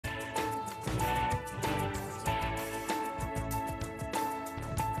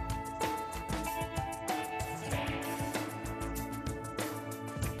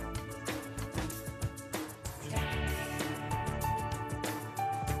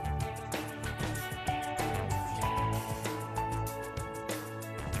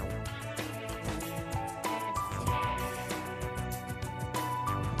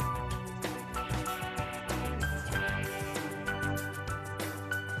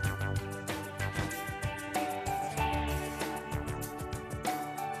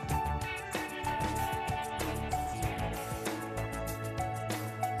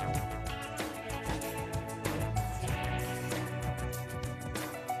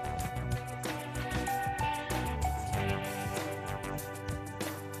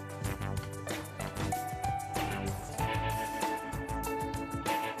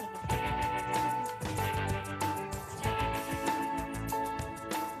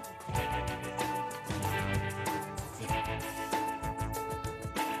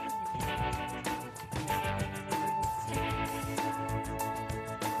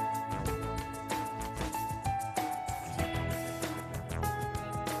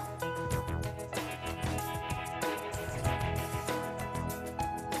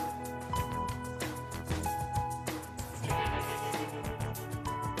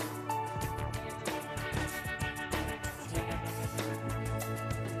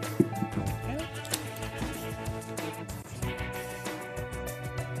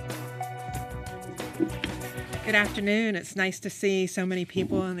Good afternoon. It's nice to see so many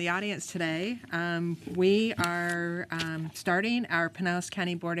people in the audience today. We are starting our Pinellas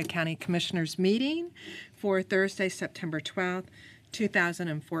County Board of County Commissioners meeting for Thursday, September 12th,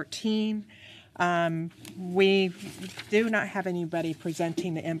 2014. We do not have anybody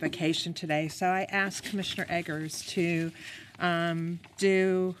presenting the invocation today, so I asked Commissioner Eggers to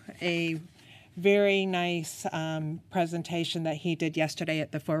do a very nice presentation that he did yesterday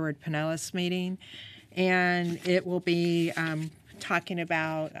at the Forward Pinellas meeting. And it will be talking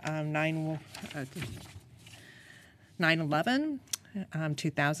about 9/11,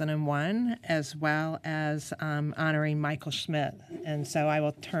 2001, as well as honoring Michael Schmidt. And so I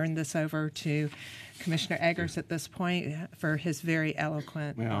will turn this over to Commissioner Eggers at this point for his very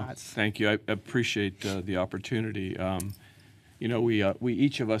eloquent thoughts. Thank you. I appreciate the opportunity. You know, we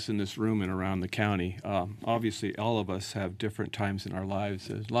each of us in this room and around the county, obviously all of us have different times in our lives.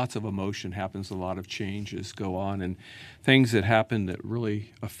 There's lots of emotion happens, a lot of changes go on, and things that happen that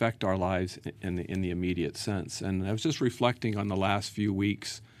really affect our lives in the immediate sense. And I was just reflecting on the last few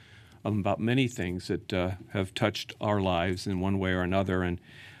weeks about many things that have touched our lives in one way or another. And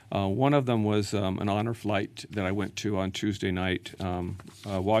one of them was an honor flight that I went to on Tuesday night,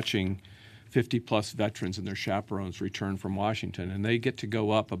 watching 50-plus veterans and their chaperones return from Washington, and they get to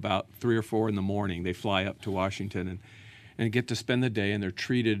go up about 3 or 4 in the morning. They fly up to Washington and get to spend the day, and they're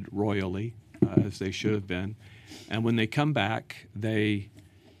treated royally, as they should have been. And when they come back, they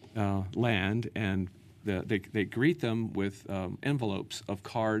land, and they greet them with envelopes of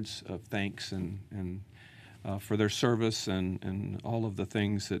cards of thanks and for their service and all of the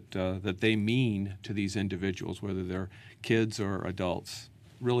things that they mean to these individuals, whether they're kids or adults.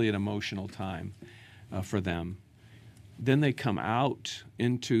 Really an emotional time for them. Then they come out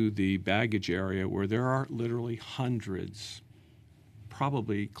into the baggage area where there are literally hundreds,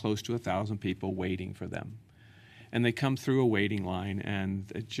 probably close to 1,000 people waiting for them. And they come through a waiting line,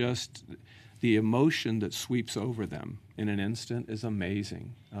 and it just, the emotion that sweeps over them in an instant is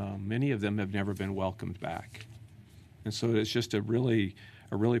amazing. Many of them have never been welcomed back. And so it's just a really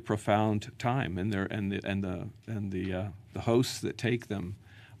profound time, and the hosts that take them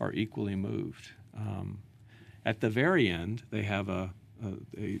are equally moved. At the very end, they have a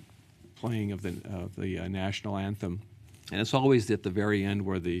playing of the national anthem, and it's always at the very end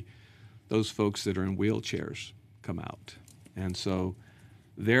where those folks that are in wheelchairs come out, and so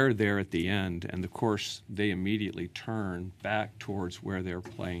they're there at the end, and of course they immediately turn back towards where they're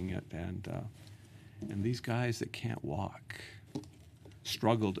playing it, and these guys that can't walk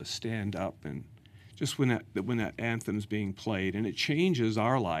struggle to stand up, and just when that anthem's being played, and it changes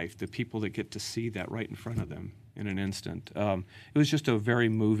our life, the people that get to see that right in front of them in an instant. It was just a very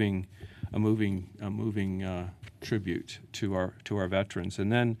moving tribute to our veterans.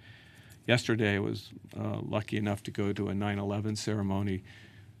 And then yesterday I was lucky enough to go to a 9/11 ceremony,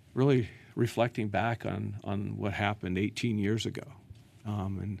 really reflecting back on what happened 18 years ago,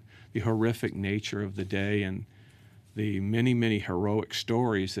 and the horrific nature of the day, and the many heroic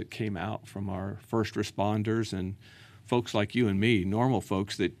stories that came out from our first responders and folks like you and me, normal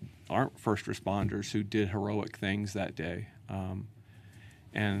folks that aren't first responders who did heroic things that day.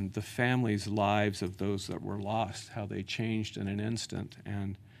 And the families' lives of those that were lost, how they changed in an instant,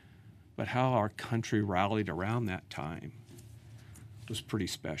 but how our country rallied around that time was pretty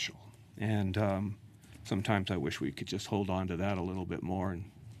special. And sometimes I wish we could just hold on to that a little bit more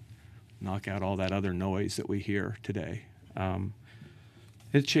and knock out all that other noise that we hear today.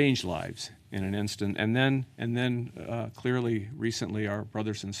 It changed lives in an instant. And then clearly recently our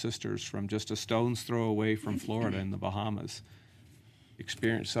brothers and sisters from just a stone's throw away from Florida in the Bahamas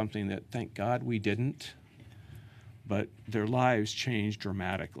experienced something that, thank God, we didn't, but their lives changed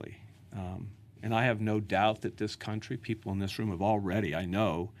dramatically. And I have no doubt that this country, people in this room have already, I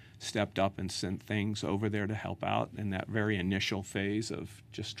know, stepped up and sent things over there to help out in that very initial phase of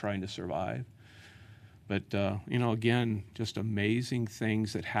just trying to survive. But, again, just amazing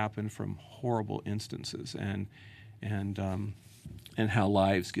things that happen from horrible instances, and how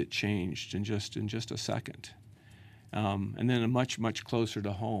lives get changed in just a second. And then much closer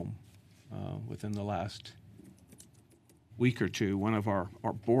to home, within the last week or two, one of our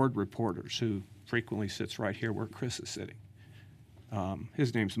board reporters who frequently sits right here where Chris is sitting,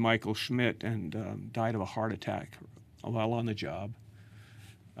 his name's Michael Schmidt, and died of a heart attack while on the job.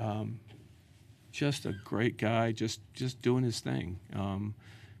 Just a great guy, just doing his thing. In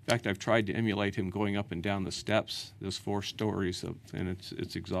fact, I've tried to emulate him going up and down the steps, those 4 stories, and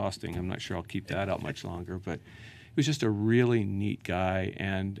it's exhausting. I'm not sure I'll keep that out much longer, but he was just a really neat guy,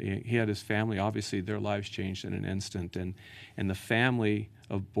 and he had his family. Obviously, their lives changed in an instant, and the family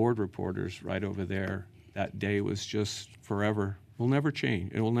of board reporters right over there that day was just forever. Will never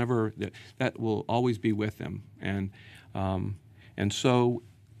change. It will never. That will always be with them, and so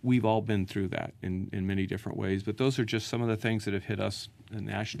we've all been through that in many different ways. But those are just some of the things that have hit us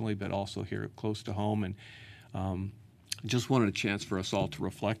nationally, but also here close to home. And just wanted a chance for us all to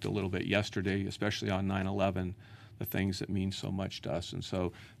reflect a little bit yesterday, especially on 9/11, the things that mean so much to us. And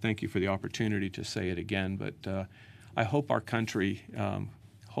so thank you for the opportunity to say it again. But I hope our country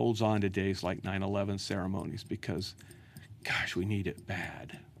holds on to days like 9/11 ceremonies, because, gosh, we need it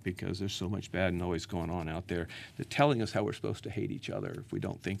bad, because there's so much bad noise going on out there. They're telling us how we're supposed to hate each other if we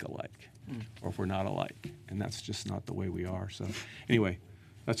don't think alike or if we're not alike. And that's just not the way we are. So anyway,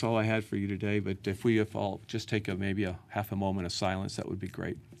 that's all I had for you today. But if all just take maybe a half a moment of silence, that would be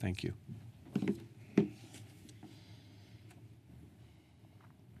great. Thank you.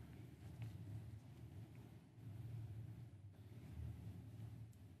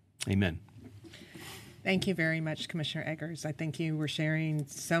 Amen. Thank you very much, Commissioner Eggers. I think you were sharing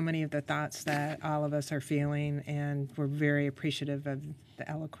so many of the thoughts that all of us are feeling, and we're very appreciative of the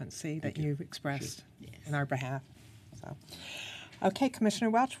eloquency that you've expressed in our behalf. So, okay, Commissioner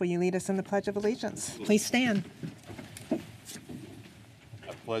Welch, will you lead us in the Pledge of Allegiance? Please stand. I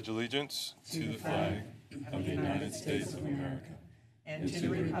pledge allegiance to the flag of the United States of America and to the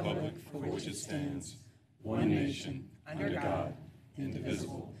republic for which it stands, one nation, under God,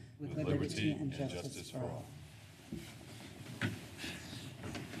 indivisible, with liberty and justice for all.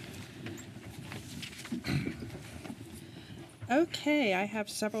 Okay, I have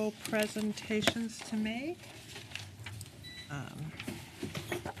several presentations to make.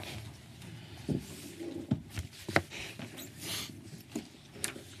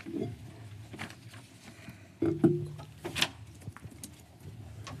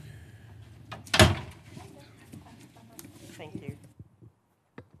 Thank you.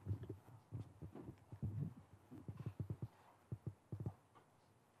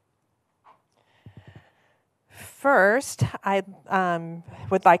 First, I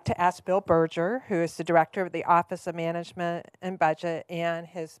would like to ask Bill Berger, who is the Director of the Office of Management and Budget, and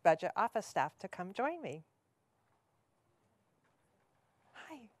his budget office staff to come join me.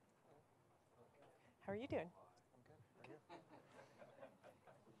 Hi. How are you doing?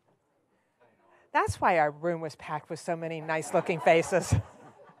 That's why our room was packed with so many nice-looking faces.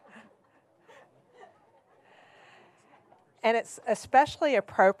 And it's especially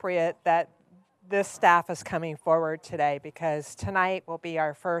appropriate that this staff is coming forward today, because tonight will be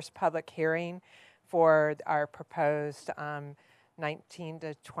our first public hearing for our proposed 19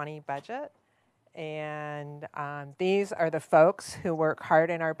 to 20 budget. And these are the folks who work hard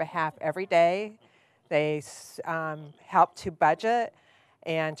on our behalf every day. They help to budget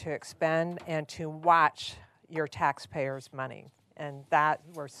and to expend and to watch your taxpayers' money. And that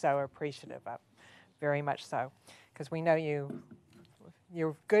we're so appreciative of, very much so, because we know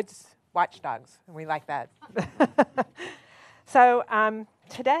you're good watchdogs, and we like that. So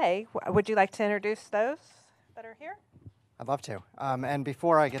today, would you like to introduce those that are here? I'd love to. And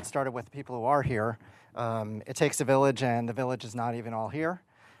before I get started with the people who are here, it takes a village, and the village is not even all here.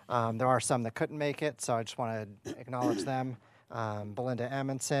 There are some that couldn't make it, so I just want to acknowledge them. Belinda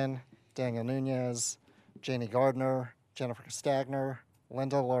Amundsen, Daniel Nunez, Janie Gardner, Jennifer Stagner,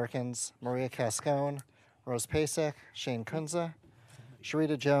 Linda Larkins, Maria Cascone, Rose Pasek, Shane Kunza,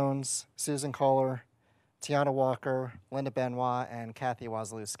 Sharita Jones, Susan Kohler, Tiana Walker, Linda Benoit, and Kathy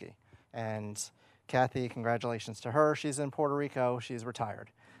Wazlewski. And Kathy, congratulations to her. She's in Puerto Rico. She's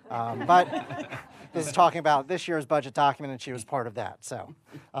retired. But this is talking about this year's budget document, and she was part of that. So,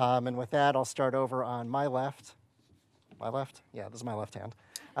 and with that, I'll start over on my left. My left? Yeah, this is my left hand.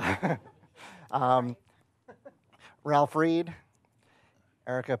 Ralph Reed,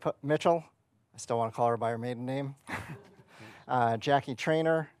 Erica Mitchell. I still want to call her by her maiden name. Jackie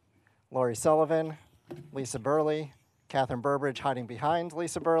Trainer, Lori Sullivan, Lisa Burley, Catherine Burbridge hiding behind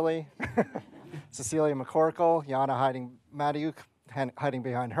Lisa Burley, Cecilia McCorkle, Yana Madiuk hiding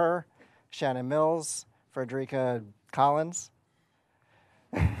behind her, Shannon Mills, Frederica Collins.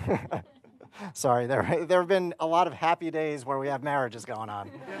 Sorry, there have been a lot of happy days where we have marriages going on.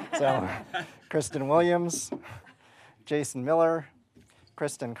 So, Kristen Williams, Jason Miller,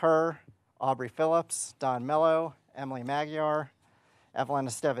 Kristen Kerr, Aubrey Phillips, Don Mello, Emily Magyar, Evelyn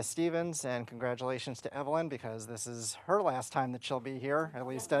Esteva-Stevens, and congratulations to Evelyn, because this is her last time that she'll be here, at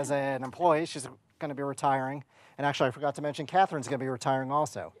least as an employee. She's going to be retiring. And actually, I forgot to mention Catherine's going to be retiring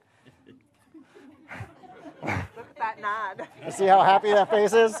also. Look at that nod. You see how happy that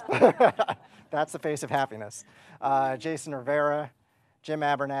face is? That's the face of happiness. Jason Rivera, Jim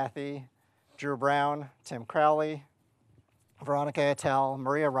Abernathy, Drew Brown, Tim Crowley, Veronica Attell,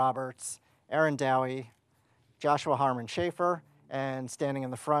 Maria Roberts, Aaron Dowie, Joshua Harmon Schaefer, and standing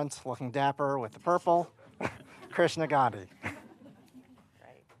in the front, looking dapper with the purple, Krishna Gandhi. Great.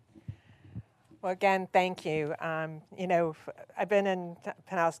 Well, again, thank you. You know, I've been in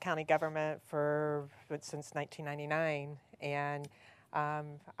Pinellas County government since 1999, and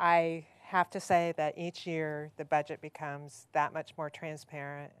I have to say that each year the budget becomes that much more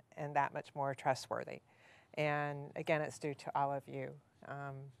transparent and that much more trustworthy. And again, it's due to all of you.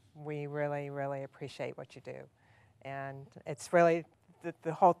 We really, really appreciate what you do. And it's really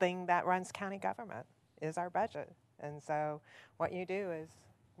the whole thing that runs county government is our budget. And so what you do is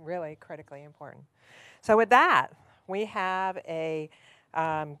really critically important. So with that, we have a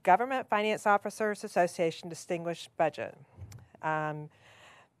Government Finance Officers Association Distinguished Budget.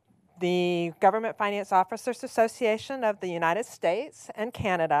 The Government Finance Officers Association of the United States and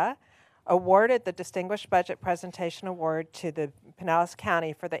Canada awarded the Distinguished Budget Presentation Award to the Pinellas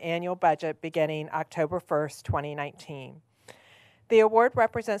County for the annual budget beginning October 1st, 2019. The award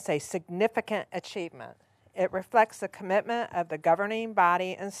represents a significant achievement. It reflects the commitment of the governing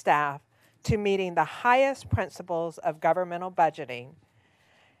body and staff to meeting the highest principles of governmental budgeting.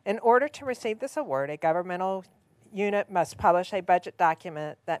 In order to receive this award, a governmental unit must publish a budget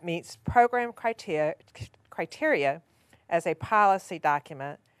document that meets program criteria as a policy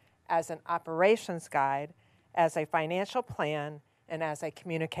document, as an operations guide, as a financial plan, and as a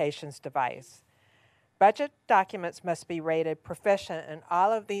communications device. Budget documents must be rated proficient in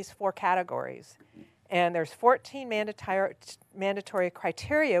all of these 4 categories, and there's 14 mandatory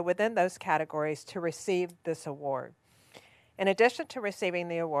criteria within those categories to receive this award. In addition to receiving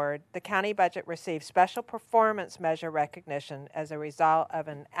the award, the county budget received special performance measure recognition as a result of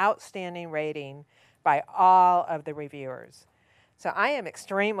an outstanding rating by all of the reviewers. So I am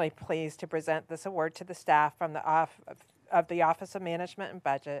extremely pleased to present this award to the staff from the Office of Management and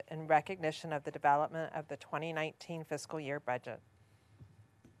Budget in recognition of the development of the 2019 fiscal year budget.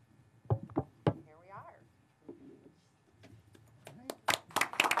 Here we are.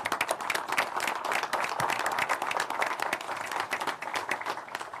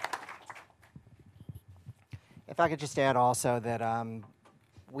 If I could just add also that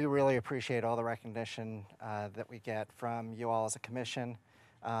we really appreciate all the recognition that we get from you all as a commission,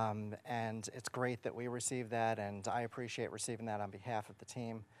 and it's great that we receive that, and I appreciate receiving that on behalf of the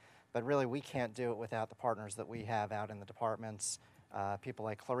team. But really, we can't do it without the partners that we have out in the departments, people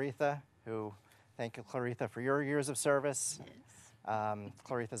like Claritha, who, thank you, Claritha, for your years of service.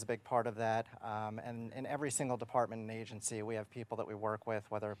 Claritha's a big part of that, and in every single department and agency, we have people that we work with,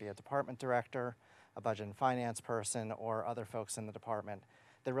 whether it be a department director, a budget and finance person, or other folks in the department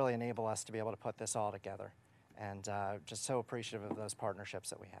that really enable us to be able to put this all together. And just so appreciative of those partnerships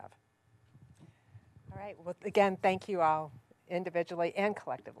that we have. All right. Well, again, thank you all individually and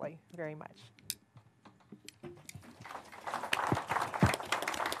collectively very much.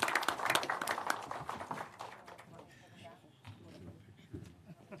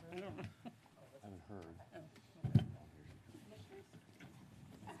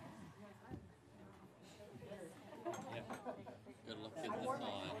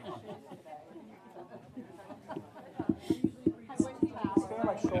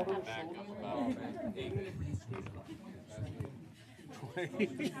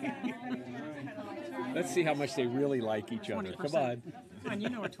 Let's see how much they really like each other. 20%. Come on. And you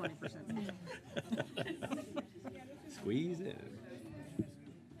know what 20% Squeeze in.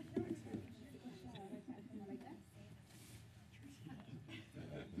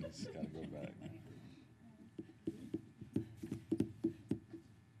 It's gotta go back.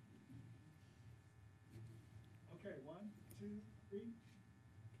 Okay, 1, 2, 3.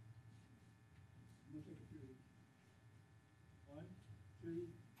 I'm gonna take a few. 1, 2,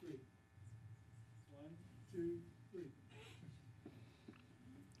 3. 1, 2, 3.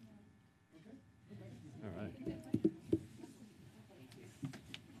 Okay. All right.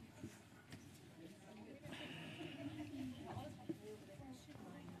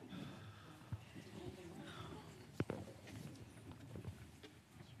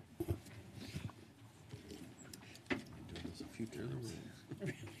 Doing this a few times.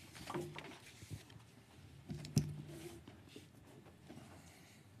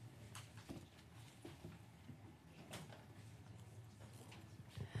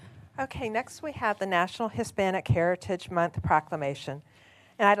 Okay, next we have the National Hispanic Heritage Month proclamation.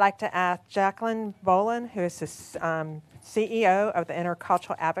 And I'd like to ask Jacqueline Boland, who is the CEO of the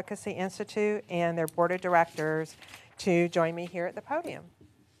Intercultural Advocacy Institute, and their board of directors to join me here at the podium.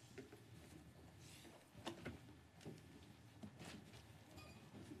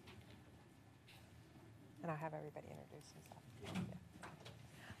 And I'll have everybody introduce themselves. Yeah.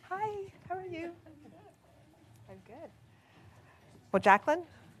 Hi, how are you? I'm good. Well, Jacqueline?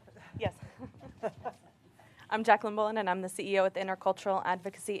 Yes. I'm Jacqueline Bullen, and I'm the CEO at the Intercultural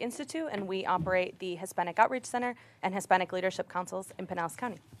Advocacy Institute, and we operate the Hispanic Outreach Center and Hispanic Leadership Councils in Pinellas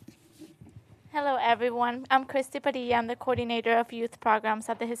County. Hello, everyone. I'm Christy Padilla. I'm the coordinator of youth programs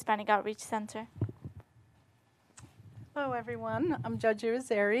at the Hispanic Outreach Center. Hello, everyone. I'm Judge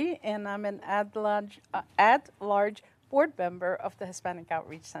Irizarry, and I'm an at-large board member of the Hispanic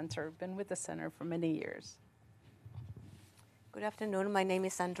Outreach Center. Been with the center for many years. Good afternoon. My name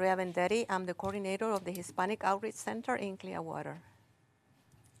is Andrea Vendetti. I'm the coordinator of the Hispanic Outreach Center in Clearwater.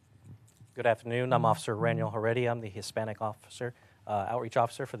 Good afternoon. I'm Officer Raniel Heredia. I'm the Hispanic Outreach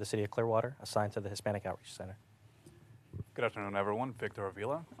Officer for the City of Clearwater, assigned to the Hispanic Outreach Center. Good afternoon, everyone. Victor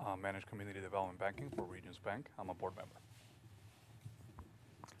Avila, Managed Community Development Banking for Regions Bank. I'm a board member.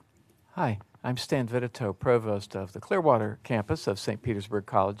 Hi, I'm Stan Vitito, Provost of the Clearwater campus of St. Petersburg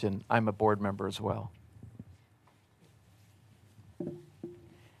College, and I'm a board member as well.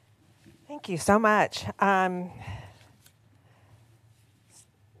 Thank you so much. Pinellas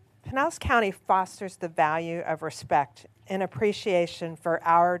County fosters the value of respect and appreciation for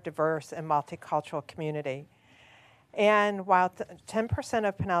our diverse and multicultural community. And while 10%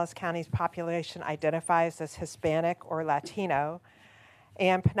 of Pinellas County's population identifies as Hispanic or Latino,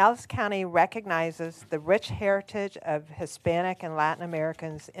 and Pinellas County recognizes the rich heritage of Hispanic and Latin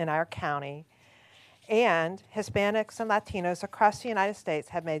Americans in our county, and Hispanics and Latinos across the United States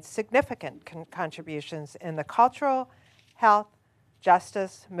have made significant contributions in the cultural, health,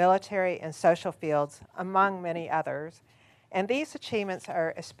 justice, military, and social fields, among many others. And these achievements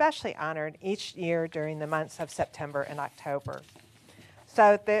are especially honored each year during the months of September and October.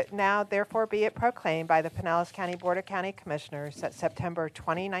 So now, therefore, be it proclaimed by the Pinellas County Board of County Commissioners that September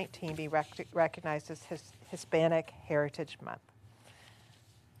 2019 be recognized as Hispanic Heritage Month.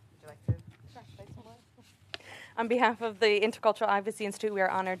 Would you like to say some more? On behalf of the Intercultural Advocacy Institute, we are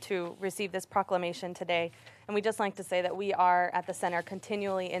honored to receive this proclamation today. And we'd just like to say that we are at the center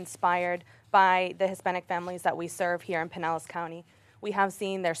continually inspired by the Hispanic families that we serve here in Pinellas County. We have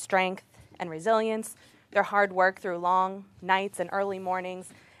seen their strength and resilience, their hard work through long nights and early mornings,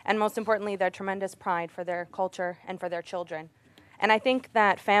 and most importantly, their tremendous pride for their culture and for their children. And I think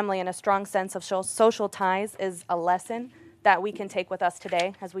that family and a strong sense of social ties is a lesson that we can take with us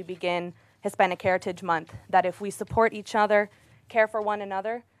today as we begin Hispanic Heritage Month, that if we support each other, care for one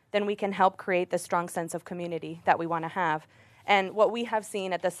another, then we can help create the strong sense of community that we want to have. And what we have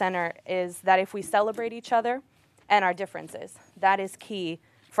seen at the center is that if we celebrate each other and our differences, that is key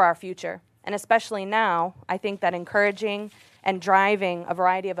for our future. And especially now, I think that encouraging and driving a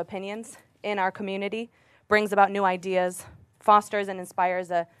variety of opinions in our community brings about new ideas, fosters and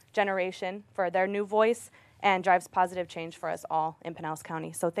inspires a generation for their new voice, and drives positive change for us all in Pinellas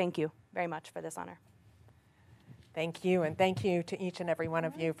County. So thank you very much for this honor. Thank you, and thank you to each and every one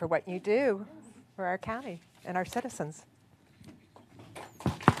of you for what you do for our county and our citizens.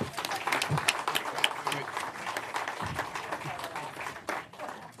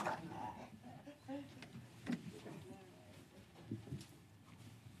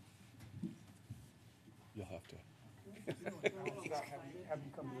 You'll have to. Have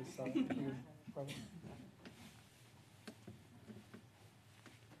you come to this side, here, brother?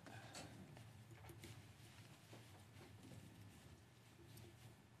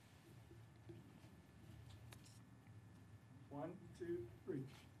 One, two, three.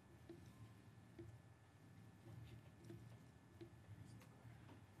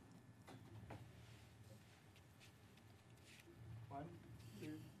 One, two,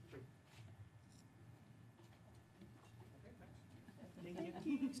 three.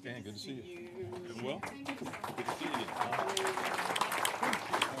 Stan, good to see you. Doing well? Good to see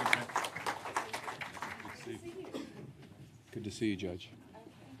you. Good to see you, Judge.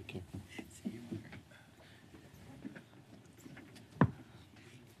 Thank you.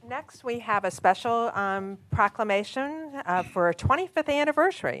 Next, we have a special proclamation for a 25th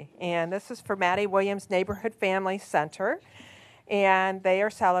anniversary, and this is for Maddie Williams Neighborhood Family Center, and they are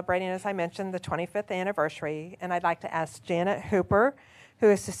celebrating, as I mentioned, the 25th anniversary, and I'd like to ask Janet Hooper, who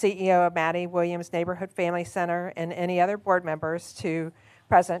is the CEO of Maddie Williams Neighborhood Family Center, and any other board members to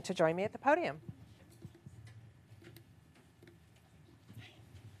join me at the podium.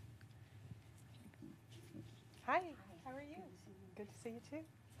 Hi, how are you? Good to see you too.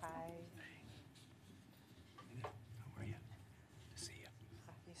 Hi. How are you? Good to see you.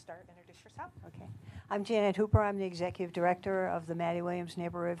 You start, introduce yourself. Okay. I'm Janet Hooper. I'm the Executive Director of the Maddie Williams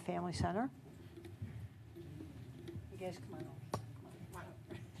Neighborhood Family Center. You guys come on over.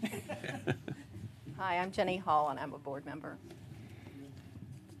 Hi, I'm Jenny Hall, and I'm a board member.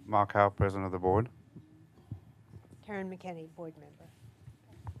 Mark Howe, President of the Board. Karen McKinney, board member.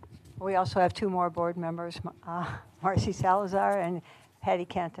 We also have two more board members, Marcy Salazar and Patty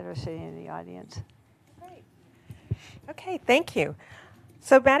Kent, that are sitting in the audience. Okay, thank you.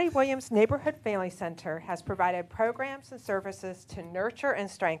 So Maddie Williams Neighborhood Family Center has provided programs and services to nurture and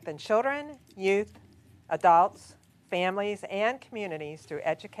strengthen children, youth, adults, families, and communities through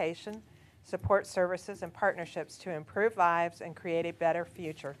education, support services, and partnerships to improve lives and create a better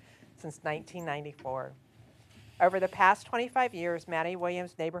future since 1994. Over the past 25 years, Maddie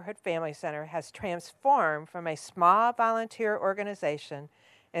Williams Neighborhood Family Center has transformed from a small volunteer organization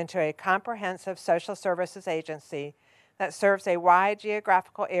into a comprehensive social services agency that serves a wide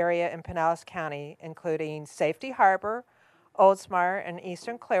geographical area in Pinellas County, including Safety Harbor, Oldsmar, and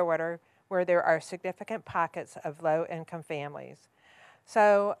Eastern Clearwater, where there are significant pockets of low-income families.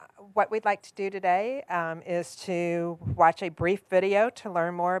 So what we'd like to do today is to watch a brief video to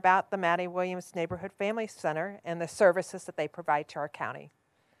learn more about the Maddie Williams Neighborhood Family Center and the services that they provide to our county.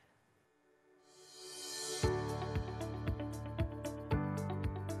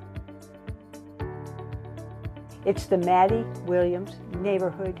 It's the Maddie Williams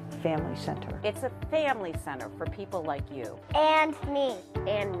Neighborhood Family Center. It's a family center for people like you. And me.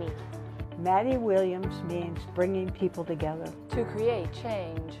 And me. Maddie Williams means bringing people together. To create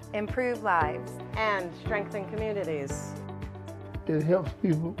change. Improve lives. And strengthen communities. It helps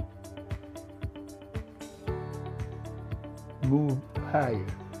people move higher.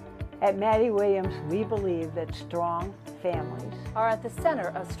 At Maddie Williams, we believe that strong families are at the center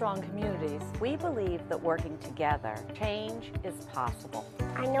of strong communities. We believe that working together, change is possible.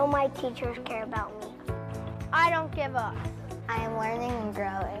 I know my teachers care about me. I don't give up. I am learning and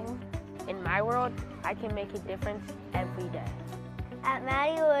growing. In my world, I can make a difference every day. At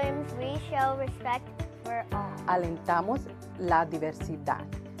Maddie Williams, we show respect for all. Alentamos la diversidad,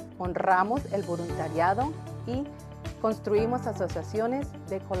 honramos el voluntariado y construimos asociaciones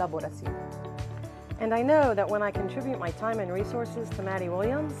de colaboración. And I know that when I contribute my time and resources to Maddie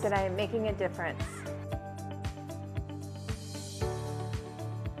Williams, that I am making a difference.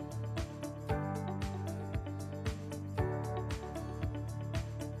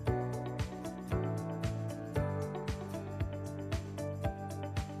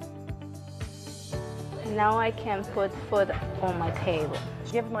 Now I can put food on my table.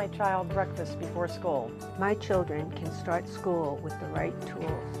 Give my child breakfast before school. My children can start school with the right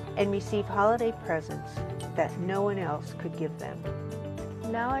tools and receive holiday presents that no one else could give them.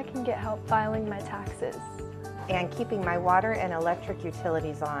 Now I can get help filing my taxes. And keeping my water and electric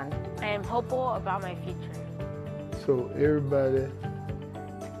utilities on. I am hopeful about my future. So everybody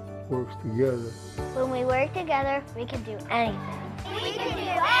works together. When we work together, we can do anything. We can do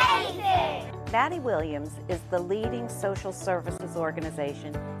anything! Maddie Williams is the leading social services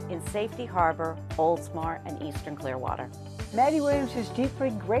organization in Safety Harbor, Oldsmar, and Eastern Clearwater. Maddie Williams is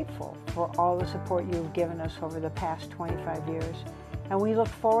deeply grateful for all the support you've given us over the past 25 years, and we look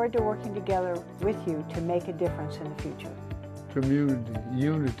forward to working together with you to make a difference in the future. Community,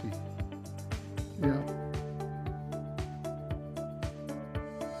 unity. Yeah.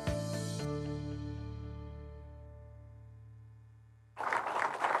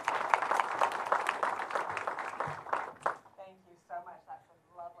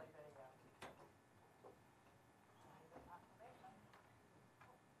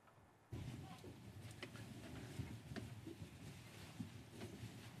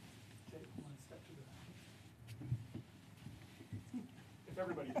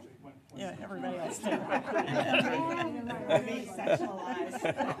 Everybody take one. Yeah, everybody else too. Be sexualized.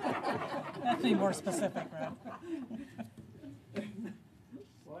 Be more specific, right?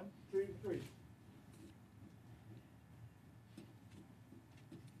 1, 2, 3.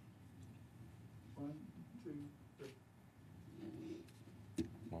 One, two, three.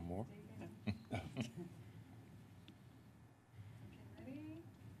 One more.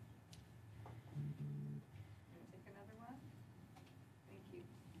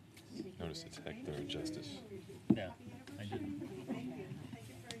 Notice it's Hector of Justice. Yeah, I did.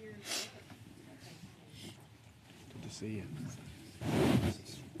 Good to see you.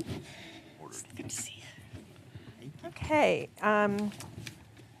 Good to see you. Okay.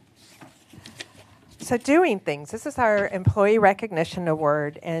 So doing things. This is our Employee Recognition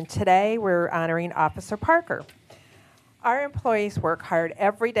Award, and today we're honoring Officer Parker. Our employees work hard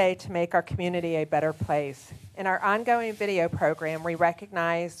every day to make our community a better place. In our ongoing video program, we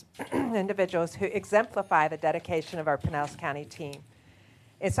recognize individuals who exemplify the dedication of our Pinellas County team.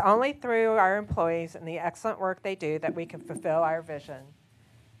 It's only through our employees and the excellent work they do that we can fulfill our vision.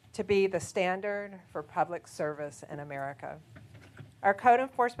 to be the standard for public service in America. Our code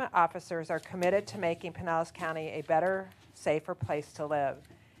enforcement officers are committed to making Pinellas County a better, safer place to live.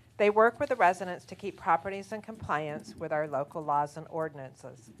 They work with the residents to keep properties in compliance with our local laws and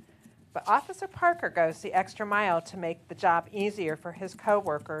ordinances. But Officer Parker goes the extra mile to make the job easier for his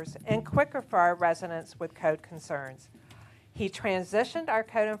coworkers and quicker for our residents with code concerns. He transitioned our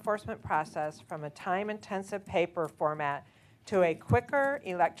code enforcement process from a time-intensive paper format to a quicker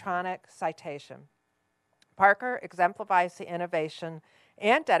electronic citation. Parker exemplifies the innovation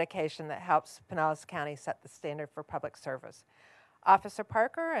and dedication that helps Pinellas County set the standard for public service. Officer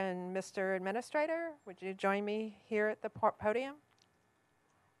Parker and Mr. Administrator, would you join me here at the podium?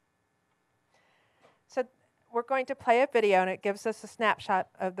 So we're going to play a video, and it gives us a snapshot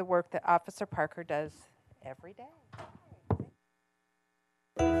of the work that Officer Parker does every day.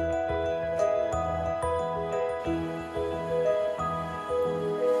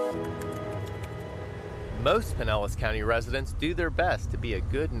 Most Pinellas County residents do their best to be a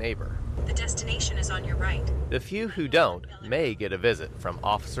good neighbor. The destination is on your right. The few who don't may get a visit from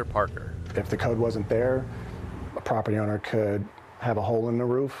Officer Parker. If the code wasn't there, a property owner could have a hole in the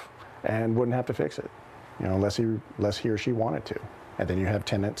roof and wouldn't have to fix it, unless he or she wanted to. And then you have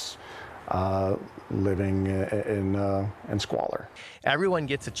tenants living in squalor. Everyone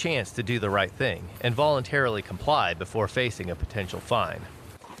gets a chance to do the right thing and voluntarily comply before facing a potential fine.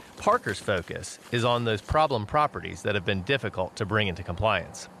 Parker's focus is on those problem properties that have been difficult to bring into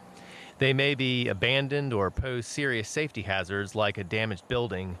compliance. They may be abandoned or pose serious safety hazards like a damaged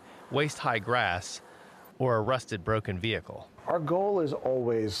building, waist-high grass, or a rusted, broken vehicle. Our goal is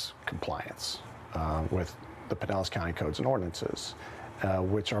always compliance with the Pinellas County codes and ordinances,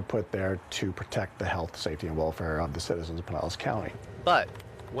 which are put there to protect the health, safety, and welfare of the citizens of Pinellas County. But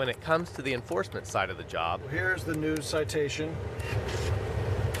when it comes to the enforcement side of the job, here's the new citation.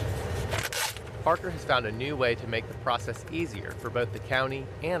 Parker has found a new way to make the process easier for both the county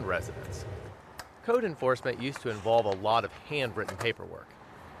and residents. Code enforcement used to involve a lot of handwritten paperwork.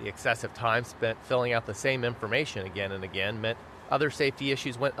 The excessive time spent filling out the same information again and again meant other safety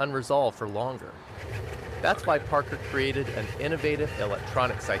issues went unresolved for longer. That's why Parker created an innovative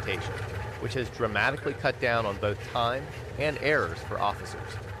electronic citation, which has dramatically cut down on both time and errors for officers.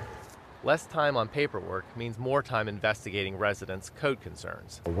 Less time on paperwork means more time investigating residents' code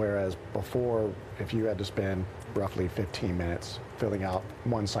concerns. Whereas before, if you had to spend roughly 15 minutes filling out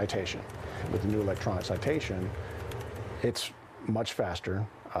one citation, with the new electronic citation, it's much faster.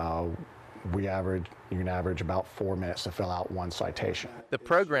 You can average about 4 minutes to fill out one citation. The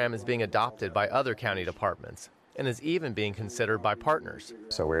program is being adopted by other county departments and is even being considered by partners.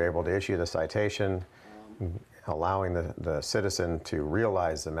 So we're able to issue the citation, allowing the citizen to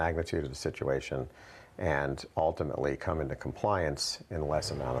realize the magnitude of the situation and ultimately come into compliance in less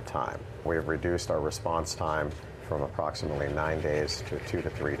amount of time. We've reduced our response time from approximately 9 days to 2 to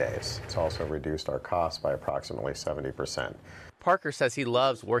 3 days. It's also reduced our costs by approximately 70%. Parker says he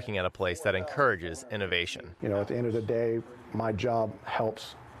loves working at a place that encourages innovation. At the end of the day, my job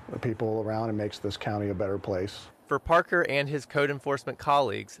helps the people around and makes this county a better place. For Parker and his code enforcement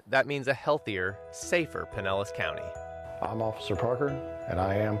colleagues, that means a healthier, safer Pinellas County. I'm Officer Parker, and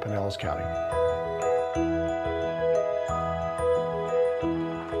I am Pinellas County.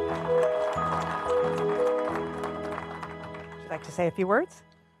 Would you like to say a few words?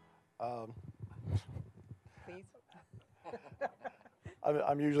 Please.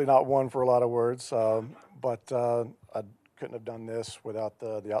 I'm usually not one for a lot of words, but I couldn't have done this without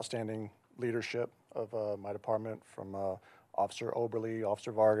the outstanding leadership of my department, from Officer Oberly,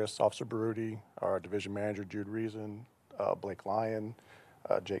 Officer Vargas, Officer Baruti, our division manager Jude Reason, Blake Lyon,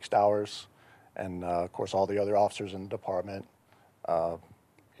 Jake Stowers, and of course all the other officers in the department. You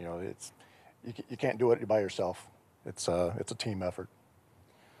can't do it by yourself. It's a team effort.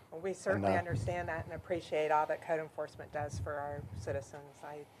 Well, we certainly understand that and appreciate all that code enforcement does for our citizens.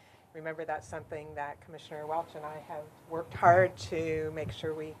 I remember that's something that Commissioner Welch and I have worked hard to make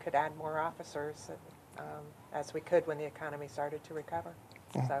sure we could add more officers as we could when the economy started to recover.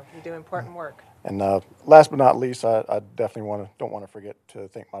 So you do important work. And last but not least, I definitely don't want to forget to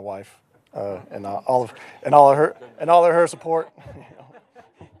thank my wife and all of her support.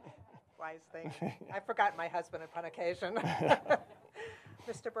 Wise thing. I've forgotten my husband upon occasion.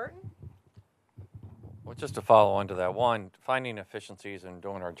 Mr. Burton? Well, just to follow on to that, one, finding efficiencies and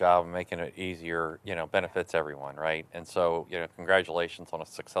doing our job and making it easier, benefits everyone, right? And so, congratulations on a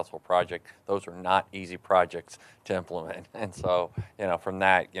successful project. Those are not easy projects to implement. And so, from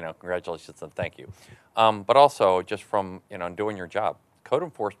that, congratulations and thank you. But also, just from, doing your job, code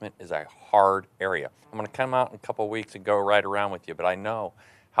enforcement is a hard area. I'm going to come out in a couple of weeks and go right around with you, but I know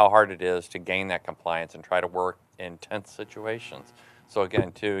how hard it is to gain that compliance and try to work in tense situations. So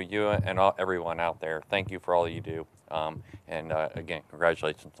again, to you and everyone out there, thank you for all you do. Again,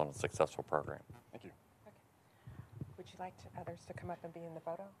 congratulations on a successful program. Thank you. Okay. Would you like others to come up and be in the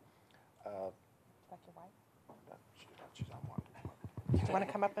photo? Like your wife? She's on one. Do you want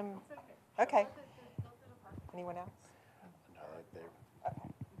to come up and? Okay. Anyone else? No, they're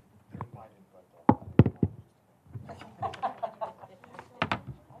invited, but.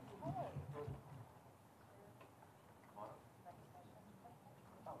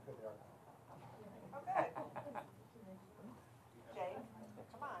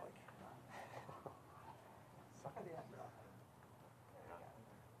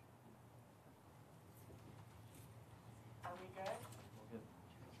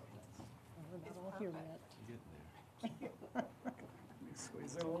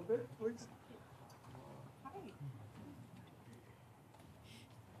 Squeeze in a little bit, please.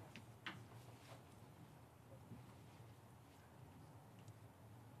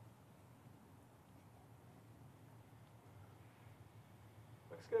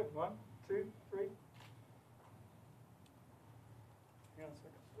 Looks good. 1, 2, 3. Hang on a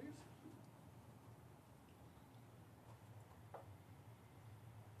second, please.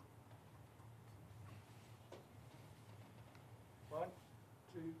 One,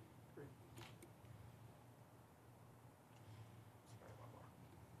 two, three.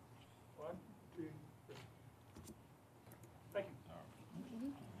 One, two, three. Thank you.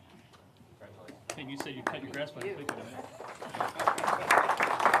 Hey, you said you cut your grass by the week.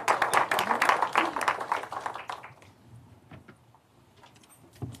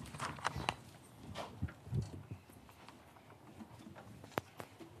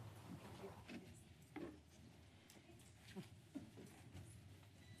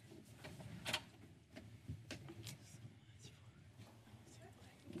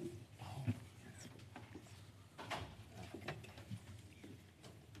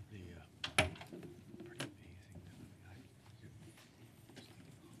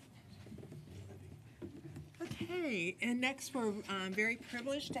 Okay, and next we're very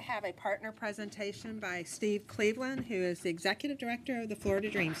privileged to have a partner presentation by Steve Cleveland, who is the Executive Director of the Florida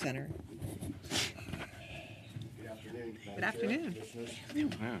Dream Center. Good afternoon. Good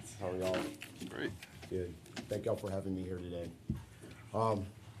afternoon. How are y'all? Great. Good. Thank y'all for having me here today.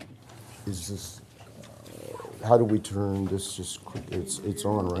 Is this, how do we turn this just, it's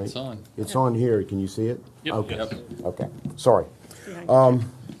on, right? It's on. It's on here. Can you see it? Yep. Okay. Yep. Okay. Sorry.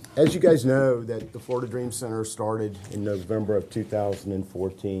 As you guys know, that the Florida Dream Center started in November of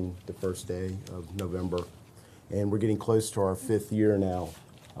 2014, the first day of November, and we're getting close to our 5th year now,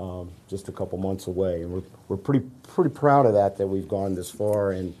 just a couple months away, and we're pretty proud of that we've gone this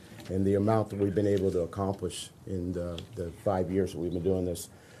far, and the amount that we've been able to accomplish in the 5 years that we've been doing this.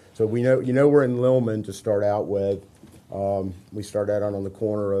 So we know, we're in Lillman to start out with. We started out on the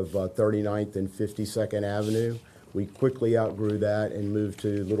corner of 39th and 52nd Avenue. We quickly outgrew that and moved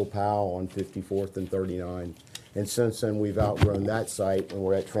to Little Powell on 54th and 39. And since then, we've outgrown that site, and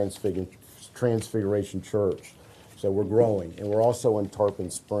we're at Transfiguration Church. So we're growing. And we're also in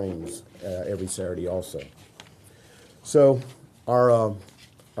Tarpon Springs every Saturday also. So our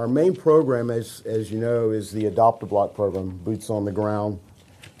main program, as you know, is the Adopt a Block program, boots on the ground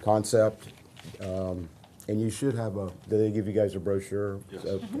concept. And you should have did they give you guys a brochure? Yes.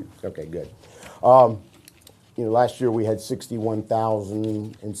 Okay, good. Last year we had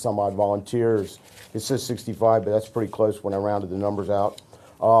 61,000 and some odd volunteers. It says 65, but that's pretty close when I rounded the numbers out.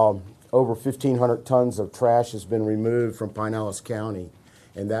 Over 1,500 tons of trash has been removed from Pinellas County,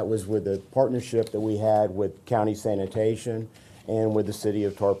 and that was with the partnership that we had with County Sanitation and with the city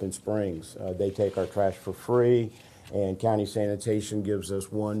of Tarpon Springs. They take our trash for free, and County Sanitation gives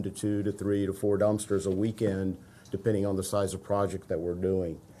us 1 to 2 to 3 to 4 dumpsters a weekend, depending on the size of project that we're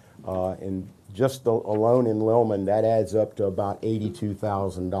doing. And just alone in Lillman, that adds up to about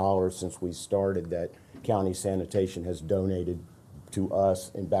 $82,000 since we started that County Sanitation has donated to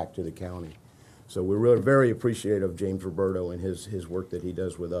us and back to the county. So we're really very appreciative of James Roberto and his work that he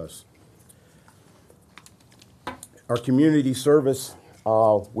does with us. Our community service,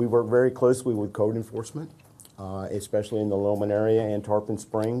 we work very closely with code enforcement, especially in the Lillman area and Tarpon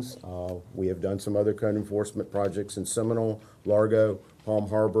Springs. We have done some other code enforcement projects in Seminole, Largo, Palm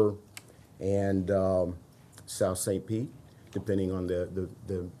Harbor, and South St. Pete, depending on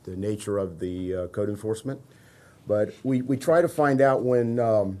the nature of the code enforcement. But we try to find out when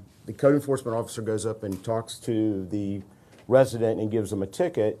the code enforcement officer goes up and talks to the resident and gives them a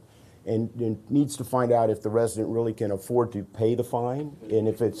ticket, and needs to find out if the resident really can afford to pay the fine, and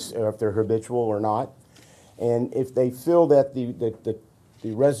if they're habitual or not. And if they feel that the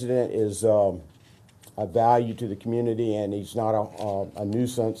the resident is a value to the community and he's not a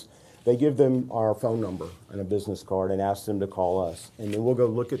nuisance, they give them our phone number and a business card and ask them to call us. And then we'll go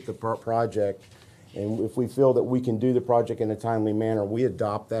look at the project, and if we feel that we can do the project in a timely manner, we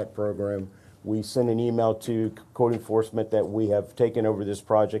adopt that program. We send an email to code enforcement that we have taken over this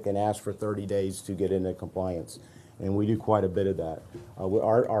project and ask for 30 days to get into compliance. And we do quite a bit of that.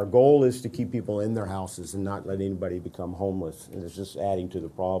 Our goal is to keep people in their houses and not let anybody become homeless, and it's just adding to the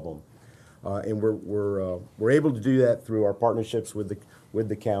problem. And we're able to do that through our partnerships with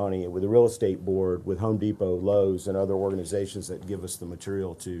the county, with the real estate board, with Home Depot, Lowe's, and other organizations that give us the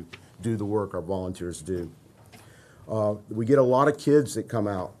material to do the work our volunteers do. We get a lot of kids that come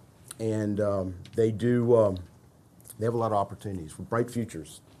out, and they have a lot of opportunities for Bright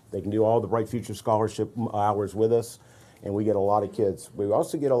Futures. They can do all the Bright Future Scholarship hours with us, and we get a lot of kids. We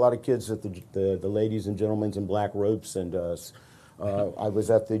also get a lot of kids that the ladies and gentlemen in black robes send us. I was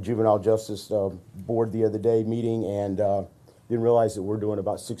at the Juvenile Justice Board the other day meeting, and didn't realize that we're doing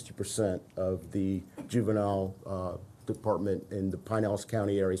about 60% of the juvenile department in the Pinellas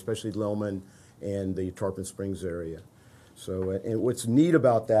County area, especially Lillman and the Tarpon Springs area. So, and what's neat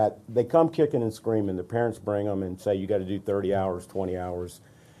about that, they come kicking and screaming. The parents bring them and say, you got to do 30 hours, 20 hours.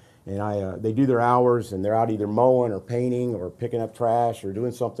 And they do their hours, and they're out either mowing or painting or picking up trash or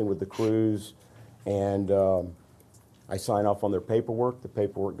doing something with the crews. And I sign off on their paperwork. The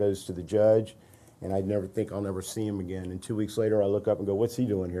paperwork goes to the judge, and I'll never see him again. And 2 weeks later, I look up and go, what's he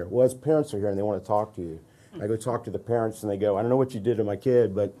doing here? Well, his parents are here, and they want to talk to you. I go talk to the parents, and they go, I don't know what you did to my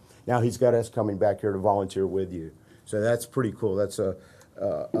kid, but now he's got us coming back here to volunteer with you. So that's pretty cool. That's a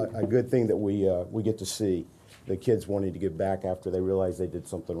good thing that we get to see, the kids wanting to give back after they realize they did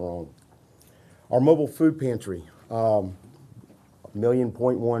something wrong. Our mobile food pantry, 1.1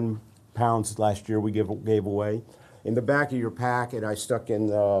 million pounds last year we gave away. In the back of your packet, I stuck in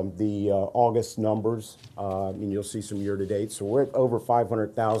the August numbers, and you'll see some year-to-date. So we're at over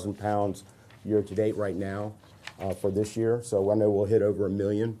 500,000 pounds year-to-date right now for this year. So I know we'll hit over 1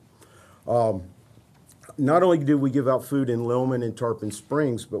 million. Not only do we give out food in Lillman and Tarpon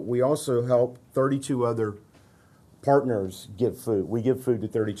Springs, but we also help 32 other partners get food. We give food to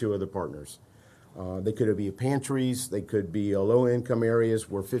 32 other partners. They could be pantries, they could be low-income areas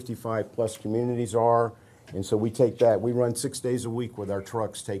where 55-plus communities are. And so we take that. We run 6 days a week with our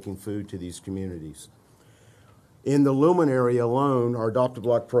trucks taking food to these communities. In the Lillman area alone, our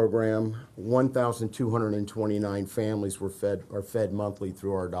Adopt-A-Block program, 1,229 families are fed monthly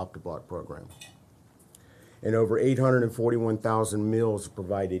through our Adopt-A-Block program. And over 841,000 meals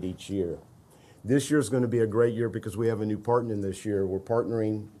provided each year. This year is going to be a great year because we have a new partner in this year. We're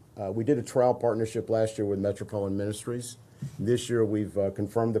partnering, we did a trial partnership last year with Metropolitan Ministries. This year we've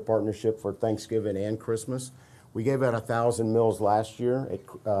confirmed the partnership for Thanksgiving and Christmas. We gave out 1,000 meals last year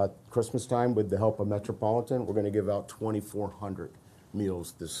at Christmas time with the help of Metropolitan. We're going to give out 2,400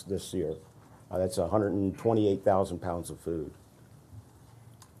 meals this year. That's 128,000 pounds of food.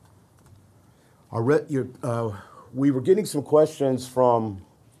 We were getting some questions from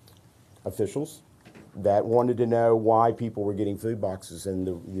officials that wanted to know why people were getting food boxes and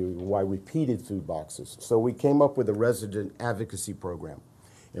why repeated food boxes. So we came up with a resident advocacy program.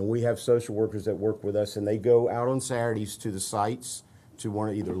 And we have social workers that work with us, and they go out on Saturdays to the sites, to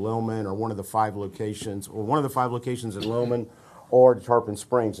either Lillman or one of the 5 locations, or one of the 5 locations in Lillman or Tarpon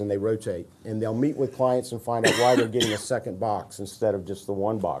Springs, and they rotate. And they'll meet with clients and find out why they're getting a second box instead of just the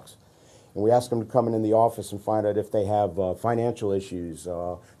one box. And we ask them to come in the office and find out if they have financial issues.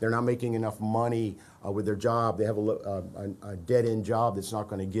 They're not making enough money with their job. They have a dead-end job that's not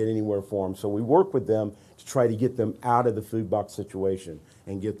going to get anywhere for them. So we work with them to try to get them out of the food box situation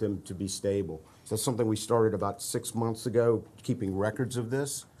and get them to be stable. So that's something we started about 6 months ago, keeping records of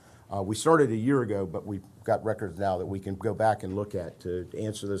this. We started a year ago, but we've got records now that we can go back and look at to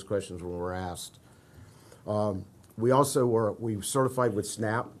answer those questions when we're asked. We also we certified with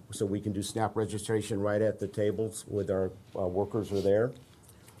SNAP, so we can do SNAP registration right at the tables with our workers are there.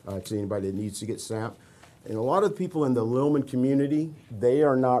 To anybody that needs to get SNAP. And a lot of people in the Lillman community, they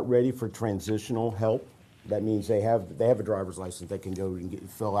are not ready for transitional help. That means they have a driver's license they can go and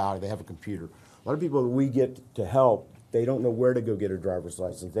fill out, or they have a computer. A lot of people that we get to help, they don't know where to go get a driver's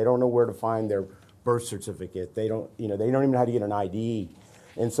license. They don't know where to find their birth certificate. They don't even know how to get an ID.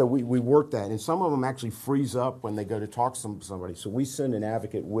 And so we work that. And some of them actually freeze up when they go to talk to somebody. So we send an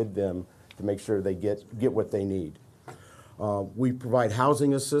advocate with them to make sure they get what they need. We provide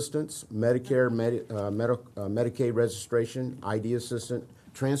housing assistance, Medicare, Medicaid registration, ID assistant,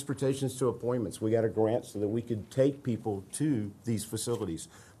 transportations to appointments. We got a grant so that we could take people to these facilities.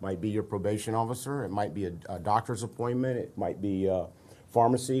 Might be your probation officer, it might be a doctor's appointment, it might be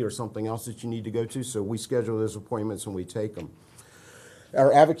pharmacy or something else that you need to go to. So we schedule those appointments and we take them.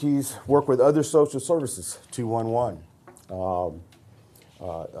 Our advocates work with other social services, 211,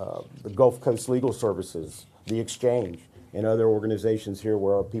 the Gulf Coast Legal Services, the Exchange, and other organizations here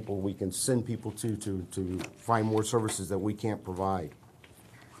where we can send people to find more services that we can't provide.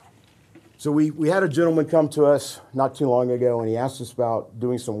 So we had a gentleman come to us not too long ago, and he asked us about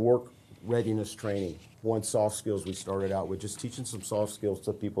doing some work readiness training. One, soft skills we started out with, just teaching some soft skills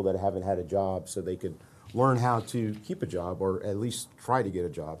to people that haven't had a job so they could learn how to keep a job or at least try to get a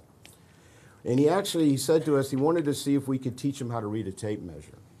job. And he said to us he wanted to see if we could teach him how to read a tape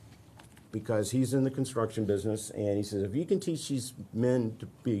measure, because he's in the construction business, and he says, if you can teach these men to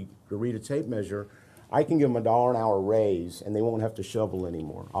read a tape measure, I can give them $1 an hour raise, and they won't have to shovel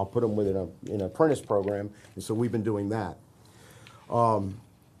anymore. I'll put them within an apprentice program, and so we've been doing that.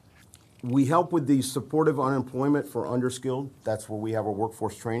 We help with the supportive unemployment for underskilled. That's where we have our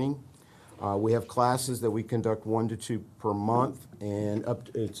workforce training. We have classes that we conduct 1 to 2 per month, and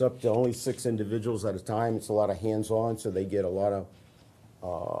it's up to only 6 individuals at a time. It's a lot of hands-on, so they get a lot of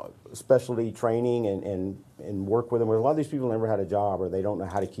specialty training and work with them. A lot of these people never had a job, or they don't know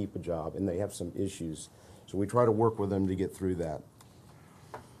how to keep a job, and they have some issues. So we try to work with them to get through that.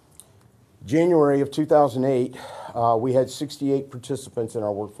 January of 2008, we had 68 participants in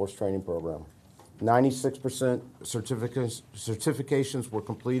our workforce training program. 96% certifications were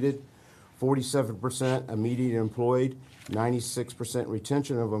completed, 47% immediate employed, 96%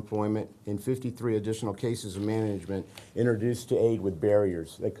 retention of employment, and 53 additional cases of management introduced to aid with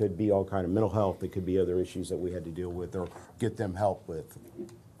barriers. That could be all kind of mental health. They could be other issues that we had to deal with or get them help with.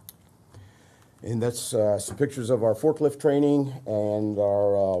 And that's some pictures of our forklift training and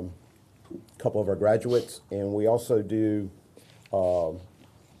our couple of our graduates. And we also do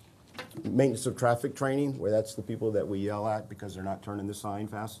maintenance of traffic training, where that's the people that we yell at because they're not turning the sign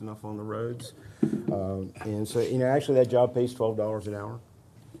fast enough on the roads. And so, actually that job pays $12 an hour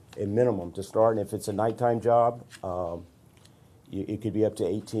at minimum to start. And if it's a nighttime job, it could be up to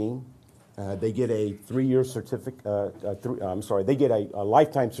 18. They get a 3-year certificate, they get a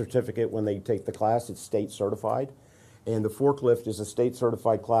lifetime certificate when they take the class. It's state certified. And the forklift is a state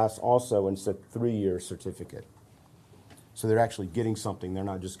certified class also, and it's a 3-year certificate. So they're actually getting something. They're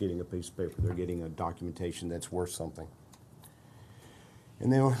not just getting a piece of paper. They're getting a documentation that's worth something.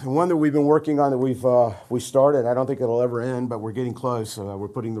 And then the one that we've been working on that we started, I don't think it'll ever end, but we're getting close. We're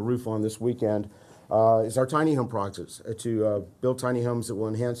putting the roof on this weekend, is our tiny home projects, to build tiny homes that will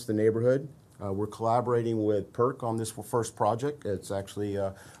enhance the neighborhood. We're collaborating with PERC on this first project. It's actually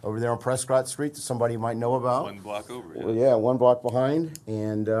over there on Prescott Street that somebody might know about. 1 block over. Well, yeah, 1 block behind.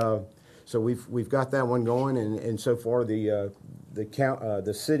 And so we've got that one going, and so far the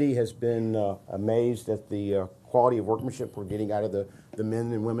city has been amazed at the quality of workmanship we're getting out of the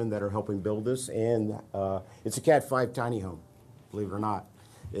men and women that are helping build this. And it's a Cat 5 tiny home, believe it or not.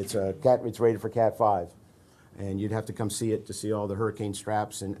 It's rated for Cat 5. And you'd have to come see it to see all the hurricane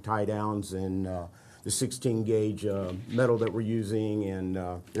straps and tie downs and the 16 gauge metal that we're using.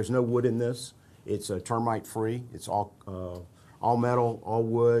 And there's no wood in this. It's termite free. It's all metal, all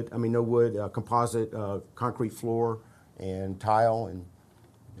wood. I mean, no wood, composite, concrete floor and tile,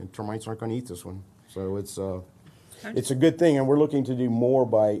 and termites aren't going to eat this one. So it's a good thing, and we're looking to do more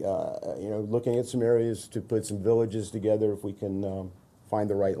by looking at some areas to put some villages together if we can find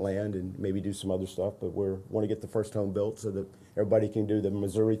the right land and maybe do some other stuff. But we want to get the first home built so that everybody can do the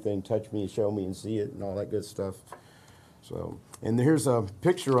Missouri thing, touch me and show me and see it and all that good stuff. So, and here's a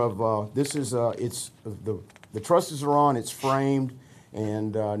picture of this is it's the trusses are on, it's framed,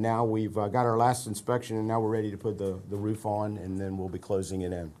 and now we've got our last inspection, and now we're ready to put the roof on, and then we'll be closing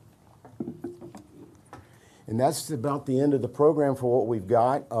it in. And that's about the end of the program for what we've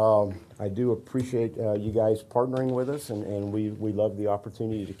got. I do appreciate you guys partnering with us, and we love the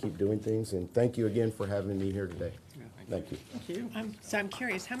opportunity to keep doing things. And thank you again for having me here today. Yeah, thank you. Thank you. So I'm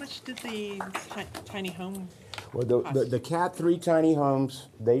curious, how much did the tiny home Well, the Cat 3 tiny homes,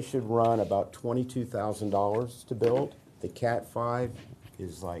 they should run about $22,000 to build. The Cat 5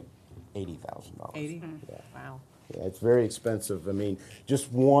 is like $80,000. 80? Yeah. Wow. Yeah, it's very expensive. I mean,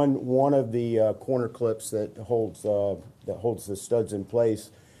 just one of the corner clips that holds the studs in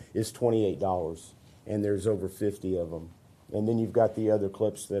place is $28, and there's over 50 of them. And then you've got the other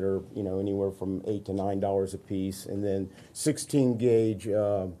clips that are anywhere from $8 to $9 a piece, and then 16 gauge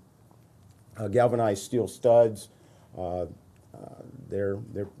galvanized steel studs. They're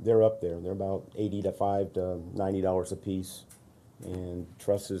up there. They're about $85 to $90 a piece. And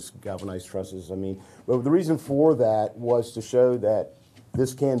trusses, galvanized trusses. I mean, but the reason for that was to show that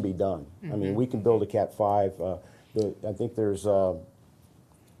this can be done. I mean, we can build a Cat 5. I think there's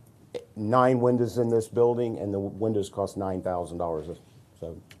 9 windows in this building, and the windows cost $9,000.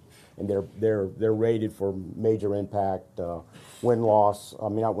 So, and they're rated for major impact, wind loss. I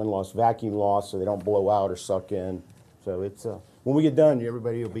mean, not wind loss, vacuum loss, so they don't blow out or suck in. So it's when we get done,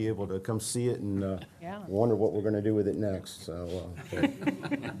 everybody will be able to come see it and wonder what we're going to do with it next. So,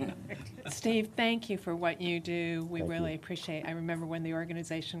 Steve, thank you for what you do. We Thank really you. appreciate. I remember when the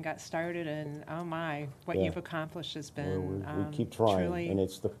organization got started, and oh my, what Yeah. you've accomplished has been we keep trying, truly. and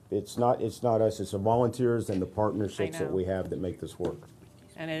it's not us. It's the volunteers and the partnerships that know. we have that make this work.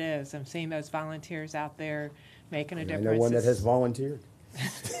 And it is. I'm seeing those volunteers out there making a I difference. know one that It's- has volunteered.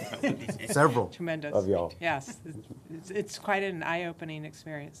 Several Tremendous. of y'all. Yes, it's quite an eye-opening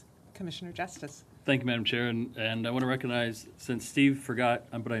experience. Commissioner Justice. Thank you, Madam Chair, and I want to recognize, since Steve forgot,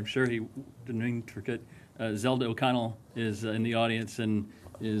 but I'm sure he didn't mean to forget, Zelda O'Connell is in the audience and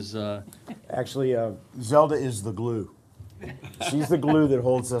is... Actually, Zelda is the glue. She's the glue that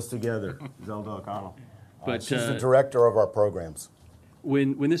holds us together, Zelda O'Connell. But, She's the director of our programs.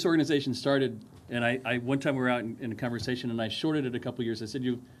 When this organization started, and I one time we were out in a conversation, and I shorted it a couple years. I said,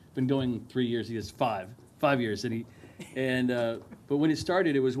 "You've been going 3 years." He goes, 5 years. But when it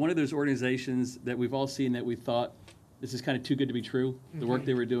started, it was one of those organizations that we've all seen that we thought, this is kind of too good to be true, the work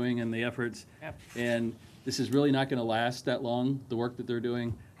they were doing and the efforts. Yep. And this is really not going to last that long, the work that they're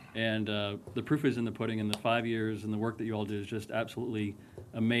doing. And the proof is in the pudding, and the 5 years and the work that you all do is just absolutely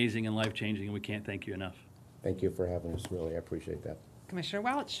amazing and life-changing, and we can't thank you enough. Thank you for having us, really. I appreciate that. Commissioner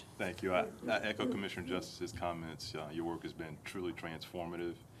Welch. Thank you. I echo Commissioner Justice's comments. Your work has been truly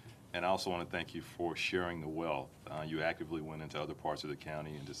transformative. And I also want to thank you for sharing the wealth. You actively went into other parts of the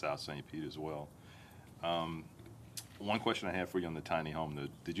county, into South St. Pete as well. One question I have for you on the tiny home,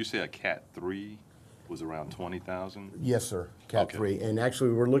 did you say a Cat 3 was around 20,000? Yes, sir. Cat Okay. 3. And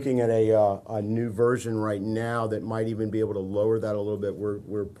actually, we're looking at a new version right now that might even be able to lower that a little bit.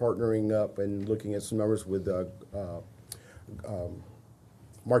 We're partnering up and looking at some numbers with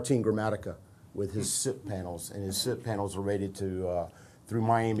Martin Gramatica with his SIP panels, and his SIP panels are rated to, through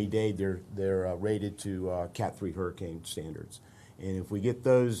Miami-Dade, they're rated to Cat 3 hurricane standards. And if we get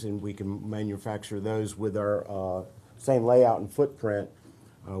those and we can manufacture those with our same layout and footprint,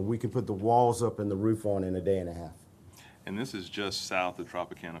 we can put the walls up and the roof on in a day and a half. And this is just south of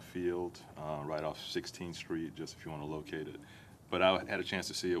Tropicana Field, right off 16th Street, just if you want to locate it. But I had a chance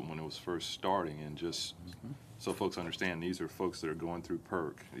to see it when it was first starting, and just so folks understand, these are folks that are going through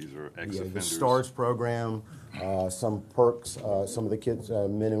PERC. These are ex-offenders. The STARS program, some PERCs, some of the kids,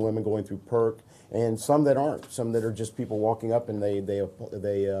 men and women going through PERC, and some that aren't. Some that are just people walking up and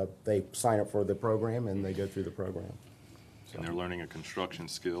they sign up for the program and they go through the program. And they're learning a construction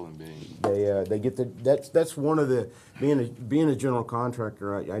skill and being. They get the that's one of the being a general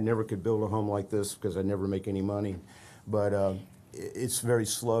contractor. I never could build a home like this because I never make any money, but it's very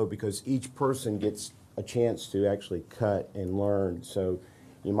slow because each person gets a chance to actually cut and learn. So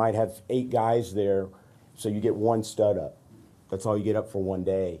you might have 8 guys there, so you get 1 stud up. That's all you get up for one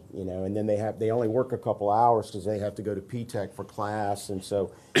day, you know. And then they only work a couple hours because they have to go to P-TECH for class, and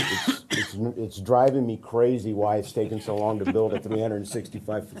so it's driving me crazy why it's taken so long to build a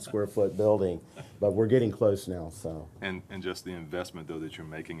 365 square foot building. But we're getting close now, so. And just the investment, though, that you're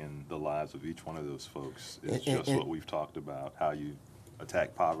making in the lives of each one of those folks is just what we've talked about, how you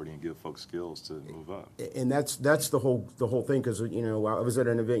attack poverty and give folks skills to move up. And that's the whole thing, because, you know, I was at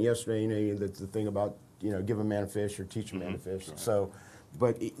an event yesterday, you know, the thing about, you know, give a man a fish or teach a man to fish. Right. So,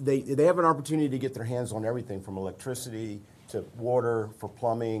 but they have an opportunity to get their hands on everything from electricity to water, for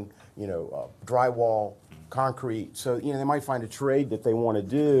plumbing, you know, drywall, concrete. So, you know, they might find a trade that they want to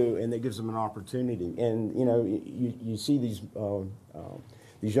do, and that gives them an opportunity. And, you know, you see these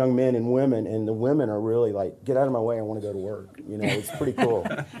young men and women, and the women are really like, get out of my way, I want to go to work. You know, it's pretty cool.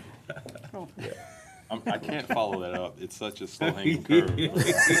 Yeah. I can't follow that up. It's such a slow-hanging curve.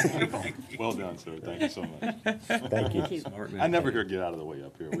 Well done, sir. Thank you so much. Thank you. Smart man. I never hear get out of the way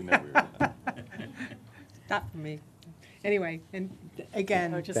up here. We never hear that. Not for me. Anyway, and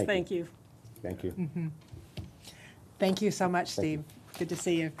again, thank you. Thank you. Mm-hmm. Thank you so much, Steve. Good to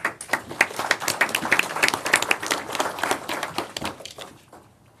see you.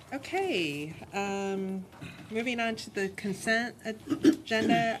 Okay, moving on to the consent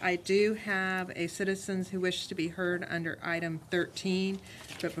agenda. I do have a citizens who wish to be heard under item 13,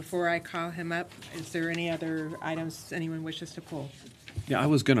 but before I call him up, is there any other items anyone wishes to pull? Yeah, I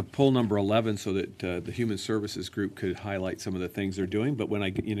was going to pull number 11 so that the Human Services Group could highlight some of the things they're doing. But when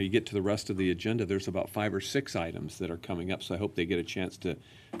you get to the rest of the agenda, there's about 5 or 6 items that are coming up. So I hope they get a chance to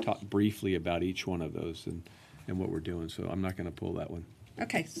talk briefly about each one of those and what we're doing. So I'm not going to pull that one.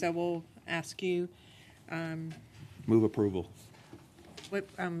 Okay, so we'll ask you. Move approval.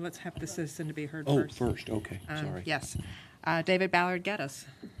 Let's have the citizen to be heard Oh, first. first, okay, sorry. Yes. David Ballard Geddes,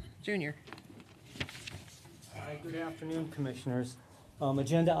 Jr. Good afternoon, Commissioners.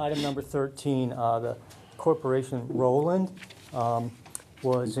 Agenda item number 13, the Corporation Roland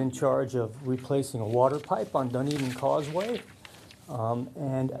was in charge of replacing a water pipe on Dunedin Causeway.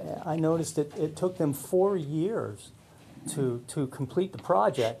 And I noticed that it took them 4 years to complete the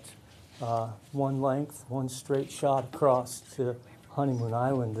project. One length, one straight shot across to Honeymoon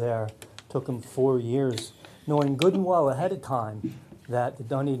Island there. Took them 4 years, knowing good and well ahead of time that the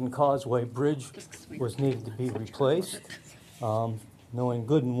Dunedin Causeway Bridge was needed to be replaced. Knowing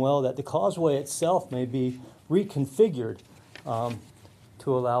good and well that the causeway itself may be reconfigured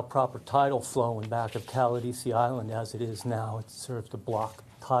to allow proper tidal flow in back of Caladesi Island as it is now. It serves to block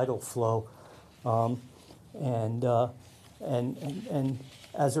tidal flow. And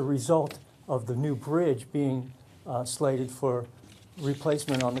as a result of the new bridge being slated for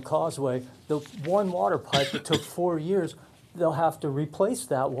replacement on the causeway, the one water pipe that took 4 years, they'll have to replace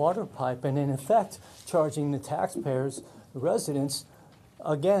that water pipe and in effect charging the taxpayers, the residents,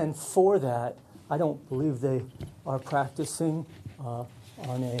 again for that. I don't believe they are practicing on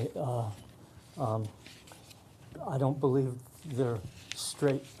a, I don't believe they're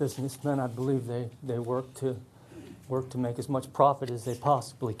straight businessmen. I believe they work to make as much profit as they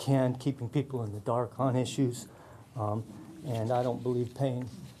possibly can, keeping people in the dark on issues. And I don't believe paying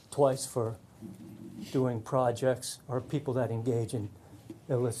twice for doing projects or people that engage in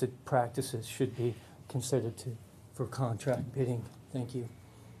illicit practices should be considered for contract bidding. Thank you.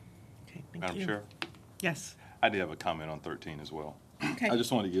 Okay, thank Madam you. Chair, Yes. I did have a comment on 13 as well. Okay. I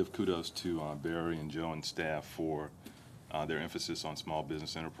just wanted to give kudos to Barry and Joe and staff for their emphasis on small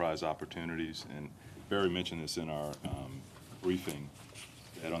business enterprise opportunities. And Barry mentioned this in our briefing,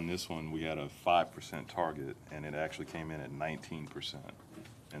 that on this one we had a 5% target, and it actually came in at 19%.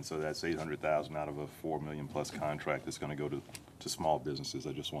 And so that's $800,000 out of a $4 million plus contract that's going to go to small businesses.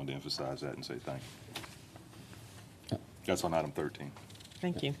 I just wanted to emphasize that and say thank you. That's on item 13.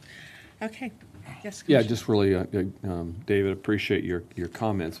 Thank you. Okay. Yes, Yeah, Commissioner. just really, David, appreciate your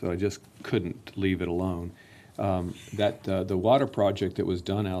comments, but I just couldn't leave it alone. The water project that was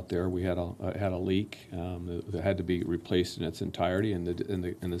done out there, we had a leak that had to be replaced in its entirety, and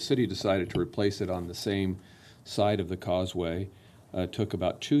the city decided to replace it on the same side of the causeway. It took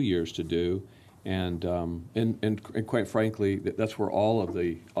about 2 years to do, and quite frankly, that's where all of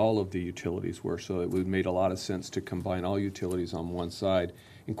the utilities were. So it made a lot of sense to combine all utilities on one side.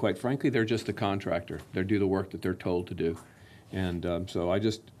 And quite frankly, they're just the contractor. They do the work that they're told to do. And so I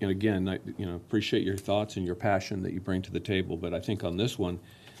just, and again, appreciate your thoughts and your passion that you bring to the table. But I think on this one,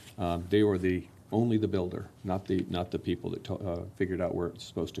 they were only the builder, not the people that figured out where it's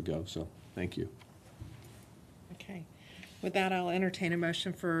supposed to go. So thank you. Okay. With that, I'll entertain a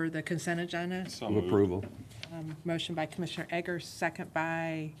motion for the consent agenda. Of approval. Motion by Commissioner Eggers, second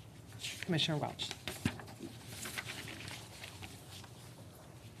by Commissioner Welch.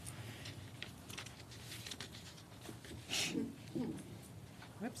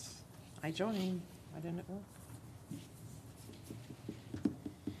 Whoops, I joined. I didn't work.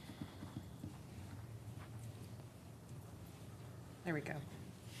 There we go.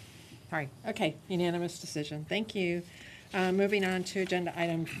 Sorry. Okay, unanimous decision. Thank you. Moving on to agenda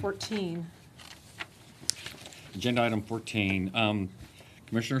item 14. Agenda item 14.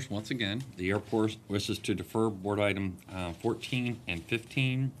 Commissioners, once again, the airport wishes to defer board item 14 and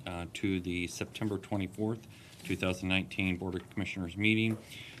 15 to the September 24th, 2019 Board of Commissioners meeting.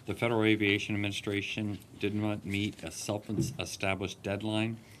 The Federal Aviation Administration did not meet a self-established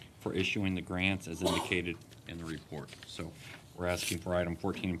deadline for issuing the grants as indicated in the report. So we're asking for item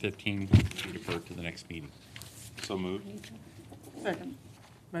 14 and 15 to be deferred to the next meeting. So moved. Second.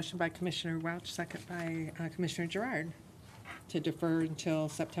 Motion by Commissioner Welch, second by Commissioner Gerard to defer until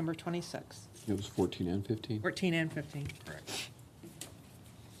September 26th. It was 14 and 15? 14 and 15. Correct.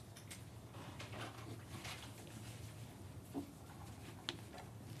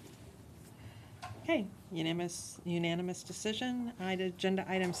 Okay, unanimous decision. Agenda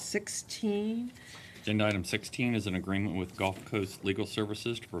item 16. Agenda item 16 is an agreement with Gulf Coast Legal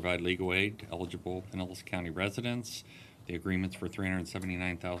Services to provide legal aid to eligible Pinellas County residents. The agreement's for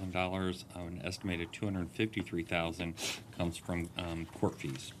 $379,000. An estimated $253,000 comes from court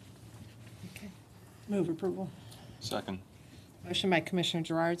fees. Okay. Move approval. Second. Motion by Commissioner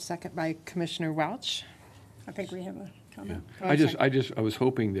Gerard, second by Commissioner Welch. I think we have a comment. I was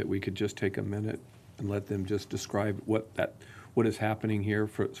hoping that we could just take a minute and let them just describe what is happening here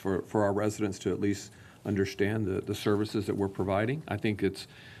for our residents to at least understand the services that we're providing. I think it's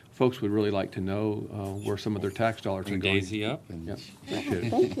folks would really like to know where some of their tax dollars are Bring going. Daisy up and- Yep.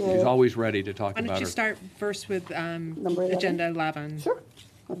 Thank you. She's always ready to talk Why don't about you her. start first with 11? Agenda 11? Sure.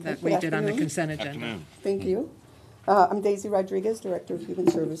 That Good we did on the afternoon. consent agenda. Thank you. I'm Daisy Rodriguez, Director of Human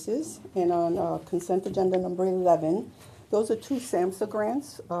Services, and on consent agenda number 11, those are two SAMHSA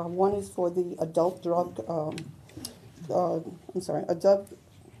grants. One is for the adult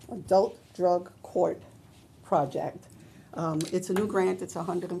drug court project. It's a new grant. It's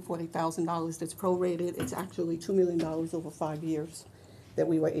 $140,000 that's prorated. It's actually $2 million over 5 years that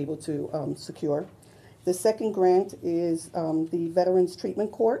we were able to secure. The second grant is the Veterans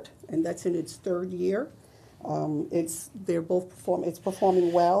Treatment Court, and that's in its third year. It's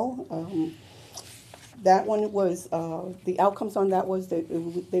performing well. That one was, the outcomes on that was that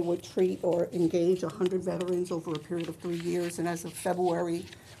they would treat or engage 100 veterans over a period of 3 years, and as of February,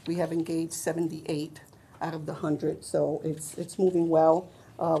 we have engaged 78 out of the 100, so it's moving well.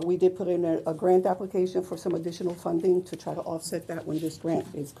 We did put in a grant application for some additional funding to try to offset that when this grant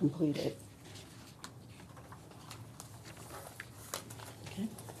is completed.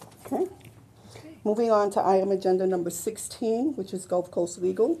 Okay. Moving on to item agenda number 16, which is Gulf Coast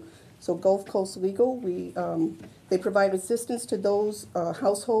Legal. So Gulf Coast Legal, they provide assistance to those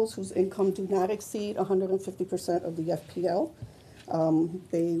households whose income do not exceed 150% of the FPL.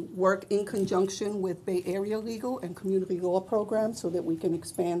 They work in conjunction with Bay Area Legal and community law programs so that we can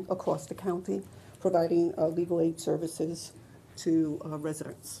expand across the county, providing legal aid services to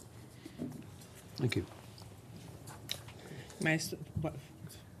residents. Thank you.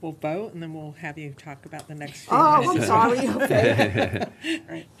 We'll vote, and then we'll have you talk about the next few Oh, minutes. I'm sorry. Okay.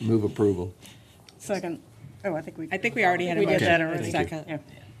 Right. Move approval. Second. Oh, I think we already had a we motion. did that and a already. second. Yeah.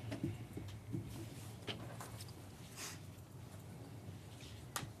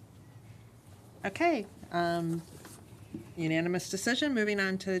 Okay. Unanimous decision. Moving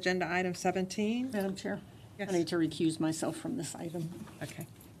on to agenda item 17. Madam Chair, Yes. I need to recuse myself from this item. Okay.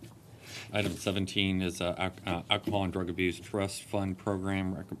 Item 17 is Alcohol and Drug Abuse Trust Fund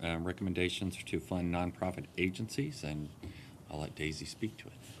Program recommendations to fund nonprofit agencies, and I'll let Daisy speak to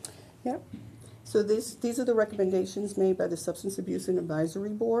it. Yep. So these are the recommendations made by the Substance Abuse and Advisory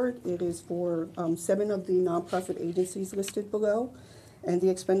Board. It is for 7 of the nonprofit agencies listed below. And the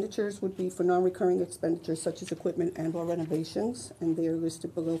expenditures would be for non-recurring expenditures such as equipment and/or renovations, and they are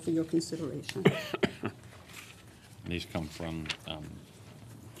listed below for your consideration. And these come from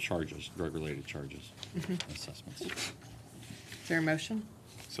charges, drug-related charges, assessments. Is there a motion?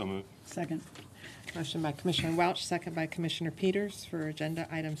 So moved. Second. Motion by Commissioner Welch, second by Commissioner Peters for agenda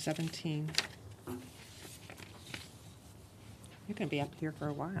item 17. You're going to be up here for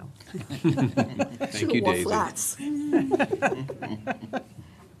a while. Thank you, Daisy. Flats.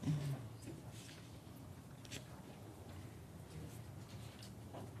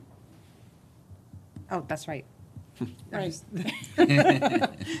 Oh, that's right. Right.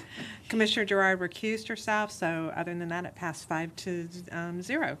 Commissioner Gerard recused herself, so other than that, it passed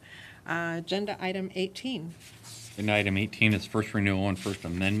 5-0. Agenda item 18. And item 18 is first renewal and first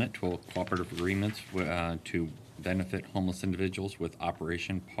amendment to cooperative agreements to benefit homeless individuals with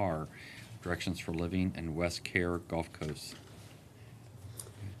Operation PAR, Directions for Living and West Care Gulf Coast.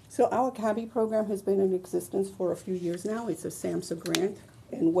 So our CABI program has been in existence for a few years now. It's a SAMHSA grant,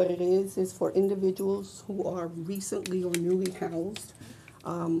 and what it is for individuals who are recently or newly housed,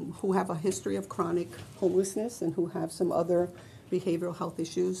 who have a history of chronic homelessness and who have some other behavioral health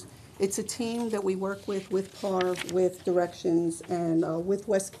issues. It's a team that we work with PAR, with Directions, and with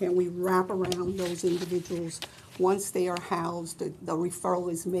West Care. We wrap around those individuals. Once they are housed, the referral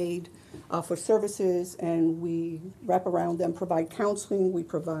is made for services, and we wrap around them, provide counseling, we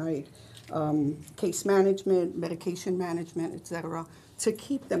provide case management, medication management, et cetera, to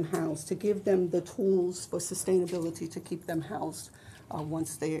keep them housed, to give them the tools for sustainability to keep them housed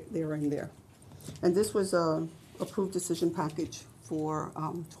once they're in there. And this was a approved decision package for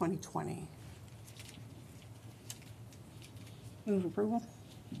 2020. Move approval.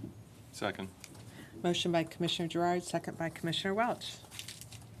 Second. Motion by Commissioner Gerard, second by Commissioner Welch.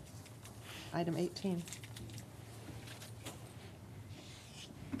 Item 18.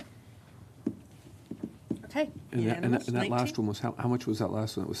 Okay. And unanimous, that 19. last one was, how much was that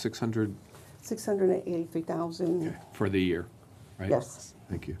last one? It was 600 $683,000. for the year, right? Yes.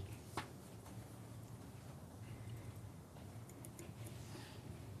 Thank you.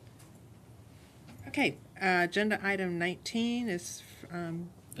 Okay, agenda item 19 is,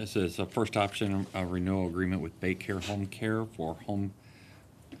 This is a first option, a renewal agreement with Baycare Home Care for home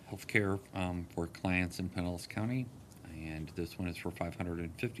health care for clients in Pinellas County. And this one is for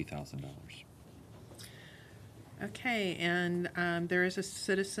 $550,000. Okay, and there is a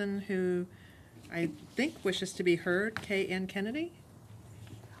citizen who I think wishes to be heard, K.N. Kennedy.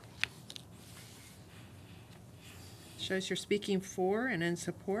 Shows you're speaking for and in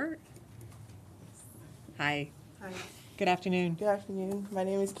support. Hi. Hi. Good afternoon. Good afternoon. My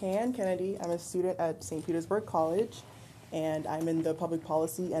name is K.N. Kennedy. I'm a student at St. Petersburg College, and I'm in the Public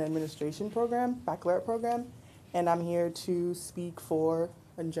Policy and Administration program, baccalaureate program, and I'm here to speak for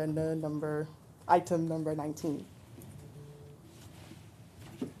item number 19.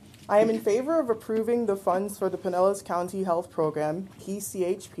 I am in favor of approving the funds for the Pinellas County Health Program,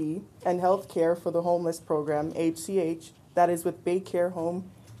 PCHP, and Health Care for the Homeless Program, HCH, that is with Baycare Home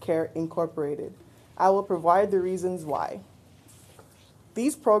Care Incorporated. I will provide the reasons why.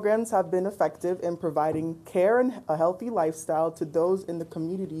 These programs have been effective in providing care and a healthy lifestyle to those in the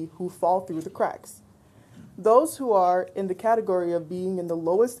community who fall through the cracks. Those who are in the category of being in the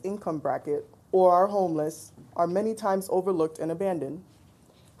lowest income bracket or are homeless are many times overlooked and abandoned.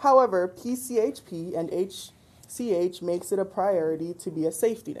 However, PCHP and HCH makes it a priority to be a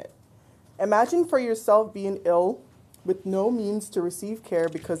safety net. Imagine for yourself being ill with no means to receive care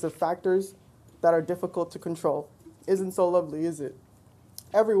because of factors that are difficult to control. Isn't so lovely, is it?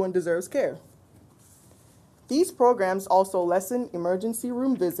 Everyone deserves care. These programs also lessen emergency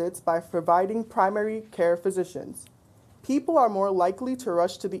room visits by providing primary care physicians. People are more likely to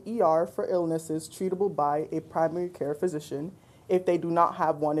rush to the ER for illnesses treatable by a primary care physician if they do not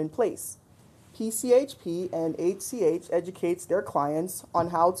have one in place. PCHP and HCH educates their clients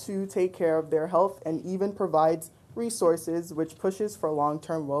on how to take care of their health and even provides resources which pushes for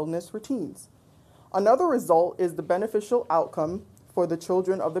long-term wellness routines. Another result is the beneficial outcome for the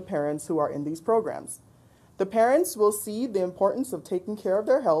children of the parents who are in these programs. The parents will see the importance of taking care of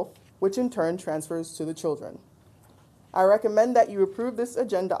their health, which in turn transfers to the children. I recommend that you approve this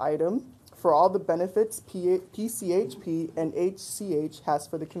agenda item for all the benefits PCHP and HCH has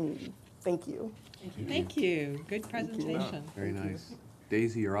for the community. Thank you. Thank you. Good presentation. Very nice.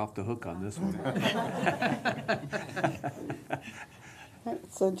 Daisy, you're off the hook on this one.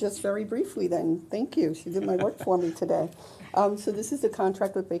 So just very briefly then, thank you. She did my work for me today. So this is the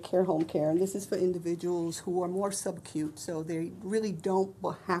contract with Baycare Home Care, and this is for individuals who are more subacute, so they really don't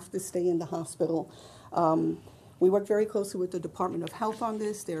have to stay in the hospital. We work very closely with the Department of Health on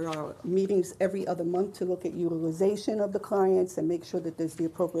this. There are meetings every other month to look at utilization of the clients and make sure that there's the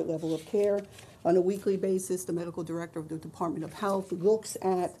appropriate level of care. On a weekly basis, the medical director of the Department of Health looks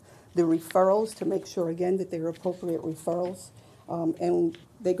at the referrals to make sure, again, that they're appropriate referrals. And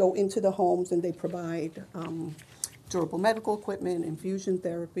they go into the homes and they provide durable medical equipment, infusion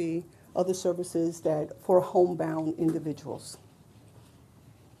therapy, other services that for homebound individuals.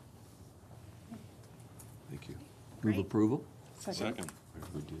 Thank you. Great. Move approval? Second.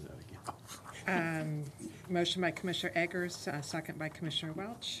 We do that again. Motion by Commissioner Eggers, second by Commissioner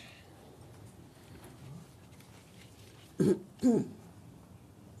Welch.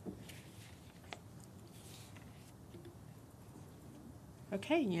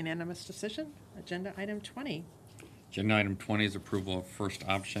 Okay, unanimous decision. Agenda item 20. Agenda item 20 is approval of first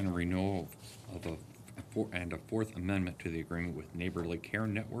option renewal of a fourth amendment to the agreement with Neighborly Care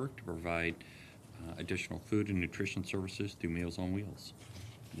Network to provide additional food and nutrition services through Meals on Wheels.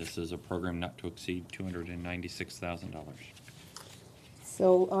 This is a program not to exceed $296,000.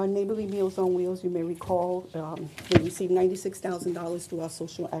 So Neighborly Meals on Wheels, you may recall, they receive $96,000 through our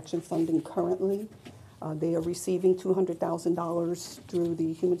social action funding currently. They are receiving $200,000 through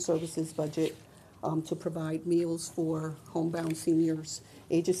the Human Services budget to provide meals for homebound seniors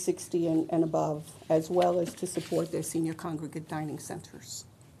ages 60 and above, as well as to support their senior congregate dining centers.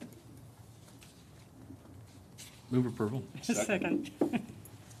 Move approval. Second.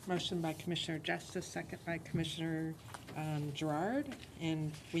 Motion by Commissioner Justice, second by Commissioner Gerard.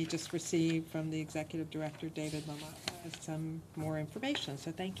 And we just received from the Executive Director, David LaMotta, some more information,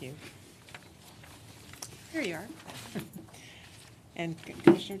 so thank you. Here you are. And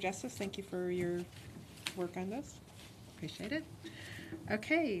Commissioner Justice, thank you for your work on this. Appreciate it.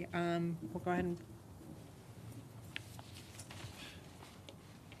 Okay, we'll go ahead and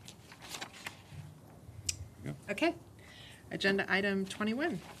okay. Agenda item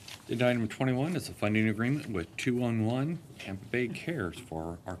 21. Agenda item 21 is a funding agreement with 211 Tampa Bay Cares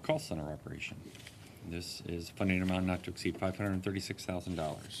for our call center operation. This is a funding amount not to exceed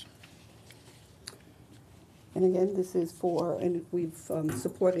 $536,000. And again, this is for, and we've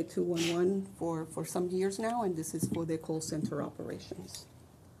supported 211 for some years now, and this is for their call center operations.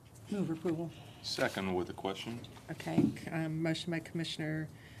 Move approval. Second with a question. Okay, motion by Commissioner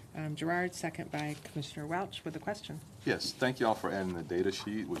Gerard, second by Commissioner Welch with a question. Yes, thank you all for adding the data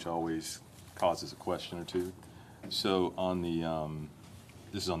sheet, which always causes a question or two. So on the,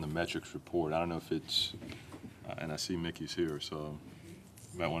 this is on the metrics report. I don't know if it's, and I see Mickey's here, so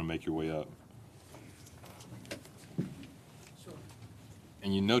you might want to make your way up.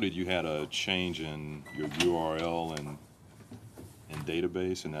 And you noted you had a change in your URL and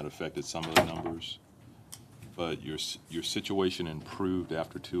database, and that affected some of the numbers. But your situation improved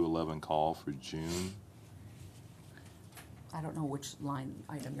after 211 call for June. I don't know which line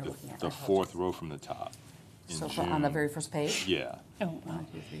item you're looking at. The fourth row from the top. So on the very first page? Yeah. Oh, 1,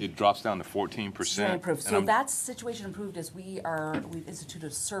 2, 3. It drops down to 14%. Improved. So that's situation improved is we've instituted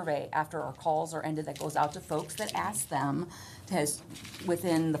a survey after our calls are ended that goes out to folks that ask them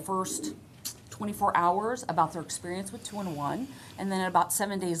within the first 24 hours about their experience with 211, and then about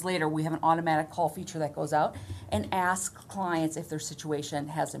 7 days later we have an automatic call feature that goes out and asks clients if their situation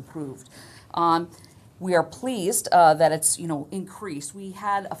has improved. We are pleased that it's increased. We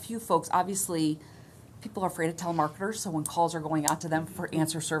had a few folks, obviously people are afraid of telemarketers, so when calls are going out to them for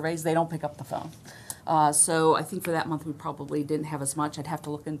answer surveys, they don't pick up the phone. So I think for that month we probably didn't have as much. I'd have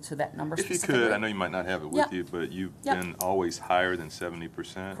to look into that number If you specifically. could, I know you might not have it with you, but you've been always higher than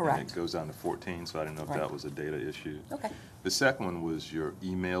 70%. Correct. And it goes down to 14, so I didn't know if that was a data issue. Okay. The second one was your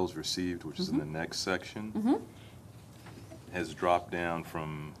emails received, which is in the next section. Has dropped down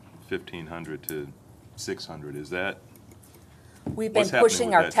from 1,500 to 600. Is that? We've been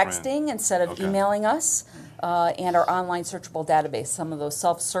pushing our texting instead of emailing us, and our online searchable database. Some of those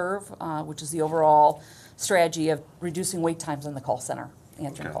self-serve, which is the overall strategy of reducing wait times in the call center,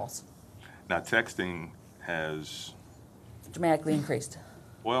 answering calls. Now, texting has Dramatically increased.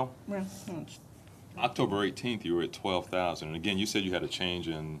 Well, October 18th, you were at 12,000. And again, you said you had a change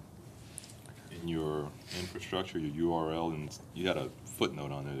in your infrastructure, your URL, and you had a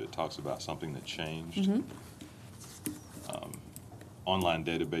footnote on it that talks about something that changed. Online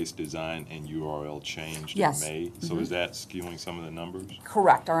database design and URL changed in May. So is that skewing some of the numbers?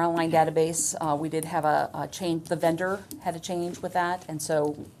 Correct. Our online database, we did have a change. The vendor had a change with that, and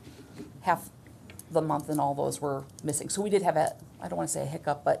so half the month and all those were missing. So we did have a, I don't want to say a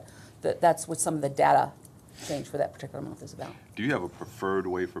hiccup, but that's what some of the data change for that particular month is about. Do you have a preferred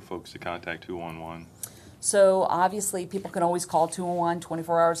way for folks to contact 211? So obviously people can always call 211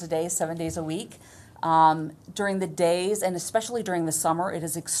 24 hours a day, 7 days a week. During the days, and especially during the summer, it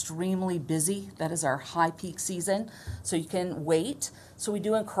is extremely busy. That is our high peak season, so you can wait. So we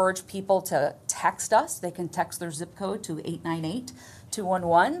do encourage people to text us. They can text their zip code to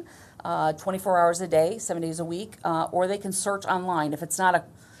 898-211, 24 hours a day, 7 days a week, or they can search online. If it's not a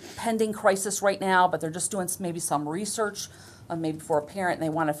pending crisis right now, but they're just doing maybe some research, maybe for a parent, and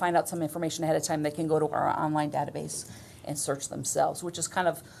they want to find out some information ahead of time, they can go to our online database and search themselves, which is kind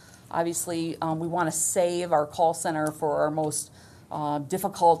of, obviously, we want to save our call center for our most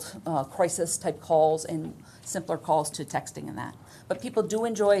difficult crisis-type calls and simpler calls to texting and that. But people do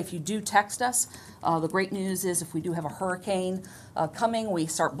enjoy, if you do text us, the great news is if we do have a hurricane coming, we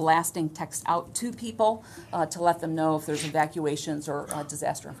start blasting text out to people to let them know if there's evacuations or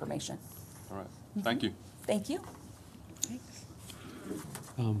disaster information. All right. Thank you. Thank you.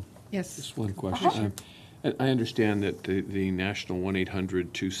 Yes. Just one question. I understand that the national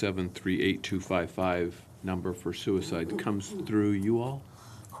 1-800-273-8255 number for suicide comes through you all?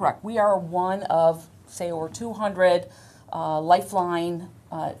 Correct. We are one of, say, over 200 Lifeline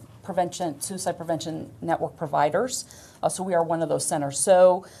suicide prevention network providers. So we are one of those centers.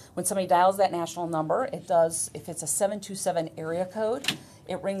 So when somebody dials that national number, it does, if it's a 727 area code,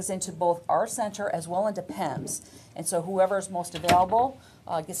 it rings into both our center as well into PEMS. And so whoever is most available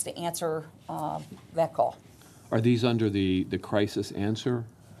gets to answer that call. Are these under the crisis answer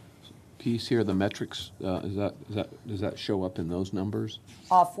piece here, the metrics? Does that show up in those numbers?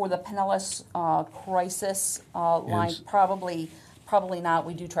 For the Pinellas crisis line, Yes. probably not.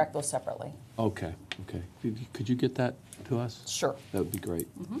 We do track those separately. Okay. Could you get that to us? Sure. That would be great.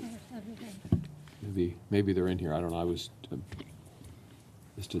 Maybe they're in here. I don't know. I just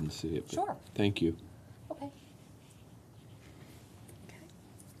didn't see it. Sure. Thank you. Okay.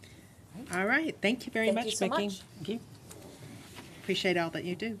 All right. Thank you very Thank much, you so Mickey. much. Thank you. Appreciate all that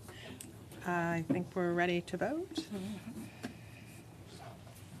you do. I think we're ready to vote.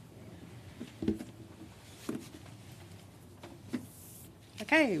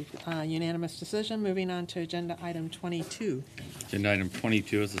 Okay, unanimous decision. Moving on to agenda item 22. Agenda item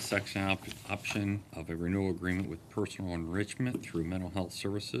 22 is a section option of a renewal agreement with Personal Enrichment through Mental Health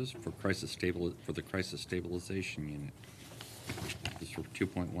Services for the Crisis Stabilization Unit. This is for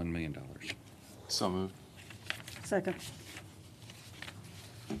 $2.1 million. So moved. Second.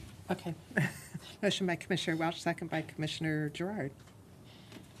 Okay. Motion by Commissioner Welch, second by Commissioner Gerard.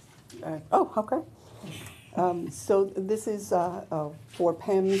 Oh, okay. So this is for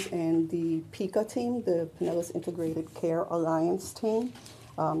PEMS and the PICA team, the Pinellas Integrated Care Alliance team.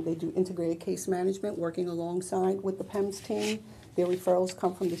 They do integrated case management, working alongside with the PEMS team. Their referrals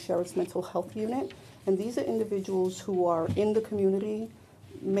come from the Sheriff's Mental Health Unit. And these are individuals who are in the community,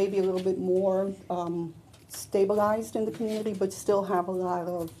 maybe a little bit more stabilized in the community, but still have a lot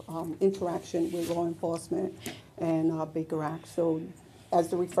of interaction with law enforcement and Baker Act. So as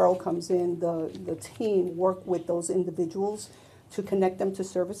the referral comes in, the team work with those individuals to connect them to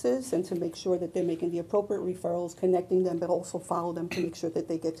services and to make sure that they're making the appropriate referrals, connecting them, but also follow them to make sure that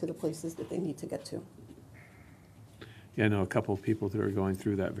they get to the places that they need to get to. Yeah, I know a couple of people that are going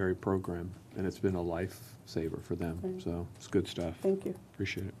through that very program, and it's been a lifesaver for them. Right. So it's good stuff. Thank you.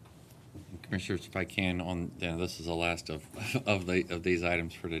 Appreciate it. Commissioners, if I can, this is the last of these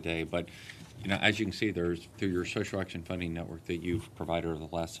items for today, but as you can see, there's through your social action funding network that you've provided over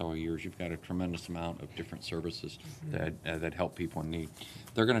the last several years, you've got a tremendous amount of different services that help people in need.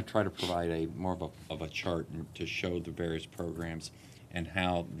 They're going to try to provide more of a chart to show the various programs and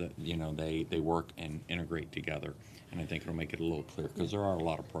how they work and integrate together. And I think it'll make it a little clearer because there are a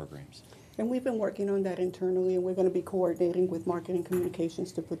lot of programs. And we've been working on that internally, and we're going to be coordinating with marketing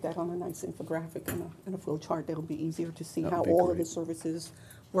communications to put that on a nice infographic and a flow chart that'll be easier to see how all of the services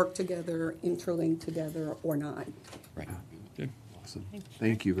work together, interlink together, or not. Right. Good. Awesome.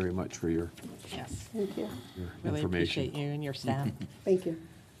 Thank you very much for your, Yes. Thank you. your Really information. appreciate you and your staff. Thank you.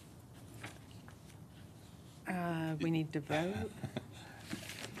 We need to vote.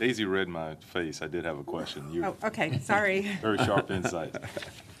 Daisy read my face. I did have a question. Oh, okay, sorry. Very sharp insight,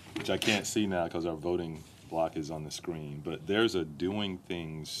 which I can't see now because our voting block is on the screen. But there's a doing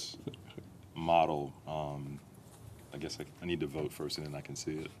things model. I guess I need to vote first and then I can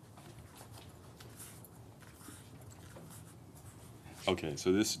see it. Okay,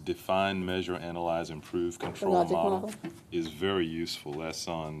 so this define, measure, analyze, improve, control logic model model. is very useful. That's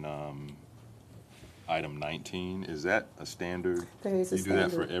on item 19. Is that a standard? There is a You do that for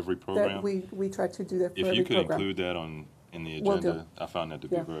standard every that program? we try to do that for If every you could program. include that in the Will do. agenda, I found that to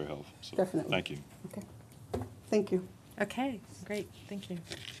be Yeah, very helpful. So, definitely. Thank you. Okay. Thank you. Okay, great, thank you.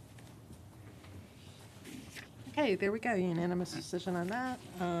 Okay, there we go, unanimous decision on that.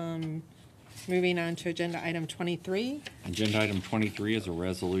 Moving on to agenda item 23. Agenda item 23 is a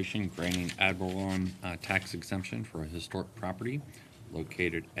resolution granting ad valorem tax exemption for a historic property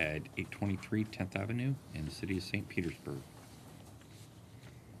located at 823 10th Avenue in the city of St. Petersburg.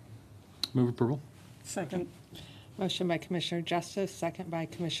 Move approval. Second. Motion by Commissioner Justice, second by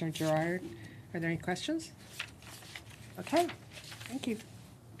Commissioner Gerard. Are there any questions? Okay, thank you.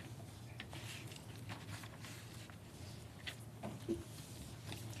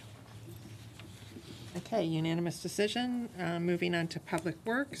 Okay, unanimous decision. Moving on to Public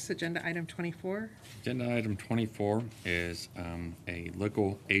Works, agenda item 24. Agenda item 24 is a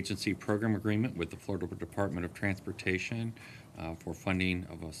local agency program agreement with the Florida Department of Transportation for funding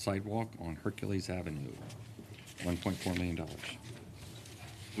of a sidewalk on Hercules Avenue, $1.4 million.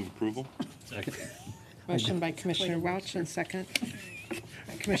 Move approval? Second. Motion by Commissioner Welch and second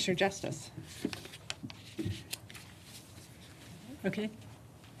by Commissioner Justice. Okay.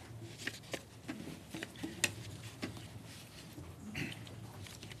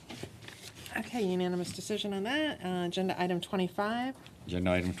 Okay, unanimous decision on that. Agenda item 25.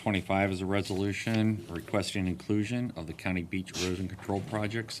 Agenda item 25 is a resolution requesting inclusion of the County Beach Erosion Control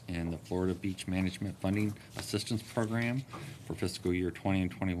projects in the Florida Beach Management Funding Assistance Program for fiscal year 20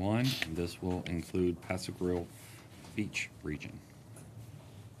 and 21, and this will include Paso Grill Beach region.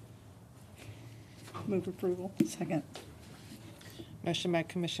 Move approval. Second. Motion by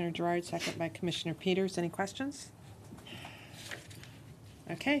Commissioner Gerard, second by Commissioner Peters. Any questions?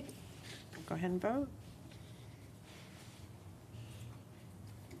 Okay, go ahead and vote.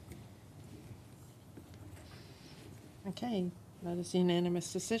 Okay, that is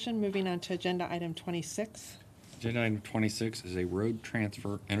unanimous decision. Moving on to agenda item 26. Agenda item 26 is a road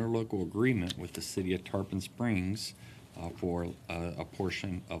transfer interlocal agreement with the city of Tarpon Springs for a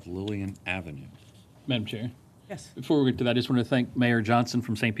portion of Lillian Avenue. Madam Chair. Yes. Before we get to that, I just want to thank Mayor Johnson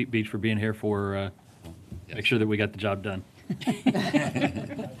from St. Pete Beach for being here for make sure that we got the job done.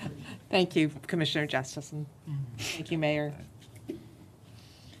 Thank you, Commissioner Justice, and thank you, Mayor.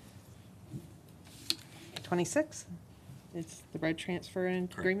 26 is the road transfer and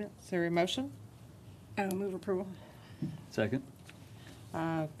agreement. Is there a motion? Move approval. Second.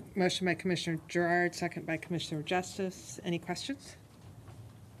 Motion by Commissioner Gerard, second by Commissioner Justice. Any questions?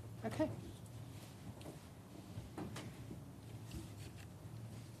 Okay.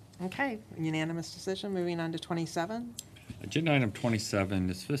 Okay, unanimous decision. Moving on to 27. Agenda item 27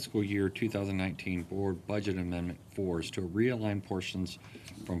 is fiscal year 2019 board budget amendment 4 is to realign portions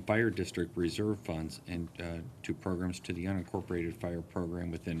from fire district reserve funds and to programs to the unincorporated fire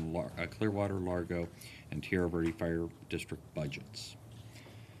program within Clearwater, Largo, and Tierra Verde Fire District budgets.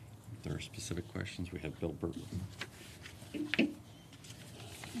 If there are specific questions, we have Bill Burton.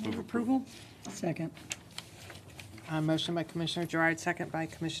 Move approval. Second. Motion by Commissioner Gerard, second by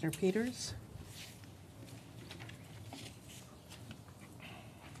Commissioner Peters.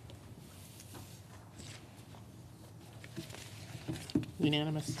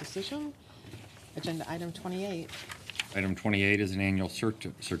 Unanimous decision. Agenda item 28. Item 28 is an annual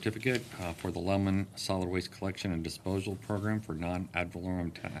certificate for the Lellman Solid Waste Collection and Disposal Program for non-ad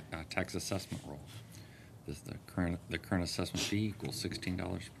valorem tax assessment roll. This is the current assessment fee equals $16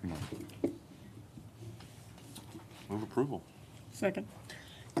 per month. Move approval. Second.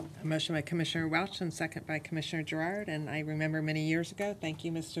 A motion by Commissioner Welch and second by Commissioner Gerard. And I remember many years ago, thank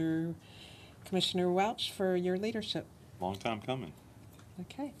you, Mr. Commissioner Welch, for your leadership. Long time coming.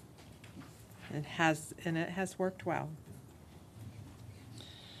 Okay. It has worked well.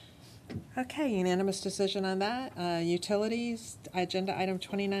 Okay, unanimous decision on that. Utilities, agenda item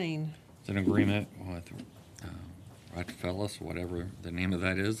 29. It's an agreement with Rockefeller, whatever the name of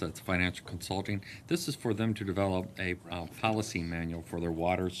that is. That's financial consulting. This is for them to develop a policy manual for their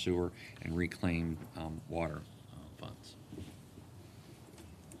water, sewer, and reclaimed water funds.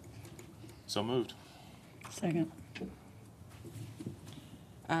 So moved. Second.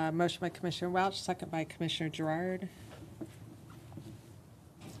 Motion by Commissioner Welch, second by Commissioner Gerard.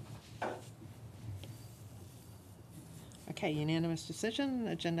 Okay, unanimous decision.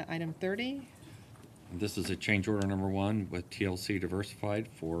 Agenda item 30. This is a change order number 1 with TLC Diversified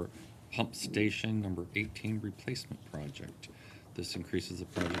for pump station number 18 replacement project. This increases the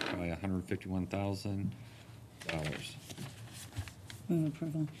project by $151,000. Move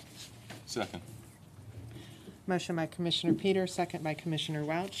approval. Second. Motion by Commissioner Peters, second by Commissioner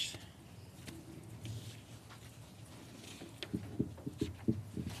Welch.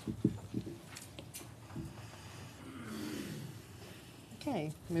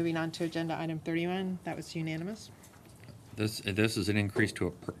 Okay, moving on to agenda item 31. That was unanimous. This is an increase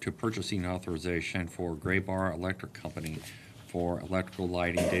to purchasing authorization for Gray Bar Electric Company for electrical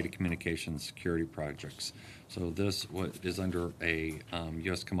lighting, data communications, security projects. So this is under a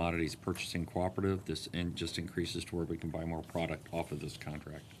U.S. Commodities Purchasing Cooperative. This just increases to where we can buy more product off of this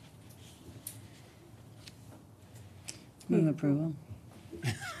contract. Move approval.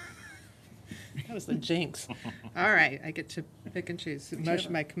 That was the jinx. All right, I get to pick and choose.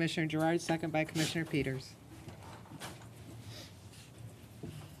 Motion by Commissioner Gerard, second by Commissioner Peters.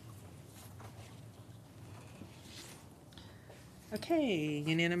 Okay,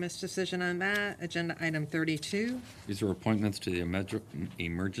 unanimous decision on that. Agenda item 32. These are appointments to the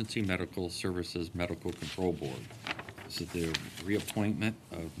Emergency Medical Services Medical Control Board. This is the reappointment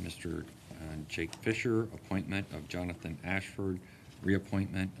of Mr. Jake Fisher, appointment of Jonathan Ashford,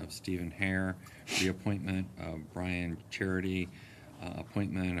 reappointment of Stephen Hare, reappointment of Brian Charity,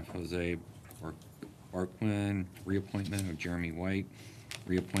 appointment of Jose Barquin, reappointment of Jeremy White,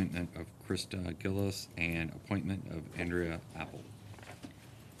 reappointment of Krista Gillis, and appointment of Andrea Apple.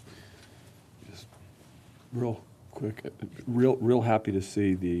 Just real quick, real happy to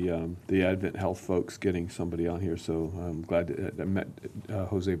see the Advent Health folks getting somebody on here. So I'm glad that I met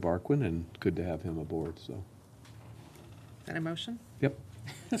Jose Barquin, and good to have him aboard. So. Is that a motion? Yep.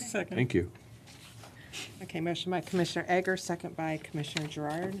 Second. Thank you. Okay, motion by Commissioner Egger, second by Commissioner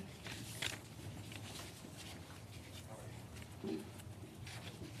Gerard.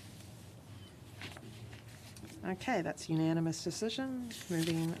 Okay, that's unanimous decision.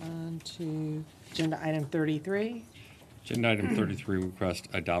 Moving on to agenda item 33. Agenda item 33, request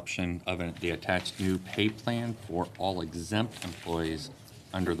adoption of the attached new pay plan for all exempt employees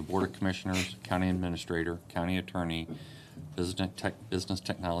under the Board of Commissioners, County Administrator, County Attorney, Business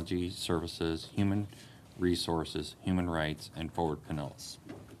Technology Services, Human Resources, Human Rights, and Forward Pinellas.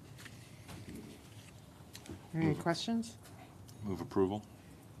 Any questions? Move approval.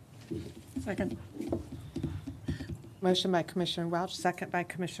 Second. Motion by Commissioner Welch, second by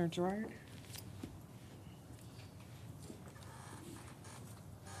Commissioner Gerard.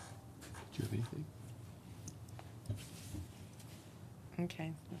 Do you have anything?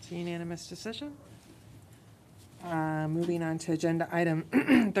 Okay, that's a unanimous decision. Moving on to agenda item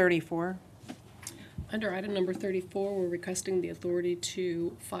 34. Under item number 34, we're requesting the authority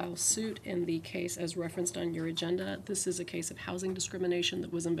to file suit in the case as referenced on your agenda. This is a case of housing discrimination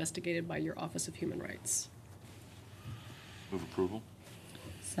that was investigated by your Office of Human Rights. Move approval.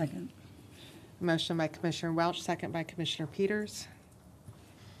 Second. Motion by Commissioner Welch, second by Commissioner Peters.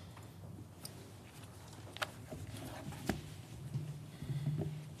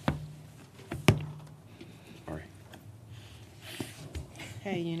 Sorry.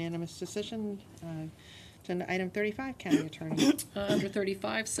 Okay, unanimous decision. Agenda item 35, County Attorney. Under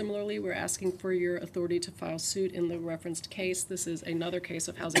 35, similarly, we're asking for your authority to file suit in the referenced case. This is another case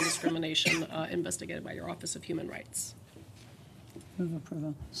of housing discrimination investigated by your Office of Human Rights. Move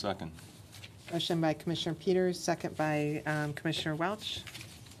approval. Second. Motion by Commissioner Peters, second by Commissioner Welch.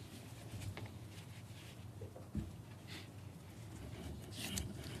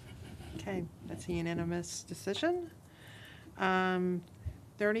 Okay, that's a unanimous decision.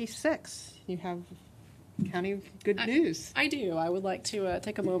 36, you have county good news. I do. I would like to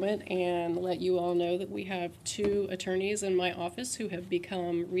take a moment and let you all know that we have 2 attorneys in my office who have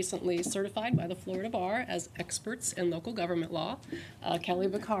become recently certified by the Florida Bar as experts in local government law. Kelly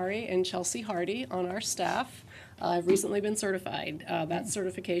Bakari and Chelsea Hardy on our staff have recently been certified. That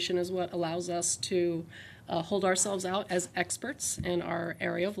certification is what allows us to hold ourselves out as experts in our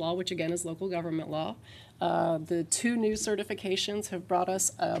area of law, which again is local government law. The 2 new certifications have brought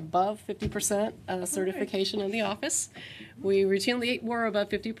us above 50% certification in the office. We routinely were above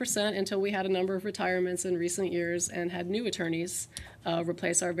 50% until we had a number of retirements in recent years and had new attorneys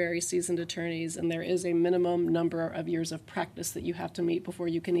replace our very seasoned attorneys. And there is a minimum number of years of practice that you have to meet before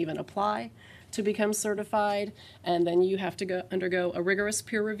you can even apply to become certified, and then you have to undergo a rigorous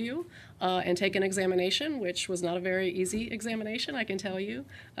peer review and take an examination, which was not a very easy examination, I can tell you.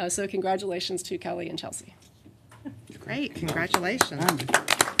 So congratulations to Kelly and Chelsea. Great, congratulations.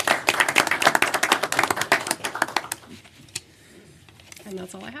 And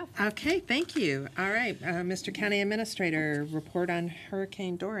that's all I have. Okay, thank you. All right, Mr. County Administrator, report on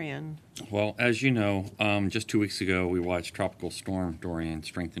Hurricane Dorian. Well, as you know, just 2 weeks ago, we watched Tropical Storm Dorian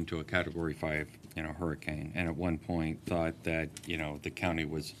strengthen to a Category 5, hurricane, and at one point thought that, the county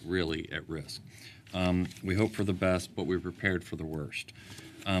was really at risk. We hope for the best, but we're prepared for the worst.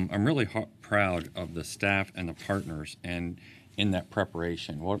 I'm really proud of the staff and the partners and in that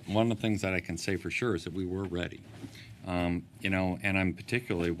preparation. One of the things that I can say for sure is that we were ready. And I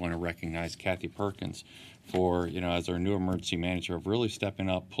particularly want to recognize Kathy Perkins for, as our new emergency manager, of really stepping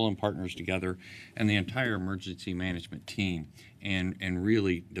up, pulling partners together, and the entire emergency management team, and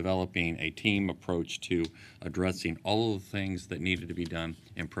really developing a team approach to addressing all of the things that needed to be done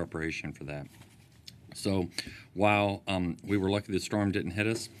in preparation for that. So while we were lucky the storm didn't hit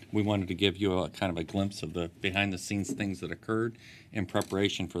us, we wanted to give you a kind of a glimpse of the behind-the-scenes things that occurred in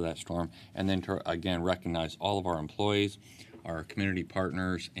preparation for that storm, and then to, again, recognize all of our employees, our community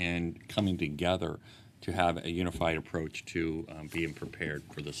partners, and coming together to have a unified approach to being prepared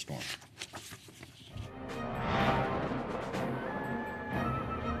for the storm.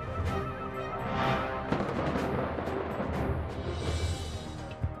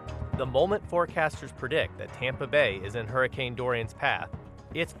 The moment forecasters predict that Tampa Bay is in Hurricane Dorian's path,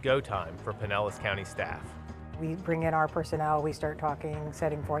 it's go time for Pinellas County staff. We bring in our personnel, we start talking,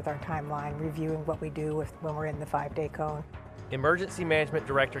 setting forth our timeline, reviewing what we do when we're in the 5-day cone. Emergency Management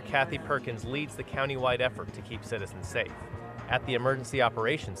Director Kathy Perkins leads the countywide effort to keep citizens safe. At the Emergency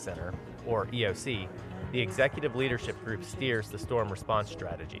Operations Center, or EOC, the executive leadership group steers the storm response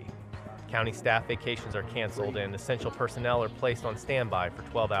strategy. County staff vacations are canceled and essential personnel are placed on standby for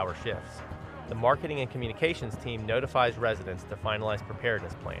 12-hour shifts. The marketing and communications team notifies residents to finalize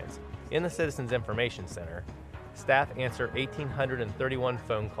preparedness plans. In the Citizens Information Center, staff answer 1,831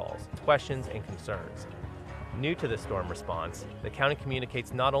 phone calls, questions, and concerns. New to the storm response, the county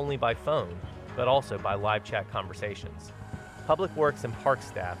communicates not only by phone, but also by live chat conversations. Public Works and Park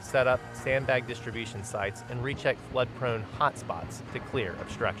staff set up sandbag distribution sites and recheck flood-prone hotspots to clear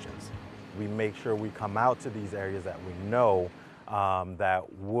obstructions. We make sure we come out to these areas that we know that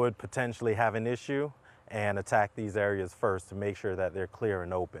would potentially have an issue and attack these areas first to make sure that they're clear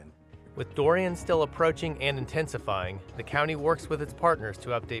and open. With Dorian still approaching and intensifying, the county works with its partners to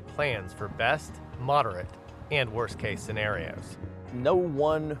update plans for best, moderate, and worst-case scenarios. No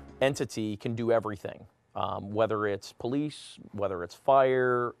one entity can do everything, whether it's police, whether it's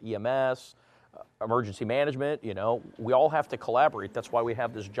fire, EMS, emergency management, we all have to collaborate. That's why we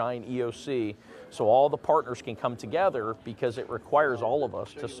have this giant EOC, so all the partners can come together because it requires all of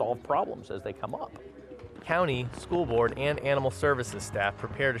us to solve problems as they come up. County, school board, and animal services staff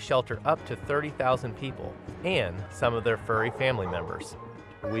prepare to shelter up to 30,000 people and some of their furry family members.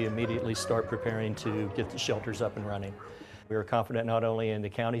 We immediately start preparing to get the shelters up and running. We are confident not only in the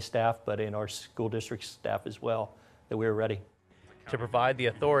county staff, but in our school district staff as well, that we're ready. To provide the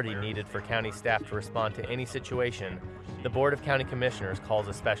authority needed for county staff to respond to any situation, the Board of County Commissioners calls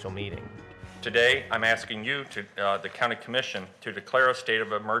a special meeting. Today, I'm asking you, the County Commission, to declare a state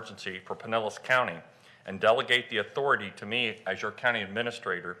of emergency for Pinellas County and delegate the authority to me as your county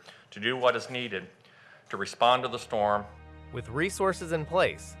administrator to do what is needed to respond to the storm. With resources in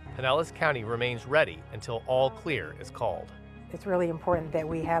place, Pinellas County remains ready until all clear is called. It's really important that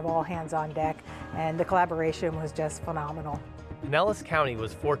we have all hands on deck, and the collaboration was just phenomenal. Pinellas County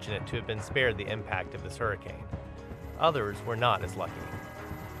was fortunate to have been spared the impact of this hurricane. Others were not as lucky.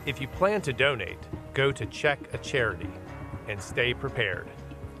 If you plan to donate, go to Check a Charity and stay prepared.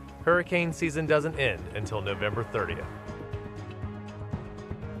 Hurricane season doesn't end until November 30th.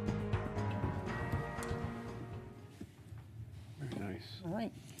 Very nice. All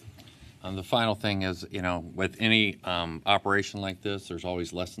right. The final thing is, with any operation like this, there's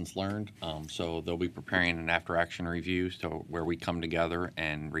always lessons learned. So they'll be preparing an after-action review, so where we come together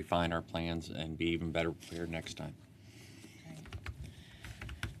and refine our plans and be even better prepared next time.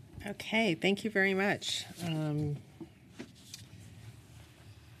 Okay, thank you very much.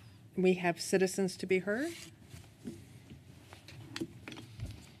 We have citizens to be heard.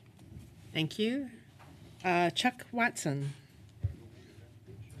 Thank you. Chuck Watson.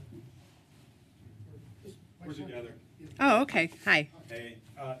 We're together. Oh, okay. Hi. Hey,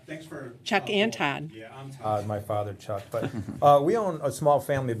 thanks for... Chuck and Todd. Yeah, I'm Todd. My father, Chuck. But we own a small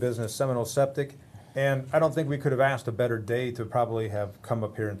family business, Seminole Septic, and I don't think we could have asked a better day to probably have come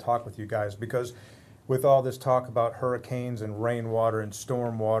up here and talk with you guys, because with all this talk about hurricanes and rainwater and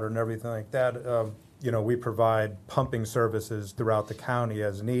storm water and everything like that, we provide pumping services throughout the county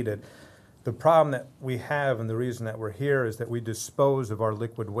as needed. The problem that we have, and the reason that we're here, is that we dispose of our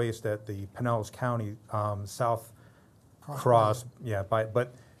liquid waste at the Pinellas County South Cross. Yeah,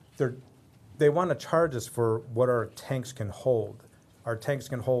 but they want to charge us for what our tanks can hold. Our tanks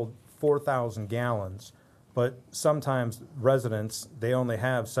can hold 4,000 gallons, but sometimes residents, they only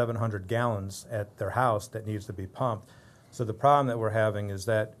have 700 gallons at their house that needs to be pumped. So the problem that we're having is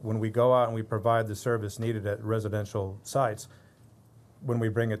that when we go out and we provide the service needed at residential sites, when we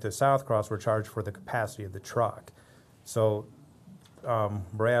bring it to South Cross, we're charged for the capacity of the truck. So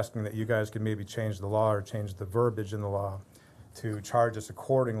we're asking that you guys could maybe change the law or change the verbiage in the law to charge us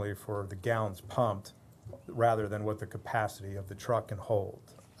accordingly for the gallons pumped rather than what the capacity of the truck can hold.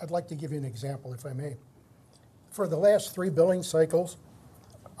 I'd like to give you an example, if I may. For the last 3 billing cycles,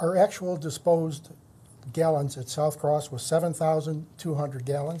 our actual disposed gallons at South Cross was 7,200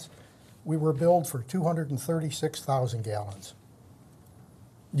 gallons. We were billed for 236,000 gallons.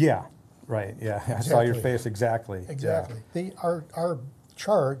 Yeah, right, yeah. Exactly. I saw your face, exactly. Exactly. Yeah. Our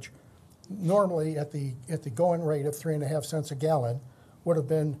charge, normally at the going rate of 3.5 cents a gallon, would have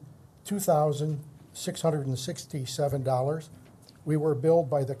been $2,667. We were billed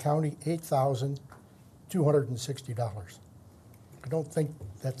by the county $8,260. I don't think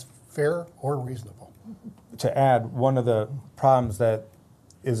that's fair or reasonable. To add, one of the problems that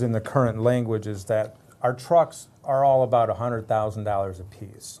is in the current language is that our trucks are all about $100,000 a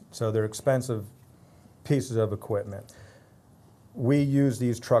piece. So they're expensive pieces of equipment. We use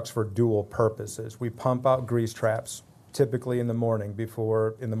these trucks for dual purposes. We pump out grease traps, typically in the morning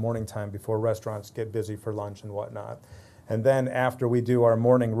time before restaurants get busy for lunch and whatnot. And then after we do our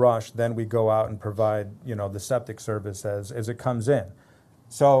morning rush, then we go out and provide, the septic service as it comes in.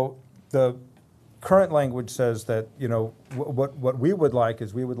 So the current language says that, what we would like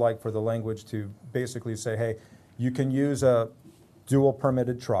is we would like for the language to basically say, hey, you can use a dual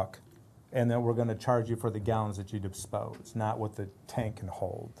permitted truck, and then we're going to charge you for the gallons that you dispose, not what the tank can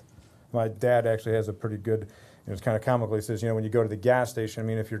hold. My dad actually has a pretty good, it's kind of comical. He says, when you go to the gas station,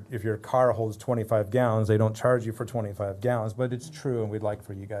 if your car holds 25 gallons, they don't charge you for 25 gallons, but it's true, and we'd like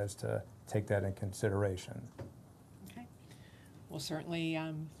for you guys to take that in consideration. Okay. We'll certainly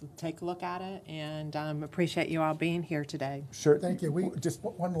take a look at it, and appreciate you all being here today. Sure. Thank you. We just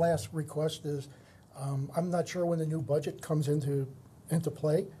one last request is, I'm not sure when the new budget comes into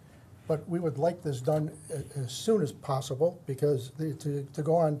play, but we would like this done as soon as possible, because to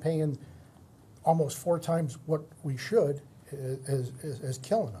go on paying almost 4 times what we should is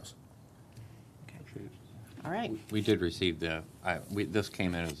killing us. Okay. All right. We did receive this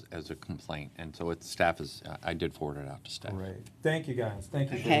came in as a complaint, and so staff I did forward it out to staff. Right. Thank you, guys.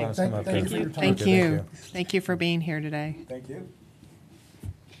 Thank you for Okay. letting us come up Thank here. you for your time. Thank you. Thank you for being here today. Thank you.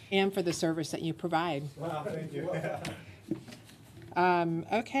 And for the service that you provide. Wow, thank you.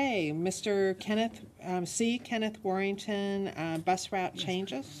 Okay, Mr. Kenneth Warrington, bus route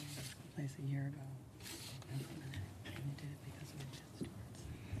changes. Place a year ago.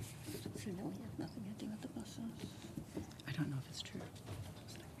 don't know if it's true.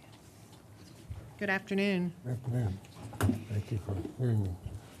 Good afternoon. Good afternoon. Thank you for hearing me.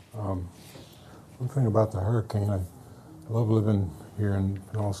 One thing about the hurricane, I love living here in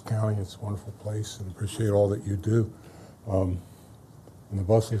Pinellas County. It's a wonderful place and appreciate all that you do. And the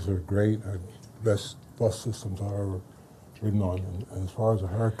buses are great, best bus systems I've ever ridden on. And as far as the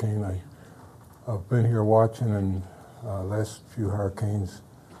hurricane, I've been here watching and last few hurricanes.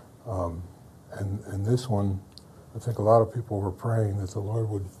 And this one, I think a lot of people were praying that the Lord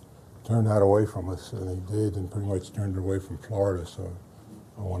would turn that away from us, and he did, and pretty much turned it away from Florida, so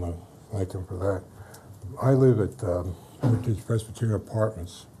I want to thank him for that. I live at Heritage Presbyterian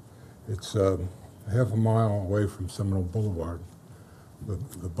Apartments. It's half a mile away from Seminole Boulevard.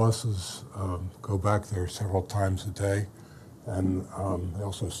 The buses go back there several times a day, and they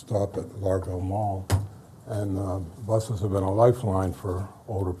also stop at Largo Mall. And buses have been a lifeline for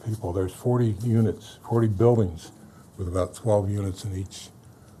older people. There's 40 units, 40 buildings with about 12 units in each.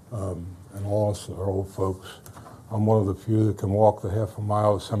 And all us are old folks. I'm one of the few that can walk the half a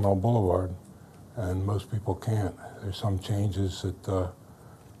mile of Seminole Boulevard, and most people can't. There's some changes that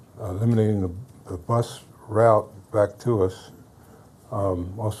eliminating the bus route back to us,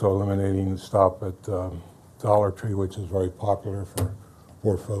 also eliminating the stop at Dollar Tree, which is very popular for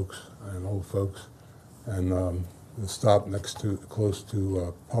poor folks and old folks, and the stop close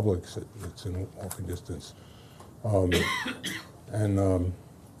to Publix that's in walking distance.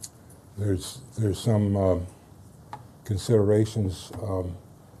 There's some considerations.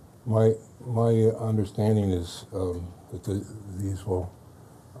 My understanding is that these will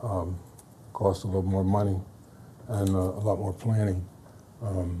cost a little more money and a lot more planning.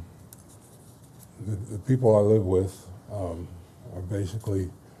 The people I live with are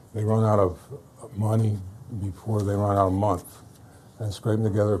basically, they run out of money before they run out of month. And scraping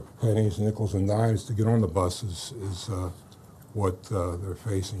together pennies, nickels, and dimes to get on the buses is what they're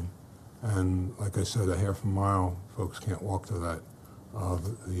facing. And like I said, a half a mile, folks can't walk to that.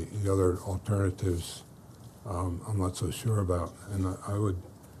 The other alternatives, I'm not so sure about. And I would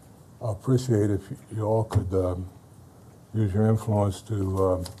appreciate if you all could use your influence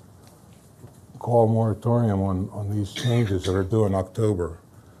to call a moratorium on these changes that are due in October.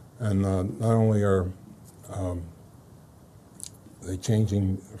 And not only are they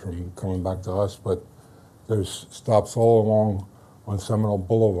changing from coming back to us, but there's stops all along on Seminole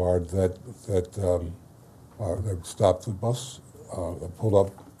Boulevard that stopped the bus, pulled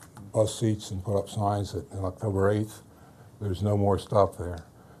up bus seats and put up signs that on October 8th, there's no more stop there.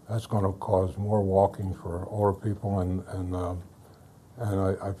 That's going to cause more walking for older people, and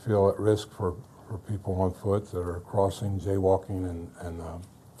I feel at risk for people on foot that are crossing, jaywalking, and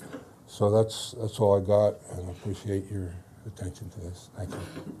so that's all I got, and I appreciate your attention to this. Thank you.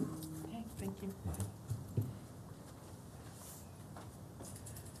 Okay, thank you.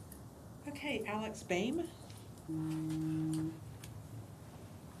 Okay, Alex Boehm.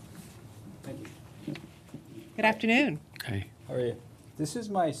 Thank you. Good afternoon. Hey. How are you? This is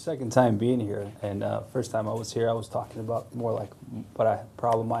my second time being here, and first time I was here, I was talking about more like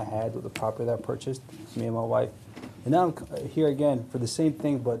problem I had with the property that I purchased, me and my wife. And now I'm here again for the same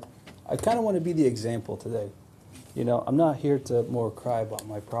thing, but I kind of want to be the example today. You know, I'm not here to more cry about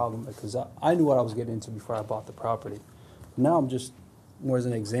my problem because I knew what I was getting into before I bought the property. Now I'm just more as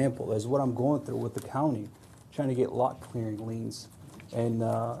an example, as what I'm going through with the county, trying to get lot clearing liens and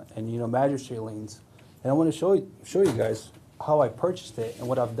you know, magistrate liens. And I want to show you guys how I purchased it and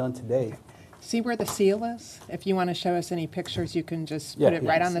what I've done today. See where the seal is? If you want to show us any pictures, you can just put it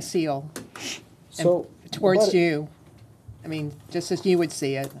right on the seal. So towards you. I mean, just as you would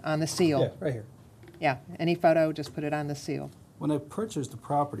see it on the seal. Yeah, right here. Yeah, any photo, just put it on the seal. When I purchased the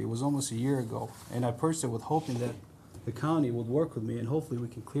property, it was almost a year ago, and I purchased it with hoping that the county would work with me and hopefully we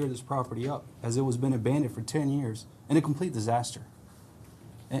can clear this property up, as it was been abandoned for 10 years and a complete disaster.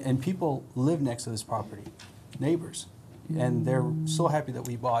 And people live next to this property, neighbors, and they're so happy that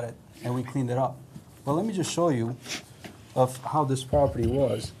we bought it and we cleaned it up. But let me just show you of how this property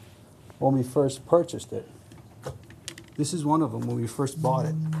was when we first purchased it. This is one of them when we first bought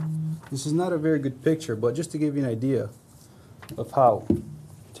it. This is not a very good picture, but just to give you an idea of how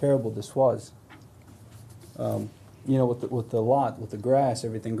terrible this was. You know, with the lot, with the grass,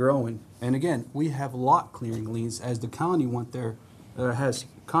 everything growing. And again, we have lot clearing liens as the county went there, has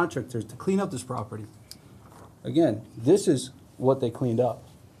contractors to clean up this property. Again, this is what they cleaned up.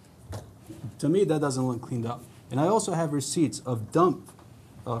 To me, that doesn't look cleaned up. And I also have receipts of dump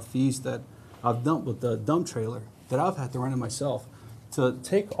fees that I've dumped with the dump trailer that I've had to run it myself to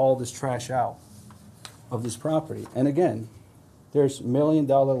take all this trash out of this property. And again, there's $1 million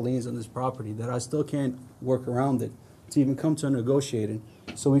liens on this property that I still can't work around it to even come to a negotiating,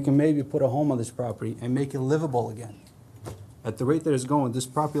 so we can maybe put a home on this property and make it livable again. At the rate that it's going, this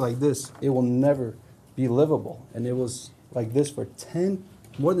property like this, it will never be livable. And it was like this for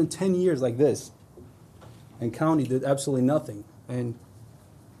more than 10 years like this. And county did absolutely nothing. And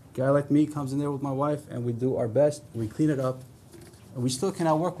a guy like me comes in there with my wife, and we do our best, we clean it up, and we still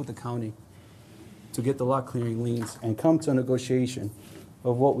cannot work with the county to get the lot clearing liens and come to a negotiation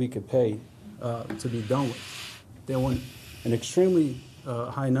of what we could pay to be done with. They want an extremely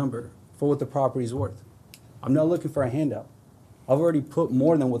high number for what the property is worth. I'm not looking for a handout. I've already put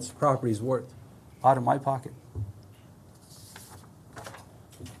more than what the property is worth out of my pocket.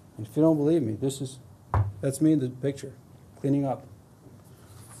 And if you don't believe me, that's me in the picture, cleaning up.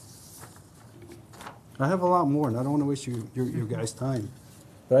 I have a lot more, and I don't want to waste your guys' time.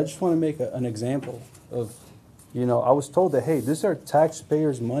 But I just want to make an example of, I was told that, hey, these are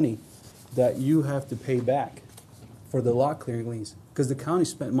taxpayers' money that you have to pay back for the lot clearing liens. Because the county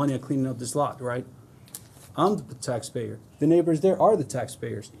spent money on cleaning up this lot, right? I'm the taxpayer. The neighbors there are the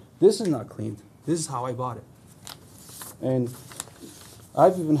taxpayers. This is not cleaned. This is how I bought it. And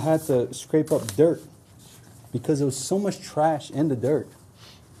I've even had to scrape up dirt because there was so much trash in the dirt.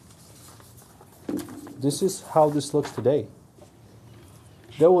 This is how this looks today.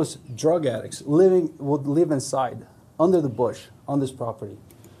 There was drug addicts would live inside, under the bush, on this property.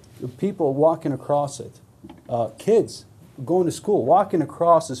 The people walking across it. Kids going to school, walking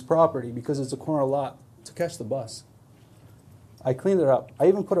across this property because it's a corner lot to catch the bus. I cleaned it up. I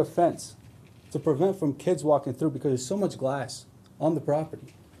even put a fence to prevent from kids walking through because there's so much glass on the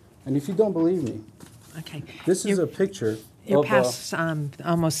property. And if you don't believe me, okay, this is a picture. You're past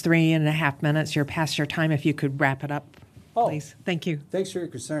almost 3.5 minutes. You're past your time. If you could wrap it up, please. Thank you. Thanks for your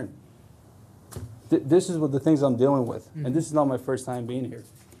concern. This is what the things I'm dealing with. And this is not my first time being here.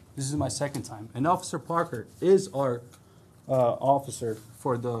 This is my second time. And Officer Parker is our officer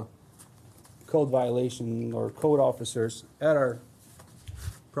for the code violation or code officers at our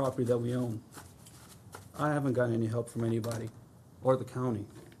property that we own. I haven't gotten any help from anybody or the county.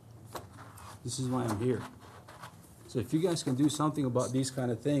 This is why I'm here. So if you guys can do something about these kind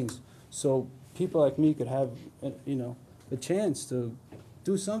of things, so people like me could have, a chance to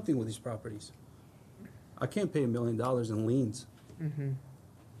do something with these properties. I can't pay $1 million in liens. Mm-hmm.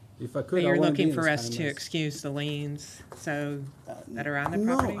 If I could, But you're I wouldn't be looking in for this us kind of to mess. excuse the liens that are on the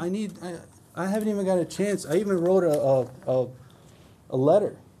property? No, I haven't even got a chance. I even wrote a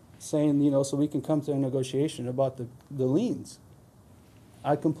letter saying, so we can come to a negotiation about the liens.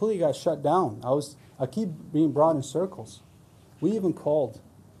 I completely got shut down. I keep being brought in circles. We even called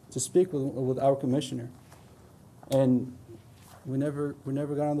to speak with our commissioner, and we never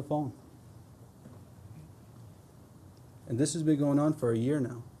got on the phone. And this has been going on for a year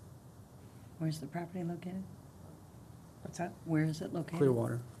now. Where's the property located? What's that? Where is it located?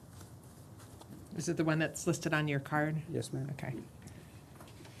 Clearwater. Is it the one that's listed on your card? Yes, ma'am. Okay.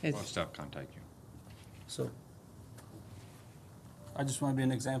 We'll still contact you. So I just want to be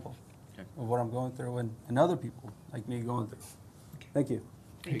an example of what I'm going through and other people like me going through. Thank you.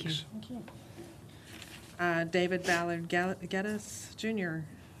 Thank you. Thank you. David Ballard Geddes, Jr.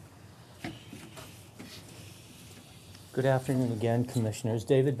 Good afternoon again, Commissioners.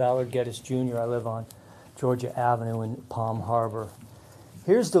 David Ballard Geddes Jr. I live on Georgia Avenue in Palm Harbor.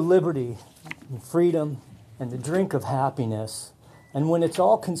 Here's the liberty and freedom and the drink of happiness. And when it's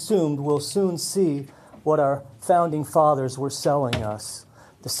all consumed, we'll soon see what our founding fathers were selling us.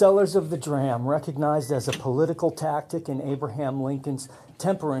 The sellers of the dram, recognized as a political tactic in Abraham Lincoln's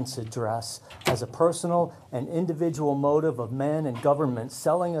temperance address, as a personal and individual motive of men and government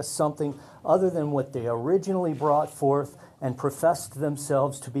selling us something other than what they originally brought forth and professed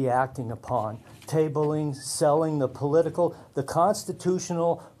themselves to be acting upon, tabling, selling the political, the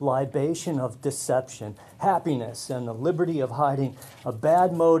constitutional libation of deception, happiness, and the liberty of hiding a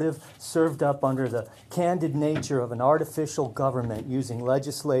bad motive served up under the candid nature of an artificial government using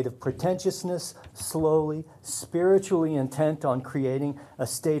legislative pretentiousness, slowly, spiritually intent on creating a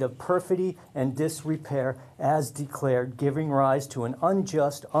state of perfidy and disrepair as declared, giving rise to an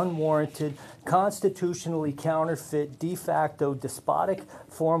unjust, unwarranted, constitutionally counterfeit, de facto despotic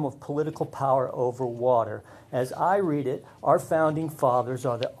form of political power over water. As I read it, our founding fathers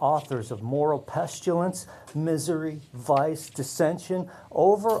are the authors of moral pestilence, misery, vice, dissension,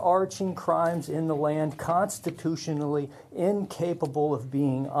 overarching crimes in the land, constitutionally incapable of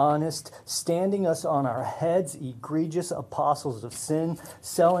being honest, standing us on our heads, egregious apostles of sin,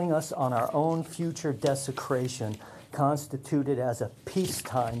 selling us on our own future desecration, constituted as a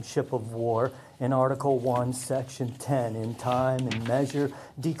peacetime ship of war, in Article 1, Section 10, in time and measure,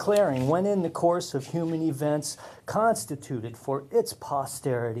 declaring when in the course of human events constituted for its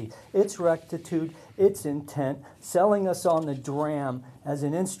posterity, its rectitude, its intent, selling us on the dram as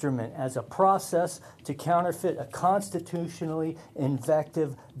an instrument, as a process to counterfeit a constitutionally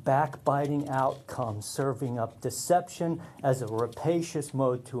invective, backbiting outcome, serving up deception as a rapacious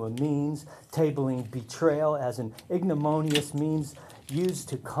mode to a means, tabling betrayal as an ignominious means used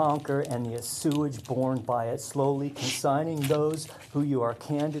to conquer, and the sewage borne by it, slowly consigning those who you are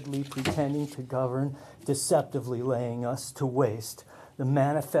candidly pretending to govern, deceptively laying us to waste. The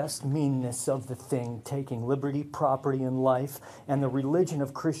manifest meanness of the thing, taking liberty, property, and life, and the religion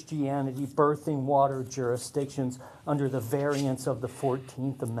of Christianity birthing water jurisdictions under the variants of the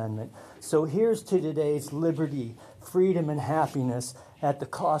 14th Amendment. So here's to today's liberty, freedom, and happiness at the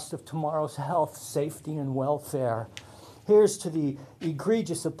cost of tomorrow's health, safety, and welfare. Here's to the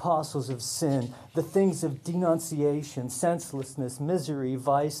egregious apostles of sin, the things of denunciation, senselessness, misery,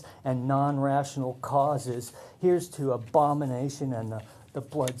 vice, and non-rational causes. Here's to abomination and the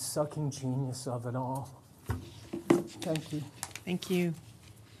blood-sucking genius of it all. Thank you. Thank you.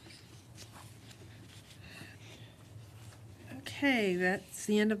 Okay, that's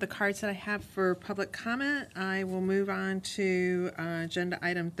the end of the cards that I have for public comment. I will move on to agenda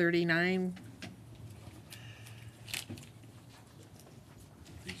item 39.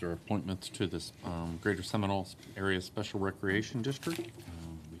 These are appointments to this Greater Seminole Area Special Recreation District.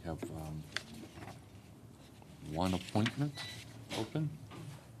 We have one appointment open.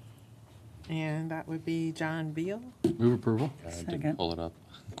 And that would be John Beal. Move approval. I didn't pull it up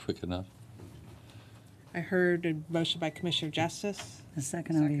quick enough. I heard a motion by Commissioner Justice. A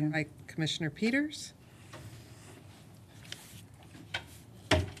second over here. By Commissioner Peters.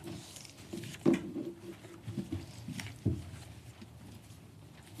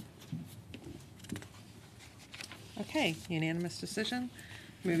 Okay, unanimous decision.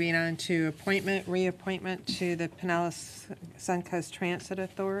 Moving on to appointment, reappointment to the Pinellas Suncoast Transit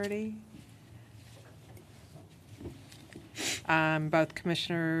Authority. Both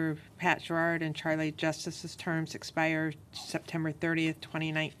Commissioner Pat Gerard and Charlie Justice's terms expire September 30th,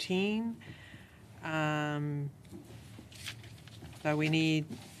 2019. So we need,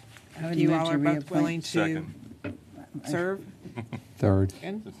 if you all are both willing to serve. Third.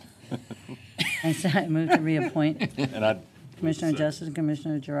 I said I move to reappoint And I Commissioner Justice and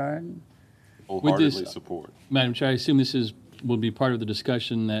Commissioner Gerard. wholeheartedly support. Madam Chair, I assume this will be part of the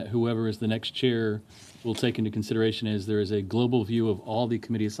discussion that whoever is the next chair will take into consideration as there is a global view of all the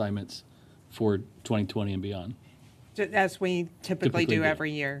committee assignments for 2020 and beyond. As we typically do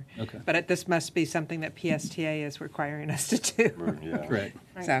every year. Okay. But this must be something that PSTA is requiring us to do. Yeah. Correct.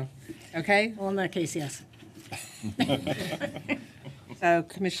 So, okay? Well, in that case, yes. So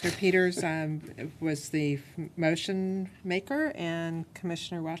Commissioner Peters was the motion maker and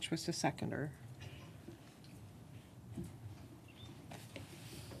Commissioner Welch was the seconder.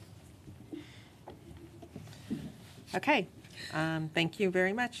 Okay, thank you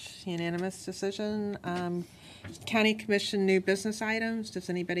very much. Unanimous decision. County Commission new business items. Does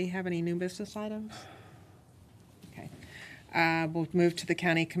anybody have any new business items? Okay. We'll move to the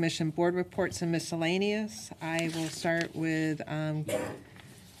County Commission board reports and miscellaneous. I will start with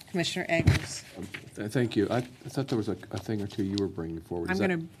Commissioner Eggers. Thank you. I thought there was a thing or two you were bringing forward. I'm going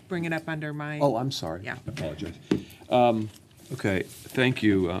to bring it up under my. Oh, I'm sorry. Yeah. I apologize. Okay, thank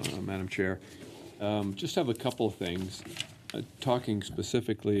you, Madam Chair. Just have a couple of things. Talking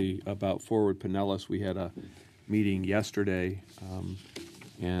specifically about Forward Pinellas, we had a meeting yesterday,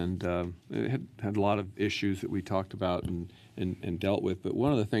 and it had a lot of issues that we talked about and dealt with. But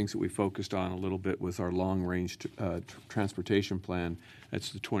one of the things that we focused on a little bit was our long-range transportation plan.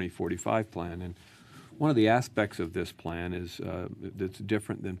 That's the 2045 plan. And one of the aspects of this plan is that's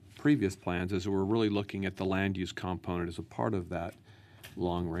different than previous plans is we're really looking at the land use component as a part of that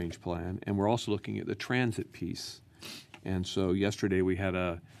long-range plan. And we're also looking at the transit piece. And so yesterday we had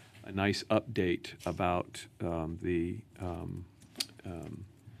a nice update about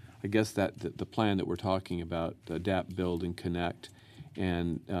I guess that the plan that we're talking about, Adapt, Build, and Connect.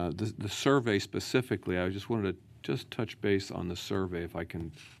 And the survey specifically, I just wanted to touch base on the survey if I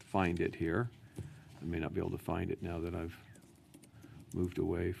can find it here. I may not be able to find it now that I've moved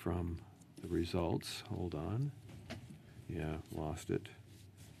away from the results. Hold on. Yeah, lost it.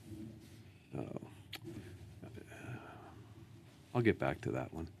 I'll get back to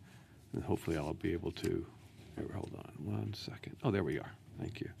that one, and hopefully I'll be able to. Here, hold on 1 second. Oh, there we are.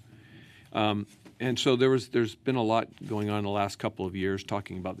 Thank you. And so there's been a lot going on in the last couple of years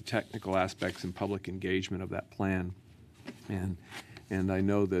talking about the technical aspects and public engagement of that plan. And And I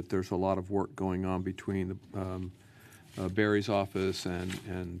know that there's a lot of work going on between Barry's office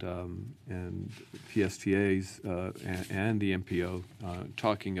and PSTA's and the MPO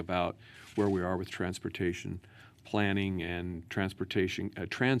talking about where we are with transportation planning and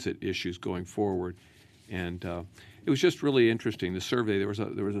transit issues going forward. And it was just really interesting. The survey, there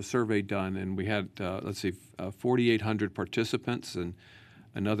was a survey done, and we had 4,800 participants, and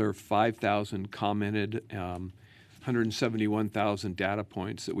another 5,000 commented, 171,000 data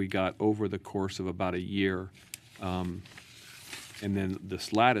points that we got over the course of about a year. And then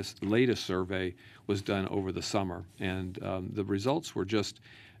this latest survey was done over the summer, and the results were just,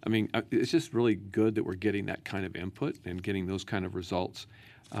 I mean, it's just really good that we're getting that kind of input and getting those kind of results.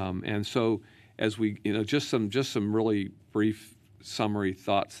 And so, as we, just some really brief summary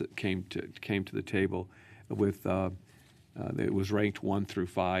thoughts that came to the table. With it was ranked 1 through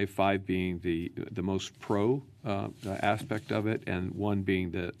 5, 5 being the most pro aspect of it, and 1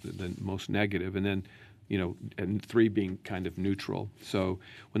 being the most negative, and then and 3 being kind of neutral. So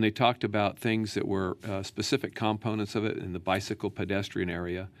when they talked about things that were specific components of it in the bicycle pedestrian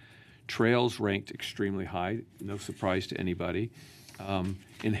area, trails ranked extremely high, no surprise to anybody.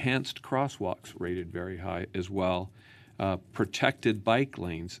 Enhanced crosswalks rated very high as well. Protected bike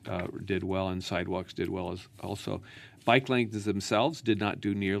lanes did well, and sidewalks did well as also. Bike lanes themselves did not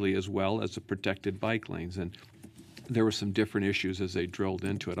do nearly as well as the protected bike lanes, and there were some different issues as they drilled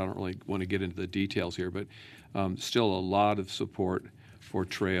into it. I don't really want to get into the details here, but still a lot of support for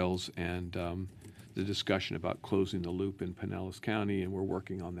trails and the discussion about closing the loop in Pinellas County, and we're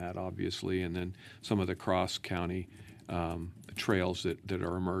working on that, obviously, and then some of the cross-county trails that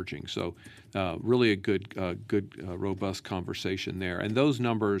are emerging. So really a good, robust conversation there. And those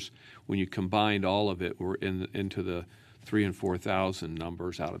numbers, when you combined all of it, were into the 3,000 and 4,000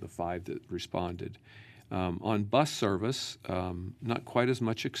 numbers out of the 5 that responded. On bus service, not quite as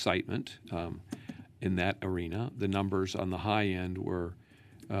much excitement in that arena. The numbers on the high end were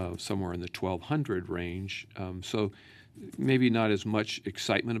somewhere in the 1,200 range. So maybe not as much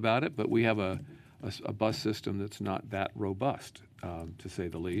excitement about it, but we have a bus system that's not that robust, to say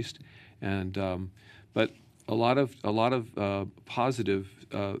the least. And but a lot of positive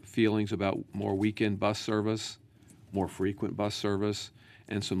feelings about more weekend bus service, more frequent bus service,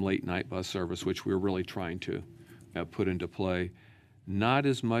 and some late night bus service, which we're really trying to put into play. Not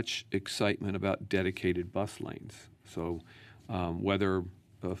as much excitement about dedicated bus lanes. So whether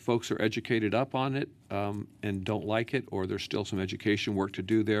folks are educated up on it and don't like it, or there's still some education work to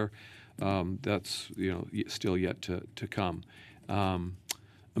do there, that's still yet to come.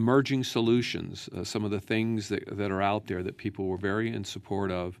 Emerging solutions, some of the things that are out there that people were very in support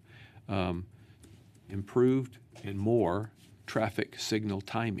of, improved and more traffic signal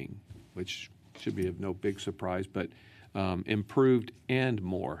timing, which should be of no big surprise, but improved and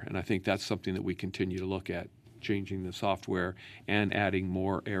more. And I think that's something that we continue to look at, changing the software and adding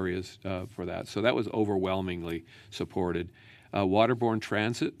more areas for that. So that was overwhelmingly supported. Waterborne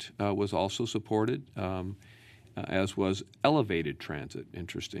transit was also supported, as was elevated transit.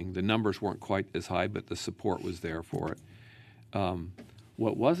 Interesting. The numbers weren't quite as high, but the support was there for it.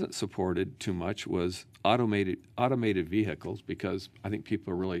 What wasn't supported too much was automated vehicles, because I think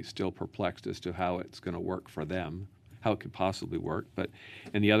people are really still perplexed as to how it's going to work for them, how it could possibly work.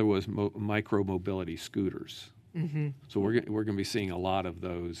 And the other was micro-mobility scooters. Mm-hmm. So we're going to be seeing a lot of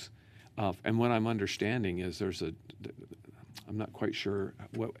those. And what I'm understanding is I'm not quite sure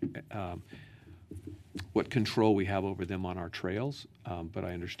what control we have over them on our trails, but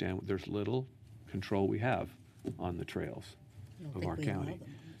I understand there's little control we have on the trails of our county.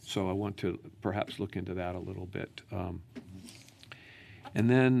 So I want to perhaps look into that a little bit. And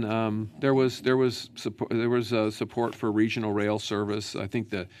then there was support for regional rail service. I think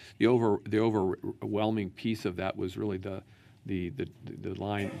the overwhelming piece of that was really the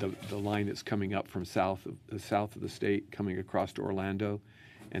line that's coming up from south of the state, coming across to Orlando,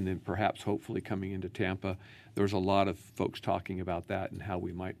 and then perhaps hopefully coming into Tampa. There was a lot of folks talking about that and how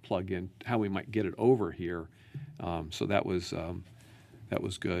we might plug in, how we might get it over here. So that was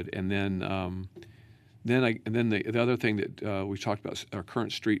good. And then the other thing that we talked about, our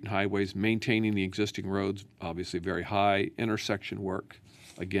current street and highways, maintaining the existing roads, obviously very high. Intersection work,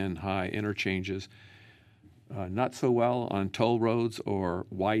 again, high. Interchanges, not so well on toll roads or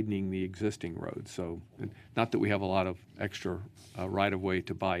widening the existing roads. So not that we have a lot of extra right-of-way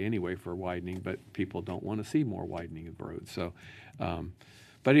to buy anyway for widening, but people don't want to see more widening of roads. So,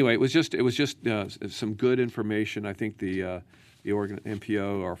 but anyway, it was just some good information. I think the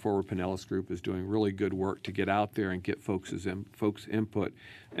MPO, our Forward Pinellas group, is doing really good work to get out there and get folks' input.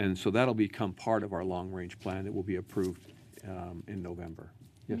 And so that'll become part of our long-range plan that will be approved in November.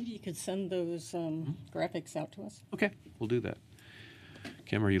 Yes. Maybe you could send those graphics out to us. Okay, we'll do that.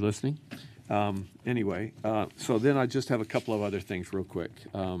 Kim, are you listening? Anyway, so then I just have a couple of other things real quick.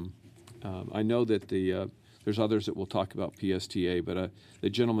 I know that there's others that will talk about PSTA, but the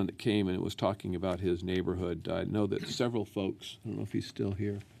gentleman that came and was talking about his neighborhood, I know that several folks, I don't know if he's still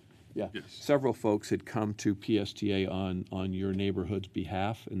here. Yeah, yes. Several folks had come to PSTA on your neighborhood's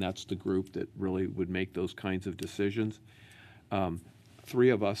behalf, and that's the group that really would make those kinds of decisions. 3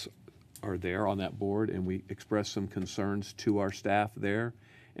 of us are there on that board, and we expressed some concerns to our staff there.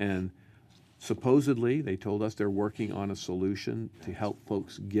 And supposedly, they told us they're working on a solution to help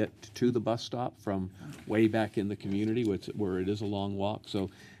folks get to the bus stop from way back in the community, where it is a long walk. So,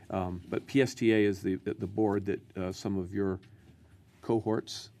 but PSTA is the board that some of your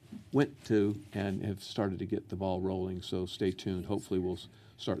cohorts went to and have started to get the ball rolling. So stay tuned. Hopefully, we'll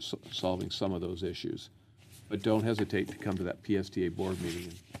start solving some of those issues. But don't hesitate to come to that PSTA board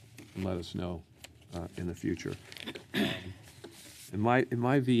meeting and let us know in the future. In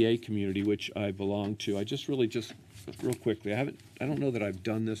my VA community, which I belong to, I just real quickly, I don't know that I've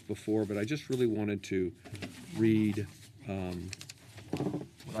done this before, but I just really wanted to read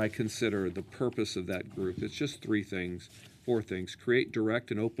what I consider the purpose of that group. It's just 4 things. Create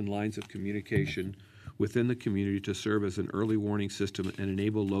direct and open lines of communication within the community to serve as an early warning system and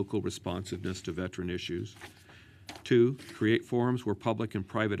enable local responsiveness to veteran issues. 2, create forums where public and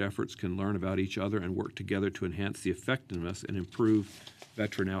private efforts can learn about each other and work together to enhance the effectiveness and improve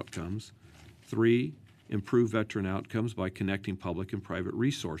veteran outcomes. 3, improve veteran outcomes by connecting public and private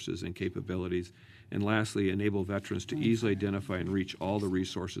resources and capabilities. And lastly, enable veterans to easily identify and reach all the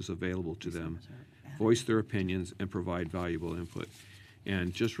resources available to them, voice their opinions, and provide valuable input.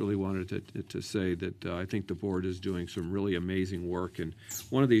 And just really wanted to say that I think the board is doing some really amazing work. And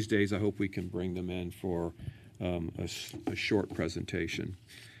one of these days, I hope we can bring them in for a short presentation.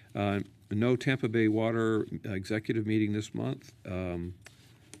 No Tampa Bay Water executive meeting this month.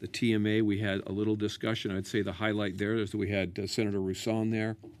 The TMA, we had a little discussion. I'd say the highlight there is that we had Senator Roussan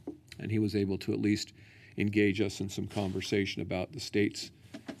there, and he was able to at least engage us in some conversation about the state's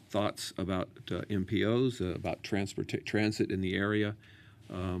thoughts about MPOs, about transit in the area.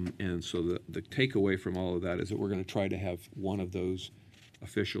 And so the takeaway from all of that is that we're going to try to have one of those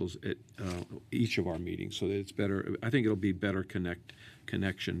officials at each of our meetings, so that it's better. I think it'll be better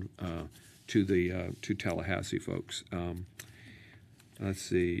connection to Tallahassee folks. Let's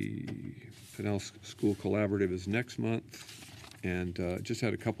see, Pinellas School Collaborative is next month, and just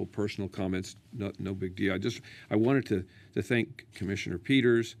had a couple personal comments. No big deal. I wanted to thank Commissioner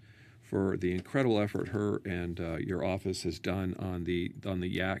Peters for the incredible effort her and your office has done on the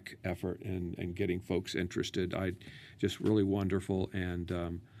YAC effort and getting folks interested. Just really wonderful,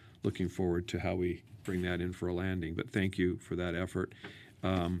 and looking forward to how we bring that in for a landing. But thank you for that effort.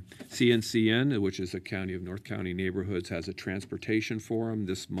 CNCN, which is the County of North County Neighborhoods, has a transportation forum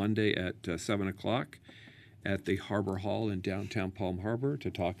this Monday at 7 o'clock at the Harbor Hall in downtown Palm Harbor to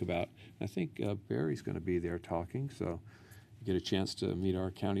talk about, I think Barry's going to be there talking, so you get a chance to meet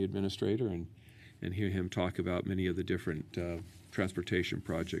our county administrator and hear him talk about many of the different transportation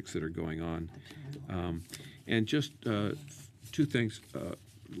projects that are going on. And just 2 things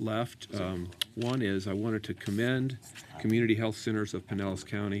left. One is I wanted to commend Community Health Centers of Pinellas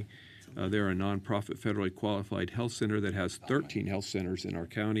County. They're a nonprofit federally qualified health center that has 13 health centers in our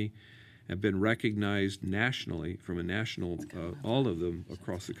county, have been recognized nationally from a national, all of them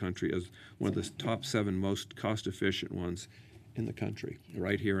across the country, as one of the top 7 most cost-efficient ones in the country,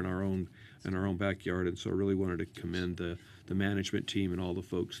 right here in our own backyard. And so I really wanted to commend the management team and all the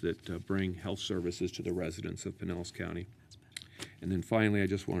folks that bring health services to the residents of Pinellas County. And then finally, I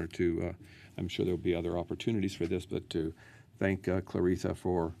just wanted to, I'm sure there'll be other opportunities for this, but to thank Claritha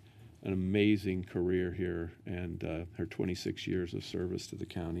for an amazing career here and her 26 years of service to the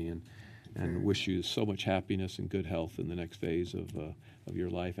county, and wish you so much happiness and good health in the next phase of your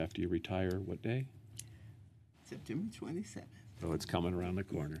life after you retire. What day? September 27th. Oh, it's coming around the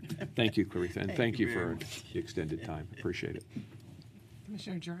corner. Thank you, Claritha, and thank you for the extended time. Appreciate it.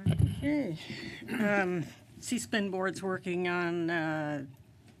 Commissioner Jordan. Okay. C-SPIN Board's working on an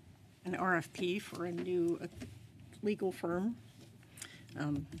RFP for a new legal firm.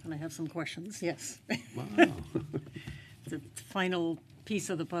 And I have some questions, yes. Wow. The final piece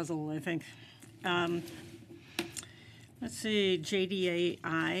of the puzzle, I think. Let's see,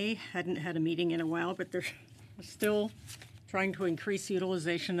 JDAI hadn't had a meeting in a while, but they're still trying to increase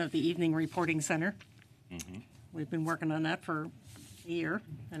utilization of the evening reporting center. Mm-hmm. We've been working on that for a year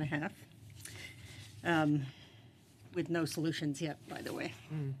and a half. With no solutions yet, by the way.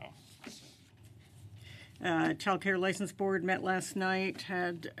 Child Care License Board met last night,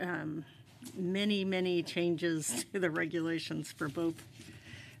 had many changes to the regulations for both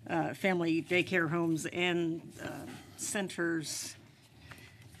family daycare homes and centers.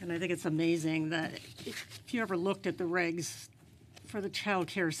 And I think it's amazing that if you ever looked at the regs for the child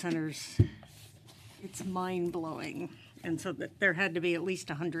care centers, it's mind-blowing. And so that there had to be at least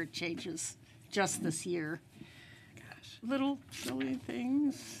 100 changes just this year. Gosh. Little silly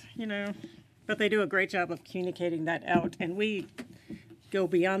things, you know. But they do a great job of communicating that out. And we go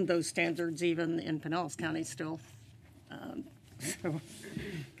beyond those standards even in Pinellas County still. So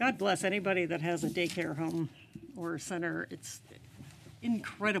God bless anybody that has a daycare home or a center. It's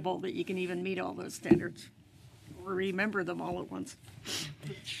incredible that you can even meet all those standards or remember them all at once.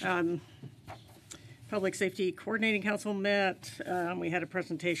 Public Safety Coordinating Council met. We had a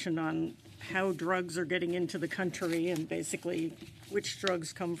presentation on how drugs are getting into the country and basically which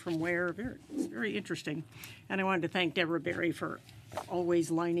drugs come from where. Very, very interesting. And I wanted to thank Deborah Berry for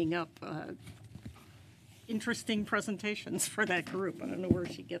always lining up interesting presentations for that group. I don't know where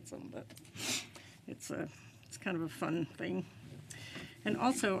she gets them, but it's kind of a fun thing. And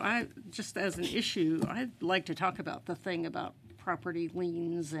also, just as an issue, I'd like to talk about the thing about property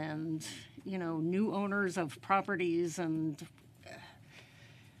liens and, you know, new owners of properties and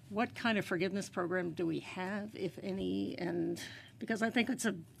what kind of forgiveness program do we have, if any? And because I think it's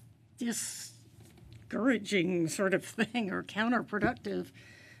a discouraging sort of thing or counterproductive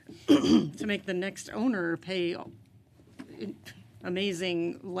to make the next owner pay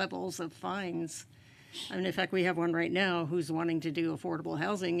amazing levels of fines. I mean, in fact, we have one right now who's wanting to do affordable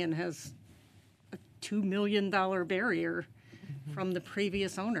housing and has a $2 million barrier from the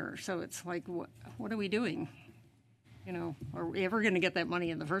previous owner. So it's like, what are we doing? You know, are we ever going to get that money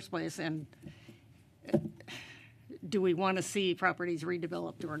in the first place? And do we want to see properties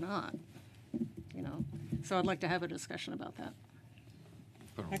redeveloped or not? You know, so I'd like to have a discussion about that.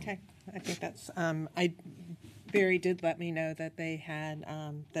 Okay, I think that's, Barry did let me know that they had,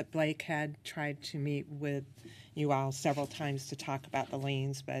 that Blake had tried to meet with you all several times to talk about the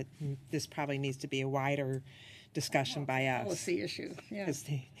liens, but this probably needs to be a wider discussion by us. Policy issue, yeah. Because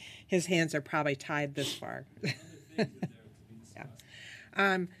his hands are probably tied this far.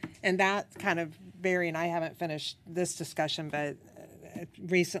 Yeah. And that kind of, Barry and I haven't finished this discussion, but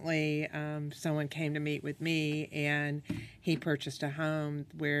recently someone came to meet with me and he purchased a home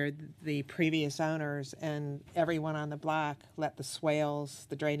where the previous owners and everyone on the block let the swales,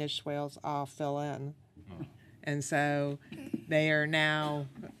 the drainage swales, all fill in. And so they are now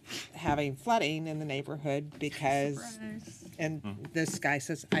having flooding in the neighborhood because, and this guy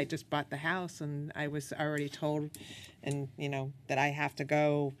says, I just bought the house and I was already told, and you know, that I have to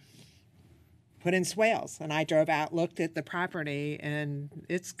go put in swales. And I drove out, looked at the property, and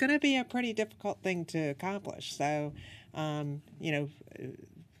it's going to be a pretty difficult thing to accomplish. So, you know,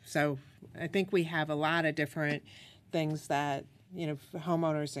 so I think we have a lot of different things that, you know,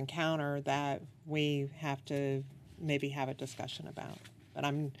 homeowners encounter that we have to maybe have a discussion about. But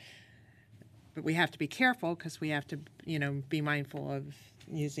we have to be careful because we have to, you know, be mindful of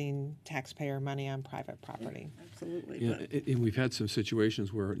using taxpayer money on private property. Absolutely. Yeah, and we've had some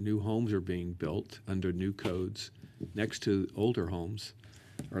situations where new homes are being built under new codes next to older homes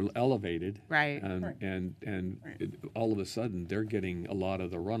or elevated. Right. And all of a sudden they're getting a lot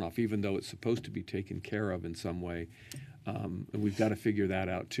of the runoff, even though it's supposed to be taken care of in some way. And we've got to figure that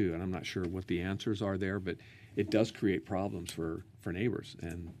out too. And I'm not sure what the answers are there, but it does create problems for neighbors.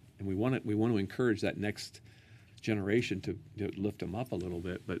 And we want to encourage that next generation to lift them up a little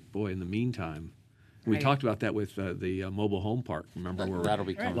bit. But boy, in the meantime, we talked about that with the mobile home park. Remember where that'll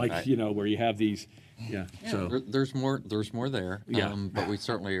be coming like back. You know, where you have these. Yeah. So There's more there. Yeah. But we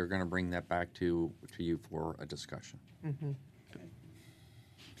certainly are going to bring that back to you for a discussion. Mm-hmm.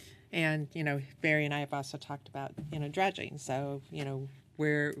 And, you know, Barry and I have also talked about, you know, dredging. So, you know,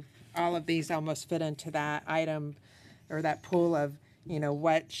 where all of these almost fit into that item or that pool of, you know,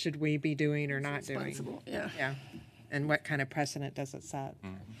 what should we be doing or not doing? Yeah. Yeah. And what kind of precedent does it set?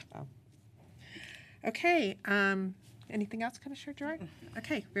 So. Okay. Anything else, Commissioner Jordan?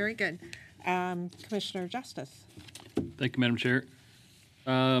 Okay, very good. Commissioner Justice. Thank you, Madam Chair.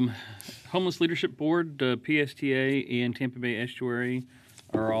 Homeless Leadership Board, PSTA, and Tampa Bay Estuary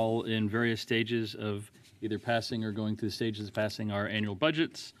are all in various stages of either passing or going through the stages of passing our annual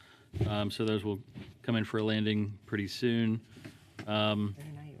budgets. So those will come in for a landing pretty soon.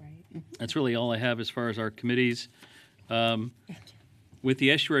 That's really all I have as far as our committees. With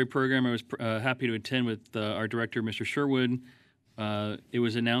the estuary program, I was happy to attend with our director, Mr. Sherwood. It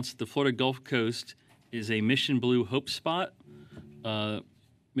was announced that the Florida Gulf Coast is a Mission Blue Hope Spot.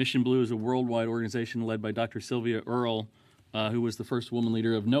 Mission Blue is a worldwide organization led by Dr. Sylvia Earle, who was the first woman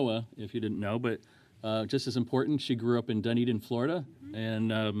leader of NOAA, if you didn't know. But just as important, she grew up in Dunedin, Florida,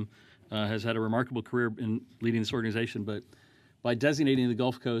 and has had a remarkable career in leading this organization. But by designating the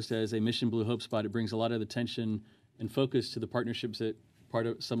Gulf Coast as a Mission Blue Hope Spot, it brings a lot of attention and focus to the partnerships that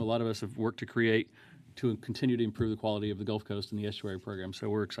a lot of us have worked to create to continue to improve the quality of the Gulf Coast and the estuary program. So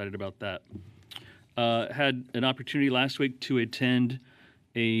we're excited about that. Had an opportunity last week to attend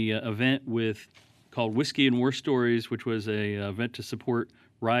a event called Whiskey and War Stories, which was a event to support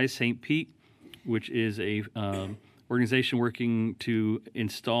Rise St. Pete, which is a organization working to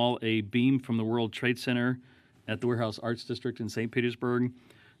install a beam from the World Trade Center at the Warehouse Arts District in St. Petersburg.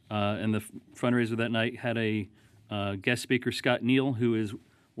 And the fundraiser that night had a guest speaker, Scott Neal, who is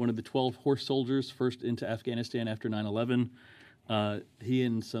one of the 12 horse soldiers first into Afghanistan after 9/11. He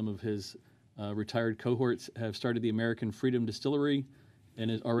and some of his retired cohorts have started the American Freedom Distillery and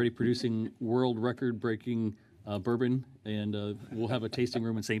is already producing world record-breaking bourbon. And we'll have a tasting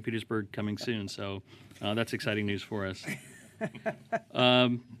room in St. Petersburg coming soon. So that's exciting news for us.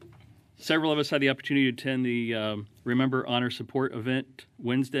 Several of us had the opportunity to attend the Remember, Honor, Support event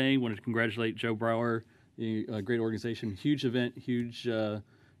Wednesday. Wanted to congratulate Joe Brower, a great organization. Huge event, huge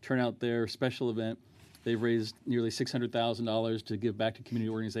turnout there, special event. They've raised nearly $600,000 to give back to community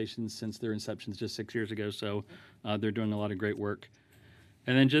organizations since their inception just 6 years ago. So they're doing a lot of great work.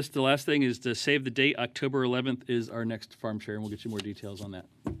 And then just the last thing is to save the date. October 11th is our next farm share, and we'll get you more details on that.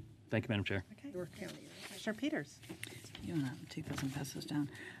 Thank you, Madam Chair. Okay, York County. Commissioner Peters. You want to take those and pass those down?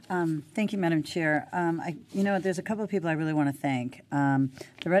 Thank you, Madam Chair. There's a couple of people I really want to thank. The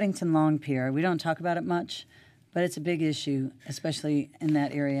Reddington Long Pier, we don't talk about it much, but it's a big issue, especially in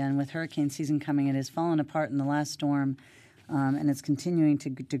that area. And with hurricane season coming, it has fallen apart in the last storm, and it's continuing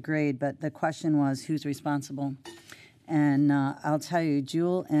to degrade. But the question was, who's responsible? And I'll tell you,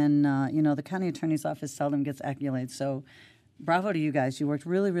 Jewel and, the county attorney's office seldom gets accolades. So bravo to you guys. You worked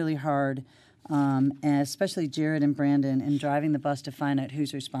really, really hard. And especially Jared and Brandon, in driving the bus to find out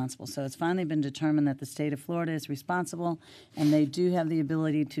who's responsible. So it's finally been determined that the state of Florida is responsible, and they do have the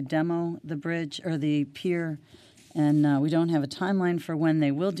ability to demo the bridge or the pier. And we don't have a timeline for when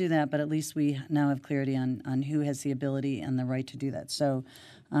they will do that, but at least we now have clarity on who has the ability and the right to do that. So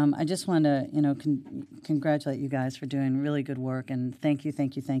I just want to, congratulate you guys for doing really good work, and thank you,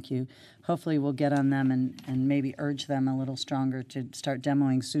 thank you, thank you. Hopefully we'll get on them and maybe urge them a little stronger to start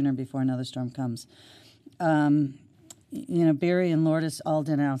demoing sooner before another storm comes. Barry and Lourdes all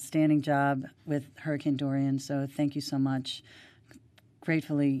did an outstanding job with Hurricane Dorian, so thank you so much.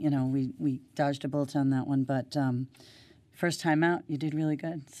 Gratefully, we dodged a bullet on that one, but first time out, you did really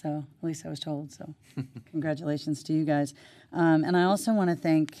good. So at least I was told. So congratulations to you guys. And I also want to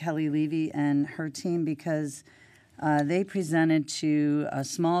thank Kelly Levy and her team because they presented to a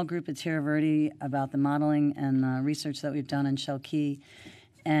small group at Terra Verde about the modeling and the research that we've done in Shell Key.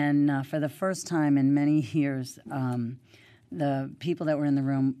 And for the first time in many years, the people that were in the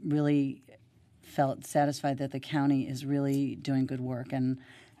room really felt satisfied that the county is really doing good work. And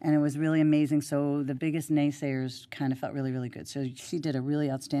it was really amazing. So the biggest naysayers kind of felt really, really good. So she did a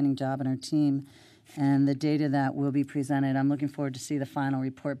really outstanding job, and her team, and the data that will be presented. I'm looking forward to see the final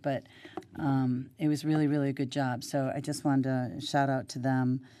report, but it was really, really a good job. So I just wanted to shout out to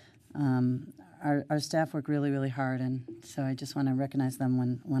them. Our staff worked really, really hard, and so I just want to recognize them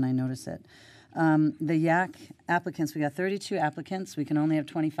when I notice it. The YAC applicants, we got 32 applicants. We can only have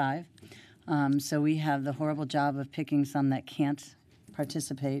 25. So we have the horrible job of picking some that can't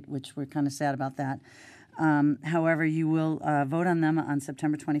participate, which we're kind of sad about that. However, you will vote on them on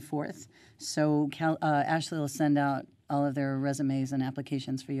September 24th. So Ashley will send out all of their resumes and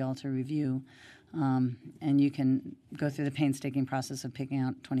applications for you all to review. And you can go through the painstaking process of picking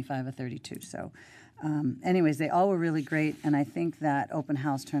out 25 or 32. So anyways, they all were really great, and I think that open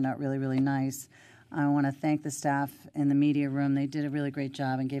house turned out really, really nice. I want to thank the staff in the media room. They did a really great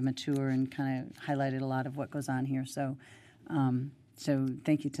job and gave them a tour and kind of highlighted a lot of what goes on here. So so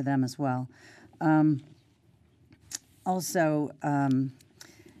thank you to them as well. I'm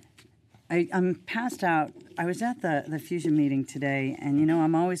passed out. I was at the Fusion meeting today, and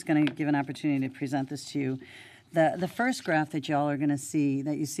I'm always going to give an opportunity to present this to you. The first graph that y'all are going to see,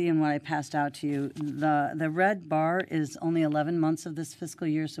 that you see in what I passed out to you, the red bar is only 11 months of this fiscal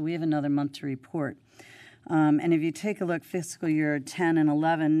year, so we have another month to report. And if you take a look, fiscal year 10 and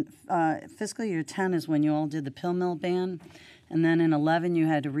 11, fiscal year 10 is when you all did the pill mill ban. And then in 11, you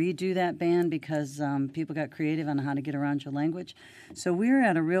had to redo that ban because people got creative on how to get around your language. So we were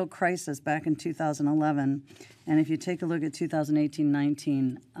at a real crisis back in 2011. And if you take a look at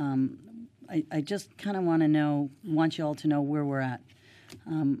 2018-19, I just kind of want you all to know where we're at.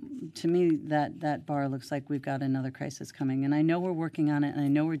 To me, that bar looks like we've got another crisis coming. And I know we're working on it, and I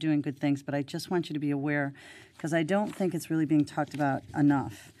know we're doing good things, but I just want you to be aware, because I don't think it's really being talked about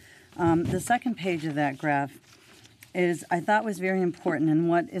enough. The second page of that graph is, I thought was very important, and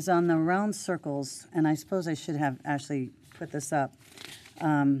what is on the round circles, and I suppose I should have actually put this up.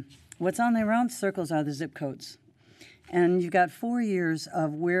 What's on the round circles are the zip codes. And you've got 4 years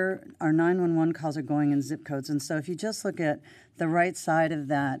of where our 911 calls are going in zip codes. And so if you just look at the right side of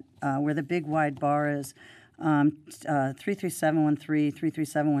that, where the big wide bar is, 33713,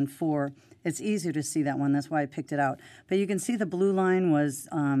 33714, it's easier to see that one. That's why I picked it out. But you can see the blue line was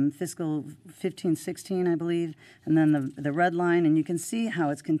fiscal 15-16, I believe, and then the red line. And you can see how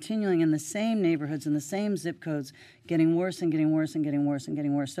it's continuing in the same neighborhoods, in the same zip codes, getting worse and getting worse and getting worse and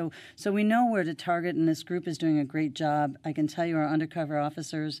getting worse. So we know where to target, and this group is doing a great job. I can tell you our undercover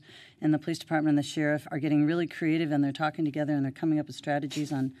officers in the police department and the sheriff are getting really creative, and they're talking together, and they're coming up with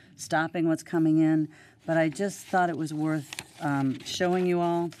strategies on stopping what's coming in. But I just thought it was worth showing you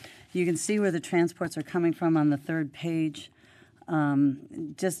all. You can see where the transports are coming from on the third page.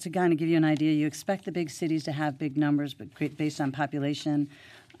 Just to kind of give you an idea, you expect the big cities to have big numbers, but based on population.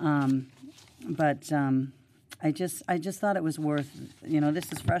 I just thought it was worth,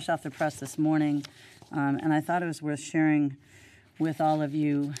 this is fresh off the press this morning, and I thought it was worth sharing with all of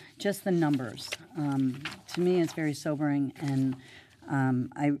you just the numbers. To me, it's very sobering, and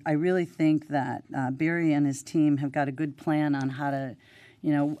I really think that Barry and his team have got a good plan on how to,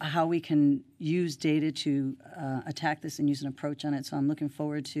 how we can use data to attack this and use an approach on it. So I'm looking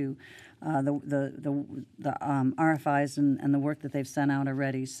forward to the RFIs and the work that they've sent out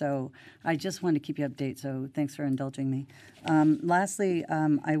already. So I just wanted to keep you updated, so thanks for indulging me. Lastly,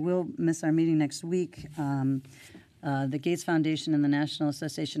 I will miss our meeting next week. The Gates Foundation and the National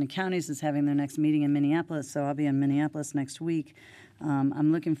Association of Counties is having their next meeting in Minneapolis, so I'll be in Minneapolis next week.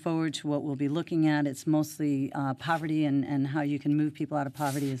 I'm looking forward to what we'll be looking at. It's mostly poverty and how you can move people out of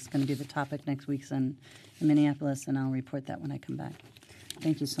poverty is going to be the topic next week in Minneapolis, and I'll report that when I come back.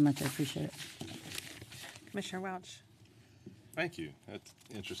 Thank you so much. I appreciate it. Commissioner Welch. Thank you. That's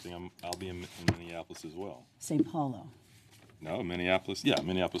interesting. I'll be in Minneapolis as well. St. Paul, though. No, Minneapolis. Yeah,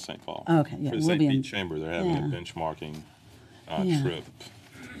 Minneapolis, St. Paul. Oh, okay, yeah, For the we'll St. be in- Pete Chamber, they're having a benchmarking trip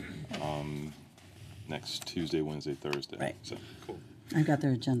next Tuesday, Wednesday, Thursday. Right. So, cool. I've got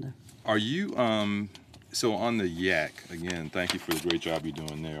their agenda. Are you, so on the YAC, again, thank you for the great job you're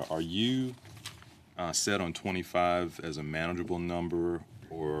doing there. Are you set on 25 as a manageable number,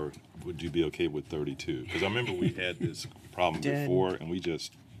 or would you be okay with 32? Because I remember we had this problem before, and we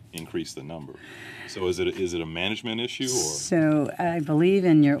just increased the number. So is it a management issue, or? So I believe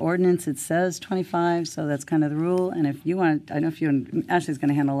in your ordinance it says 25, so that's kind of the rule. And if you want, I know if you, Ashley's going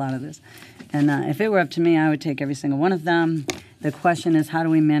to handle a lot of this. And if it were up to me, I would take every single one of them. The question is, how do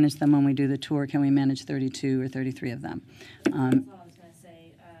we manage them when we do the tour? Can we manage 32 or 33 of them? That's all I was going to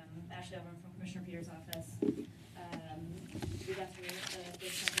say. Ashley Elvin from Commissioner Peters' office. We got through the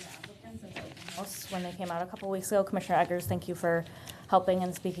big chunk of the applicants at the open house when they came out a couple weeks ago. Commissioner Eggers, thank you for helping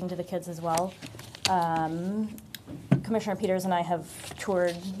and speaking to the kids as well. Commissioner Peters and I have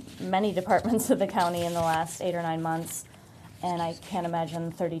toured many departments of the county in the last 8 or 9 months, and I can't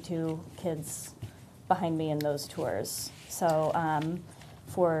imagine 32 kids behind me in those tours. So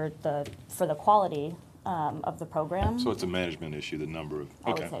for the quality of the program. So it's a management issue, the number of,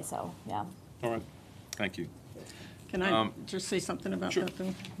 I okay. would say so, yeah. All right, thank you. Can I just say something about that,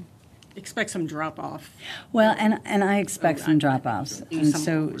 though? Expect some drop-off. Well, and I expect some drop-offs. And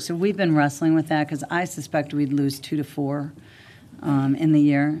so we've been wrestling with that because I suspect we'd lose 2 to 4 in the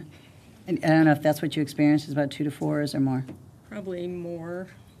year. And I don't know if that's what you experienced, is about 2 to 4 or more? Probably more.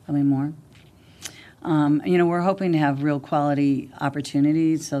 Probably more. We're hoping to have real quality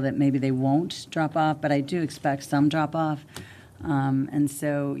opportunities so that maybe they won't drop off, but I do expect some drop-off. And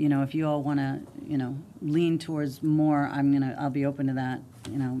so, if you all want to, lean towards more, I'll be open to that.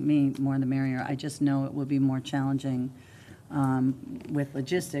 Me, more the merrier. I just know it will be more challenging with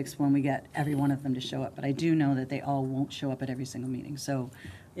logistics when we get every one of them to show up. But I do know that they all won't show up at every single meeting. So,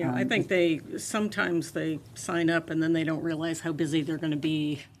 yeah, I think sometimes they sign up and then they don't realize how busy they're going to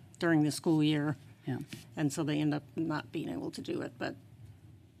be during the school year. Yeah. And so they end up not being able to do it. But,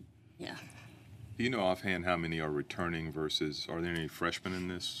 yeah. Do you know offhand how many are returning versus, are there any freshmen in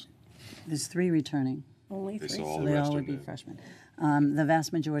this? There's 3 returning. Only 3? So they all would be freshmen. The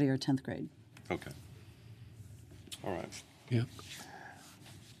vast majority are 10th grade. Okay. All right. Yeah.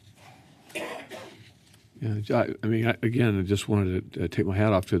 Yeah, I mean, again, I just wanted to take my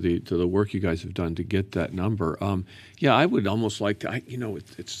hat off to the work you guys have done to get that number. Yeah, I would almost like to.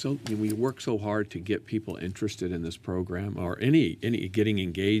 It's so we work so hard to get people interested in this program or any getting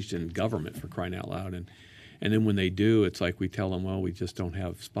engaged in government, for crying out loud, and then when they do, it's like we tell them, well, we just don't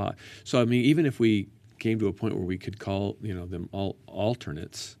have spot. So I mean, even if we came to a point where we could call them all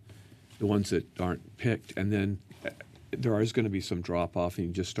alternates, the ones that aren't picked, and then there is going to be some drop off, and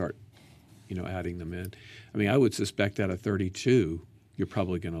you just start adding them in. I mean, I would suspect out of 32, you're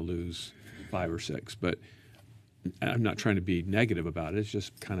probably going to lose 5 or 6, but I'm not trying to be negative about it. It's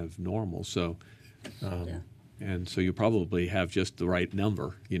just kind of normal. So, and so you probably have just the right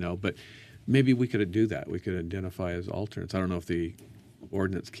number, but maybe we could do that. We could identify as alternates. I don't know if the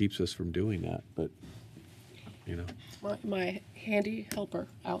ordinance keeps us from doing that, but, My handy helper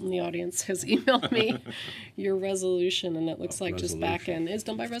out in the audience has emailed me your resolution, and it looks like just back in, it's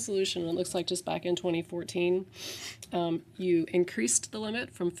done by resolution, and it looks like just back in 2014, you increased the limit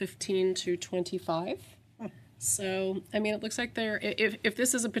from 15 to 25. So, I mean, it looks like if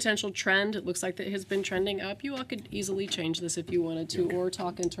this is a potential trend, it looks like that it has been trending up. You all could easily change this if you wanted to, or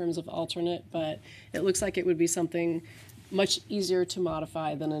talk in terms of alternate, but it looks like it would be something much easier to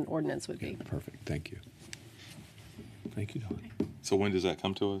modify than an ordinance would be. Perfect. Thank you. Thank you, Dawn. So when does that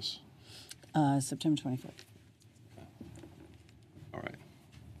come to us? September 24th. All right.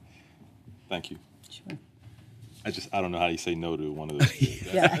 Thank you. Sure. I don't know how you say no to one of those.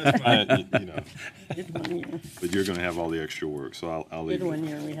 Yeah. Did 1 year. But you're going to have all the extra work, so I'll leave Did it. 1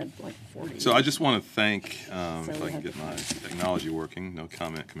 year, we had like 40. So I just want to thank, if we I can had- get my technology working, no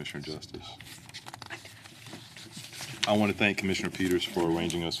comment, Commissioner Justice. I want to thank Commissioner Peters for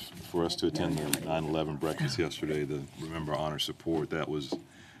arranging for us to attend the 9/11 breakfast yesterday, the Remember, Honor, Support. That was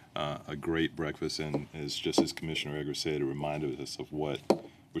a great breakfast, and just as Commissioner Eggers said, it reminded us of what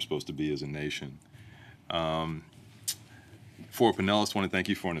we're supposed to be as a nation. For Pinellas, I want to thank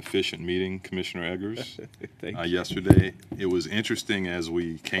you for an efficient meeting, Commissioner Eggers. Thank you. Yesterday, it was interesting as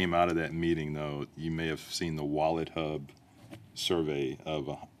we came out of that meeting, though. You may have seen the Wallet Hub survey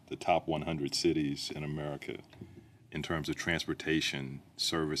of the top 100 cities in America in terms of transportation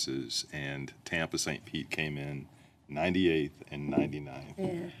services, and Tampa St. Pete came in 98th and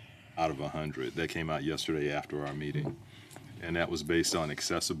 99th out of 100. That came out yesterday after our meeting, and that was based on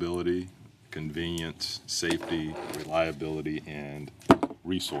accessibility, convenience, safety, reliability, and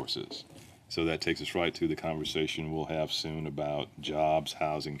resources. So that takes us right to the conversation we'll have soon about jobs,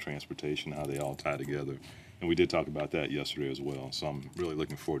 housing, transportation, how they all tie together. And we did talk about that yesterday as well. So I'm really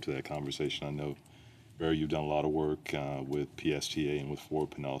looking forward to that conversation. I know, Barry, you've done a lot of work with PSTA and with Ford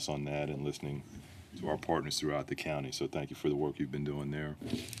Pinellas on that, and listening to our partners throughout the county. So thank you for the work you've been doing there.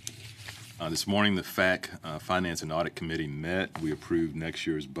 This morning, the FAC Finance and Audit Committee met. We approved next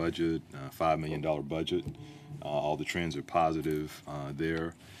year's budget, $5 million budget. All the trends are positive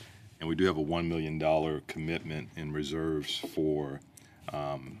there. And we do have a $1 million commitment in reserves for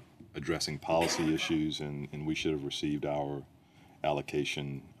addressing policy issues, and we should have received our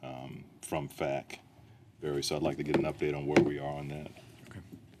allocation from FAC. Barry, so I'd like to get an update on where we are on that.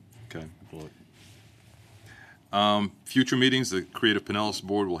 Okay. Future meetings, the Creative Pinellas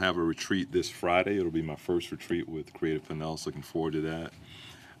Board will have a retreat this Friday. It'll be my first retreat with Creative Pinellas. Looking forward to that.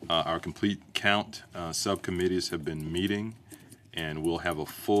 Our complete count subcommittees have been meeting, and we'll have a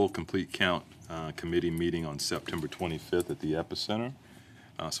full complete count committee meeting on September 25th at the Epicenter.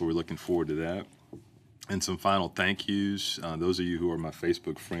 So we're looking forward to that. And some final thank yous. Those of you who are my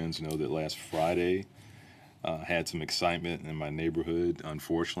Facebook friends know that last Friday had some excitement in my neighborhood,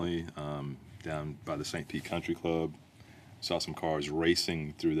 unfortunately. Down by the St. Pete Country Club, saw some cars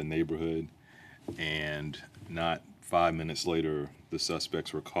racing through the neighborhood, and not 5 minutes later, the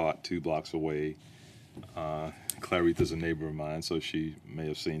suspects were caught 2 blocks away. Claritha's a neighbor of mine, so she may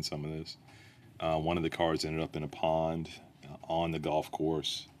have seen some of this. One of the cars ended up in a pond on the golf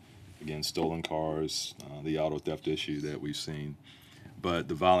course. Again, stolen cars, the auto theft issue that we've seen. But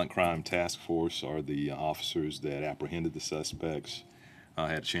the Violent Crime Task Force are the officers that apprehended the suspects. I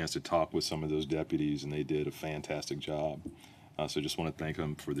had a chance to talk with some of those deputies, and they did a fantastic job. So just want to thank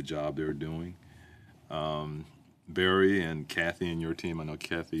them for the job they're doing. Barry and Kathy and your team, I know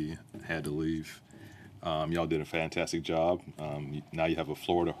Kathy had to leave. Y'all did a fantastic job. Now you have a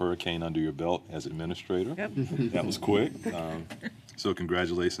Florida hurricane under your belt as administrator. Yep. That was quick. So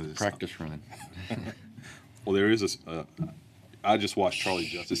congratulations. Practice run. Well, there is I just watched Charlie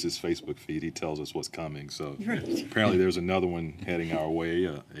Justice's Facebook feed. He tells us what's coming. So apparently there's another one heading our way.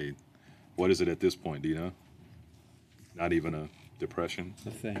 What is it at this point? Do you know? Not even a depression? It's a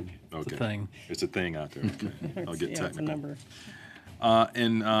thing. Okay. It's a thing. It's a thing out there. Okay. I'll get technical. It's a number.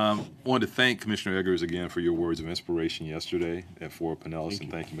 Wanted to thank Commissioner Eggers again for your words of inspiration yesterday at Fort Pinellas,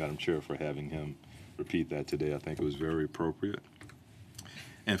 and thank you, Madam Chair, for having him repeat that today. I think it was very appropriate.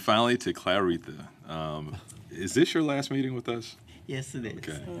 And finally, to Claretha, is this your last meeting with us? Yes, it is.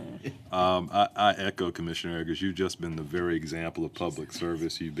 Okay. I echo Commissioner Eggers. You've just been the very example of public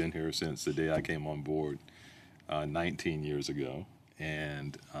service. You've been here since the day I came on board 19 years ago,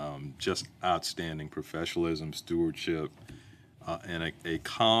 and just outstanding professionalism, stewardship, and a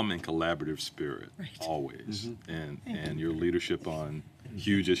calm and collaborative spirit, always. And your leadership on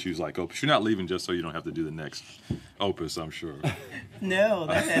huge issues like Opus. You're not leaving just so you don't have to do the next Opus, I'm sure. No,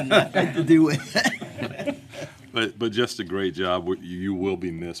 that had nothing to do with it. But just a great job. You will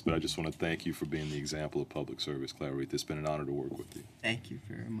be missed, but I just want to thank you for being the example of public service, Claretha. It's been an honor to work with you. Thank you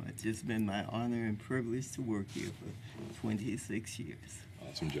very much. It's been my honor and privilege to work here for 26 years.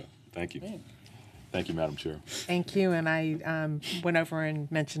 Awesome job. Thank you. Thank you, Madam Chair. Thank you, and I went over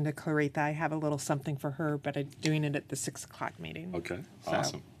and mentioned to Claretha I have a little something for her, but I'm doing it at the 6 o'clock meeting. Okay, So,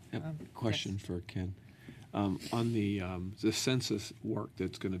 awesome. Question for Ken. On the census work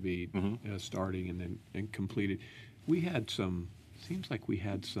that's going to be starting and then completed, we had some, seems like we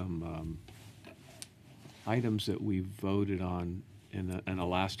had some items that we voted on in the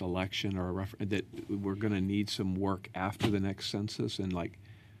last election or that we're going to need some work after the next census, and like,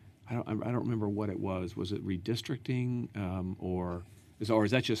 I don't remember what it was. Was it redistricting or is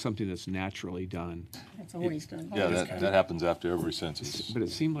that just something that's naturally done? It's always done. Yeah, that happens after every census. But it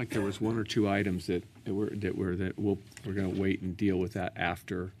seemed like there was one or two items that we're going to wait and deal with that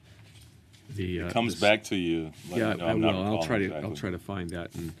after the. It comes back to you. Yeah, I will. I'll try exactly. to find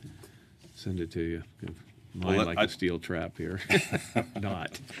that and send it to you. Well, Mine like a steel trap here.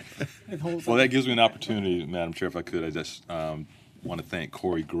 Not. Well, that gives me an opportunity, Madam Chair, if I could. I just want to thank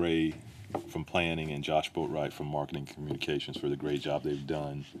Corey Gray from planning and Josh Boatwright from marketing communications for the great job they've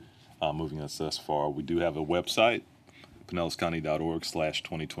done moving us thus far. We do have a website,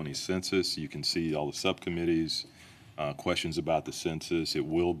 pinellascounty.org/2020 census. You can see all the subcommittees, questions about the census. It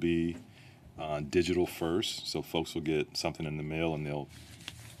will be digital first, so folks will get something in the mail and they'll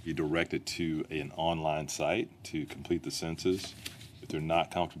be directed to an online site to complete the census. If they're not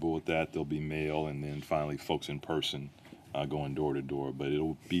comfortable with that, there'll be mail, and then finally folks in person going door to door. But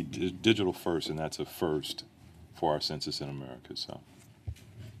it'll be digital first, and that's a first for our census in America. So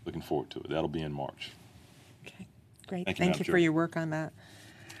looking forward to it. That'll be in March. Okay, great. Thank Thank you, you for Madam your work on that.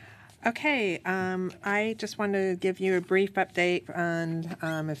 Okay, I just wanted to give you a brief update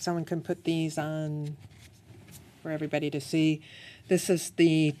on if someone can put these on for everybody to see. This is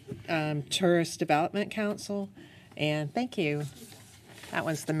the Tourist Development Council, and thank you. That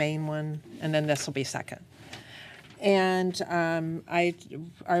was the main one, and then this will be second. And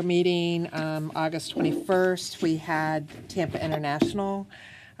our meeting August 21st, we had Tampa International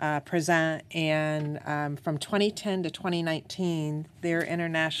present, and from 2010 to 2019, their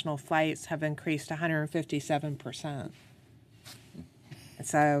international flights have increased 157%.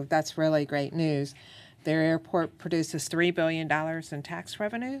 So that's really great news. Their airport produces $3 billion in tax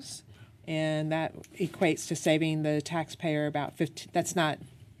revenues, and that equates to saving the taxpayer about that's not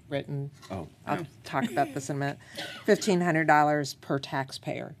written. Oh. I'll talk about this in a minute. $1,500 per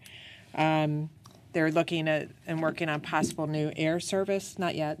taxpayer. They're looking at and working on possible new air service.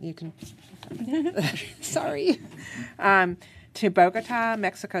 Not yet. You can. Sorry. To Bogota,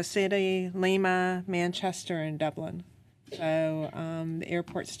 Mexico City, Lima, Manchester, and Dublin. So the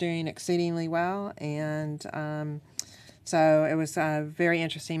airport's doing exceedingly well, and so it was a very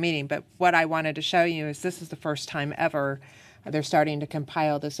interesting meeting. But what I wanted to show you is this is the first time ever they're starting to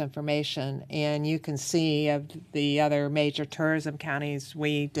compile this information, and you can see of the other major tourism counties,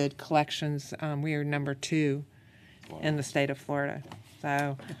 we did collections. We are number 2 in the state of Florida.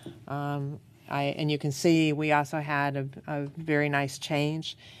 So, and you can see we also had a very nice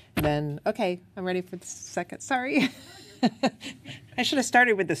change. And then, okay, I'm ready for the second. Sorry. I should have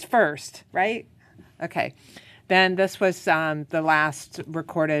started with this first, right? Okay. Then this was the last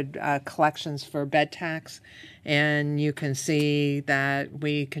recorded collections for bed tax, and you can see that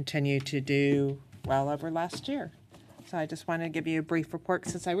we continue to do well over last year. So I just wanted to give you a brief report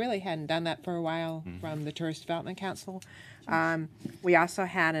since I really hadn't done that for a while from the Tourist Development Council. We also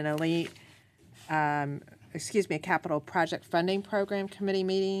had an a capital project funding program committee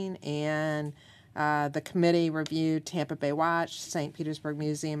meeting, and the committee reviewed Tampa Bay Watch, St. Petersburg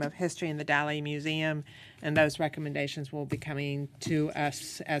Museum of History, and the Dali Museum, and those recommendations will be coming to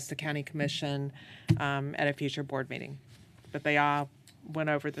us as the county commission at a future board meeting. But they all went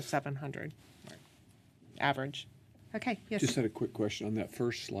over the 700 average. Okay, yes. Just had a quick question on that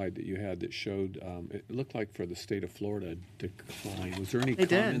first slide that you had that showed, it looked like for the state of Florida decline. Was there any It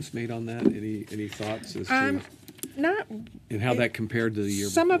did. comments made on that? Any thoughts as to, Not. and how that compared to the year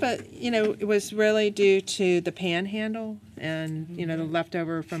Some before? of it, it was really due to the panhandle and, the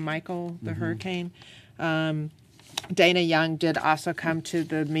leftover from Michael, the hurricane. Dana Young did also come to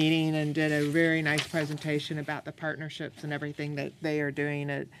the meeting and did a very nice presentation about the partnerships and everything that they are doing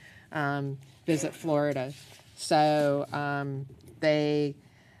at Visit Florida. So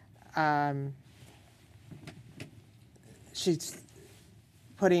she's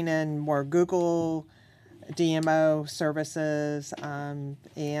putting in more Google DMO services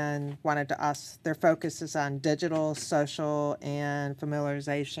and wanted to us, their focus is on digital, social, and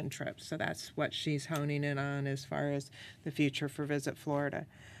familiarization trips. So that's what she's honing in on as far as the future for Visit Florida.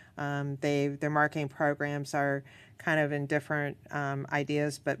 Their marketing programs are kind of in different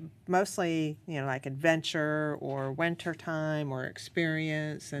ideas, but mostly, like adventure or winter time or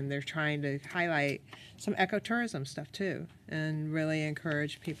experience, and they're trying to highlight some ecotourism stuff too, and really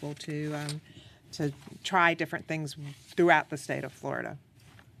encourage people to try different things throughout the state of Florida.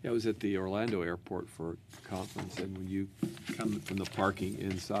 Yeah, I was at the Orlando airport for a conference, and when you come from the parking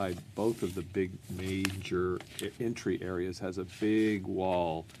inside, both of the big major entry areas has a big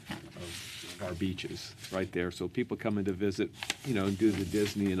wall of our beaches right there. So people coming to visit, and do the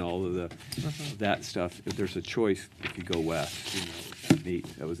Disney and all of the that stuff. If there's a choice, if you go west, it's neat.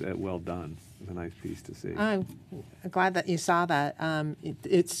 That was well done. It was a nice piece to see. I'm glad that you saw that.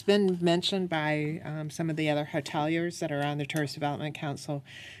 It's been mentioned by some of the other hoteliers that are on the Tourist Development Council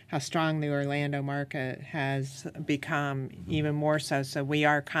how strong the Orlando market has become, even more so. So we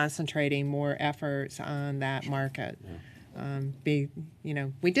are concentrating more efforts on that market. We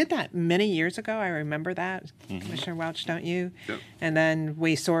did that many years ago. I remember that, Commissioner Welch, don't you? Yep. And then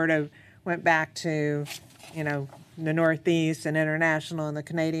we sort of went back to, the Northeast and international and the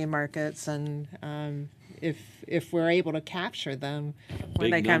Canadian markets, and if we're able to capture them when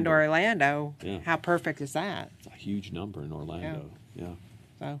Big they come to number. Orlando, Yeah. how perfect is that? It's a huge number in Orlando. Yeah.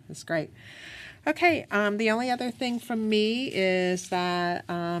 So it's great. Okay, the only other thing from me is that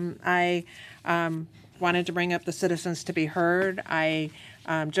I wanted to bring up the citizens to be heard.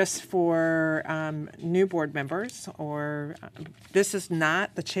 Just for new board members, this is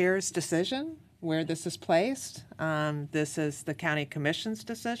not the chair's decision where this is placed. This is the county commission's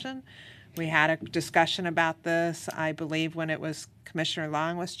decision. We had a discussion about this, I believe, when it was Commissioner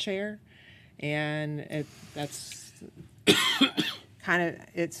Long was chair, and that's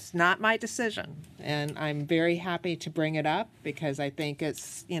it's not my decision, and I'm very happy to bring it up because I think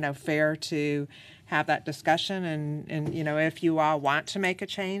it's fair to have that discussion, and if you all want to make a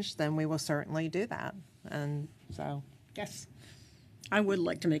change, then we will certainly do that. And so, yes. I would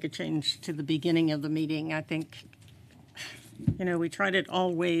like to make a change to the beginning of the meeting. I think, we tried it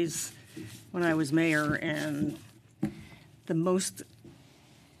always when I was mayor, and the most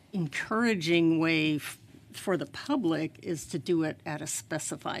encouraging way for the public is to do it at a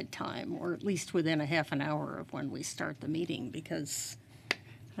specified time, or at least within a half an hour of when we start the meeting, because,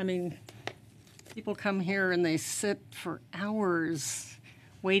 people come here and they sit for hours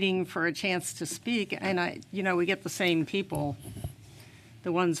waiting for a chance to speak, and we get the same people,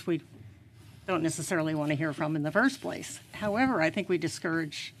 the ones we don't necessarily want to hear from in the first place. However, I think we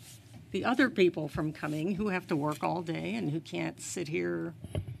discourage the other people from coming who have to work all day and who can't sit here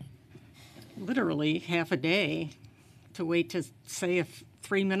literally half a day to wait to say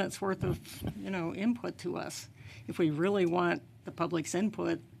 3 minutes worth of, input to us. If we really want the public's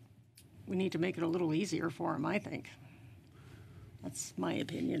input, we need to make it a little easier for them, I think. That's my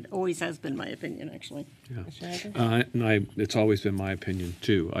opinion. Always has been my opinion, actually. Yeah. It's always been my opinion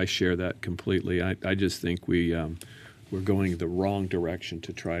too. I share that completely. I just think we're going the wrong direction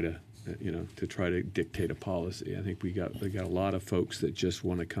to try to dictate a policy. I think we got a lot of folks that just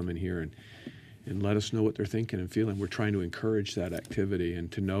want to come in here and let us know what they're thinking and feeling. We're trying to encourage that activity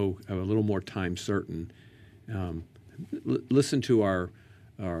and to have a little more time certain. Listen to our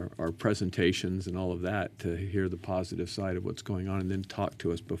presentations and all of that to hear the positive side of what's going on, and then talk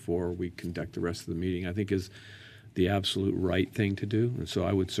to us before we conduct the rest of the meeting, I think is the absolute right thing to do. And so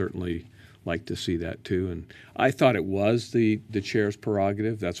I would certainly like to see that too. And I thought it was the chair's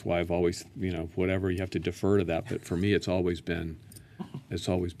prerogative. That's why I've always, whatever, you have to defer to that. But for me, it's always been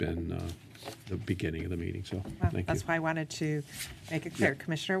the beginning of the meeting. So thank you. That's why I wanted to make it clear. Yeah.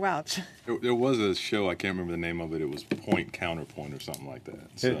 Commissioner Welch. There was a show, I can't remember the name of it. It was Point Counterpoint or something like that.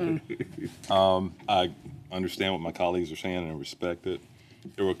 So I understand what my colleagues are saying and I respect it.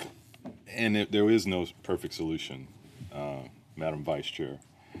 There is no perfect solution, Madam Vice Chair.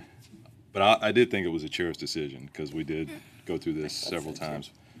 But I did think it was a chair's decision because we did go through this several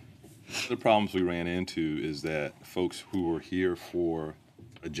times. One of the problems we ran into is that folks who were here for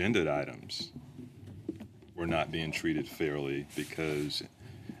agenda items were not being treated fairly, because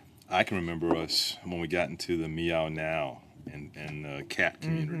I can remember us when we got into the Meow Now and the cat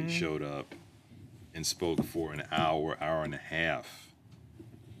community showed up and spoke for an hour, hour and a half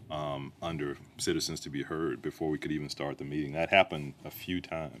under citizens to be heard before we could even start the meeting. That happened a few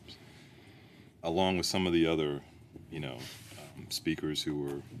times, along with some of the other, speakers who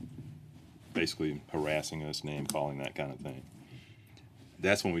were basically harassing us, name calling, that kind of thing.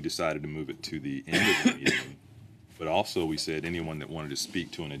 That's when we decided to move it to the end of the meeting. But also we said anyone that wanted to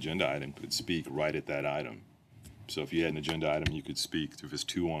speak to an agenda item could speak right at that item. So if you had an agenda item, you could speak. If it's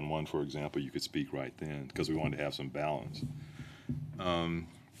 2-on-1, for example, you could speak right then, because we wanted to have some balance.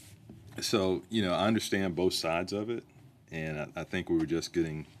 So, I understand both sides of it, and I think we were just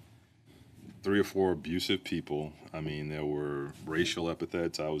getting 3 or 4 abusive people. I mean, there were racial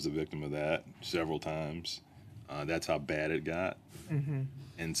epithets. I was a victim of that several times. That's how bad it got.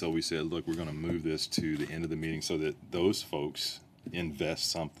 And so we said, look, we're going to move this to the end of the meeting so that those folks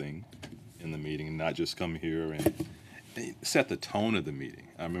invest something in the meeting and not just come here and set the tone of the meeting.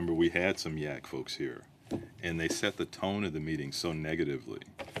 I remember we had some YAC folks here, and they set the tone of the meeting so negatively.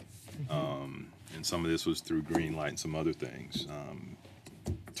 And some of this was through green light and some other things.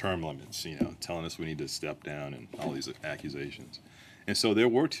 Term limits, telling us we need to step down and all these accusations. And so there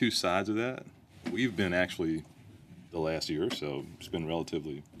were 2 sides of that. We've been actually, the last year or so, it's been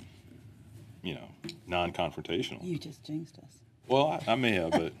relatively, non-confrontational. You just jinxed us. Well, I may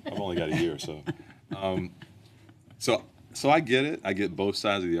have, but I've only got a year, so. So I get it. I get both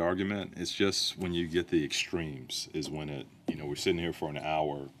sides of the argument. It's just when you get the extremes is when it, we're sitting here for an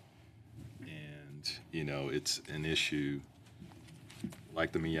hour and, it's an issue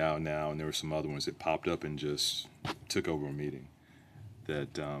like the Meow Now, and there were some other ones that popped up and just took over a meeting.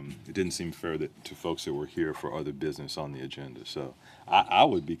 That it didn't seem fair to folks that were here for other business on the agenda. So I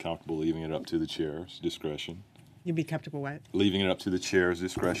would be comfortable leaving it up to the chair's discretion. You'd be comfortable what? Leaving it up to the chair's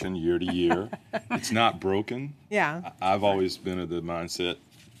discretion year to year. It's not broken. Yeah. I've always been of the mindset,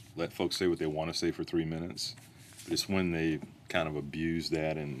 let folks say what they want to say for 3 minutes. But it's when they kind of abuse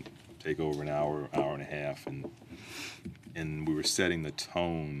that and take over an hour, hour and a half, and we were setting the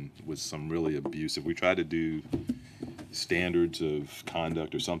tone with some really abusive. We tried to do standards of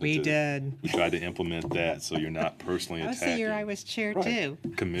conduct or something. We did. We tried to implement that so you're not personally attacking. That was the year I was chair too.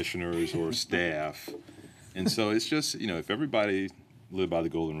 Commissioners or staff. And so it's just, if everybody lived by the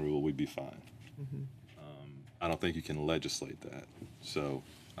golden rule, we'd be fine. I don't think you can legislate that. So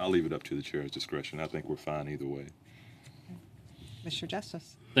I'll leave it up to the chair's discretion. I think we're fine either way. Mr.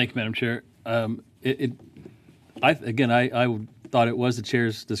 Justice. Thank you, Madam Chair. I thought it was the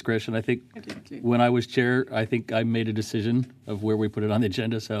chair's discretion. I think when I was chair, I think I made a decision of where we put it on the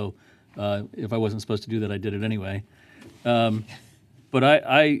agenda. So if I wasn't supposed to do that, I did it anyway. But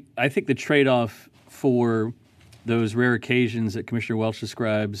I think the trade-off for those rare occasions that Commissioner Welch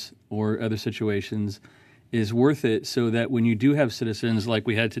describes or other situations is worth it, so that when you do have citizens like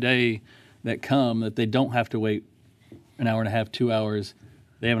we had today that come, that they don't have to wait an hour and a half, 2 hours.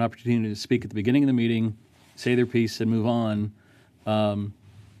 They have an opportunity to speak at the beginning of the meeting, say their piece, and move on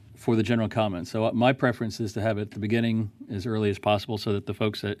for the general comment. So my preference is to have it at the beginning as early as possible, so that the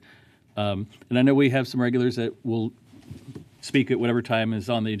folks that, and I know we have some regulars that will speak at whatever time is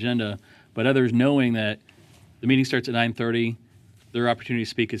on the agenda, but others knowing that the meeting starts at 9:30, their opportunity to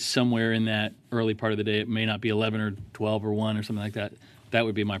speak is somewhere in that early part of the day. It may not be 11 or 12 or 1 or something like that. That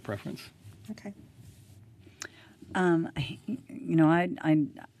would be my preference. Okay. I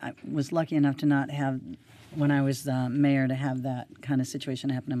was lucky enough to not have, when I was mayor, to have that kind of situation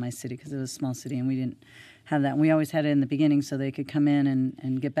happen in my city, because it was a small city and we didn't have that. And we always had it in the beginning so they could come in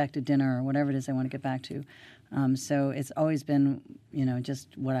and get back to dinner or whatever it is they want to get back to. So it's always been,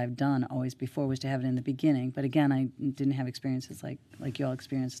 just what I've done always before was to have it in the beginning. But again, I didn't have experiences like you all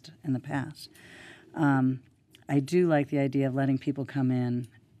experienced in the past. I do like the idea of letting people come in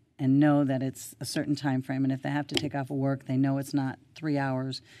and know that it's a certain time frame, and if they have to take off of work, they know it's not 3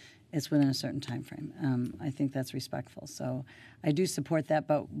 hours, it's within a certain time frame. I think that's respectful. So I do support that,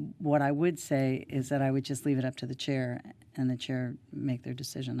 but what I would say is that I would just leave it up to the chair, and the chair make their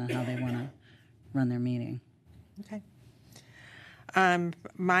decision on how they want to run their meeting. Okay.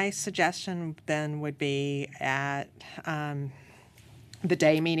 My suggestion then would be at the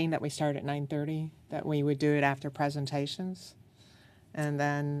day meeting that we start at 9:30, that we would do it after presentations. And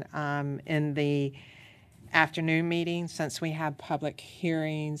then in the afternoon meeting, since we have public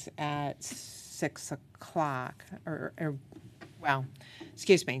hearings at 6 o'clock,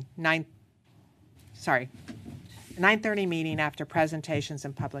 9:30 sorry, 9:30 meeting after presentations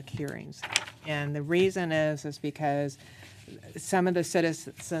and public hearings. And the reason is because some of the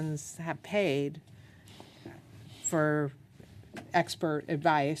citizens have paid for expert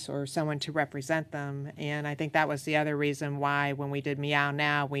advice or someone to represent them. And I think that was the other reason why when we did Meow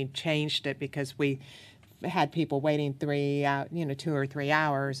Now, we changed it, because we had people waiting 2 or 3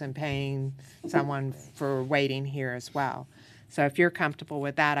 hours and paying someone for waiting here as well. So if you're comfortable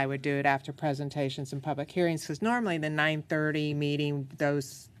with that, I would do it after presentations and public hearings, because normally the 9:30 meeting,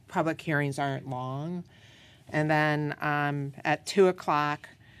 those public hearings aren't long. And then at 2 o'clock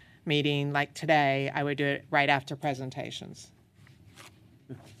meeting like today, I would do it right after presentations.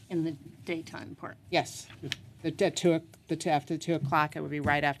 In the daytime part. Yes. After 2 o'clock, it would be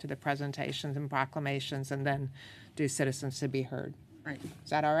right after the presentations and proclamations, and then do citizens to be heard. Right. Is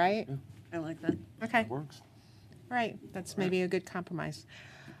that all right? I like that. Okay. Works. Right. That's maybe a good compromise.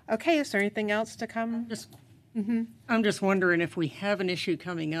 Okay. Is there anything else to come? I'm just wondering if we have an issue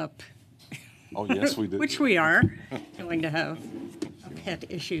coming up. Oh, yes, we do. Which we are going to have a pet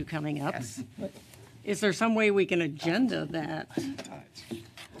issue coming up. Yes. Is there some way we can agenda that?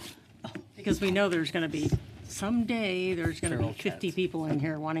 Because we know there's going to be, someday, there's going to be 50 people in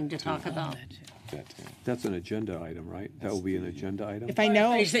here wanting to talk about. That's an agenda item, right? That will be an agenda item? If I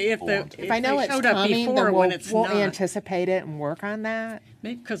know, If I know they it's showed up coming, before then when it's we'll not. anticipate it and work on that.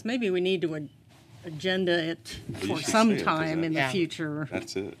 Because maybe we need to agenda it You for should some say it, 'cause time in the Yeah. future.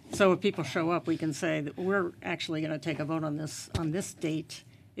 That's it. So if people show up, we can say that we're actually going to take a vote on this date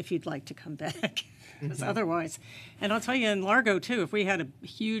if you'd like to come back. Because otherwise, and I'll tell you, in Largo too, if we had a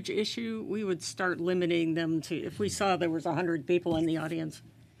huge issue, we would start limiting them to, if we saw there was 100 people in the audience,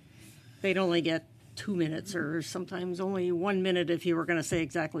 they'd only get 2 minutes, or sometimes only 1 minute if you were going to say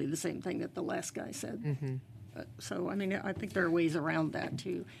exactly the same thing that the last guy said. So, I mean, I think there are ways around that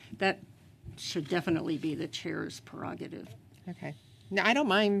too. That should definitely be the chair's prerogative. Okay. Now, I don't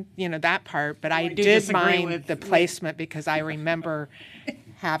mind, that part, but I do did disagree mind with- the placement, because I remember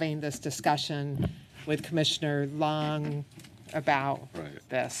having this discussion with Commissioner Long about Right.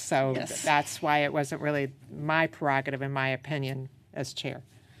 this. So Yes. that's why it wasn't really my prerogative, in my opinion, as chair.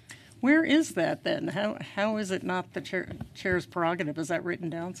 Where is that then? How is it not the chair's prerogative? Is that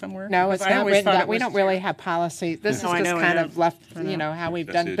written down somewhere? No, it's Because I not always written thought down. it We was don't really have policy. This No, is I just know, kind I of know. left, I know. how we've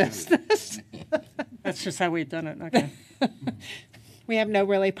That's done it. business. That's just how we've done it. Okay. We have no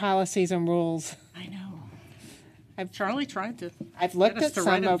really policies and rules. I know. Charlie tried to. I've looked Get us at to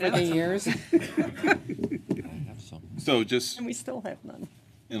write some them over the down. years. So just And we still have none.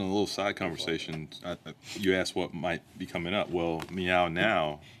 in a little side conversation, you asked what might be coming up. Well, Meow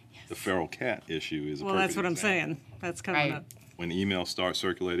Now, the feral cat issue is a Well, that's perfect what I'm example. saying. That's coming Right. up. When emails start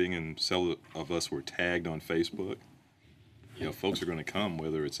circulating and several of us were tagged on Facebook, folks are going to come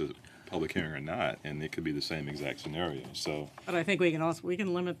whether it's a public hearing or not, and it could be the same exact scenario. So But I think we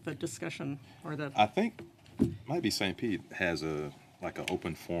can limit the discussion or the. I think might be St. Pete has an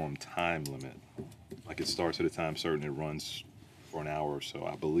open forum time limit. Like it starts at a time certain, it runs for an hour or so.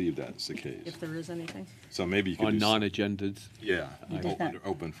 I believe that's the case. If there is anything. So maybe you could On do non-agendas? Yeah, did that. under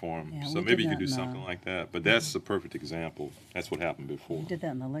open forum. Yeah, So we maybe did you could do that in, something like that. But that's a perfect example. That's what happened before. We did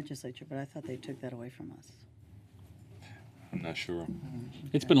that in the legislature, but I thought they took that away from us. I'm not sure.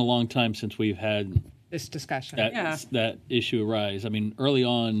 It's been a long time since we've had This discussion. that issue arise. I mean, early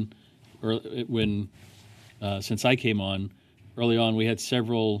on, since I came on, early on we had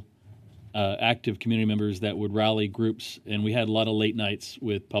several active community members that would rally groups, and we had a lot of late nights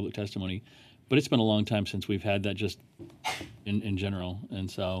with public testimony. But it's been a long time since we've had that just in general,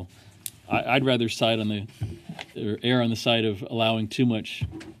 and so I'd rather err on the side of allowing too much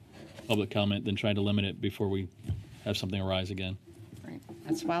public comment than trying to limit it before we have something arise again.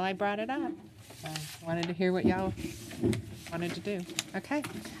 That's why I brought it up. I wanted to hear what y'all wanted to do. Okay.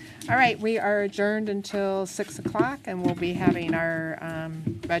 All right, we are adjourned until 6 o'clock, and we'll be having our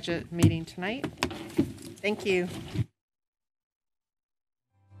budget meeting tonight. Thank you.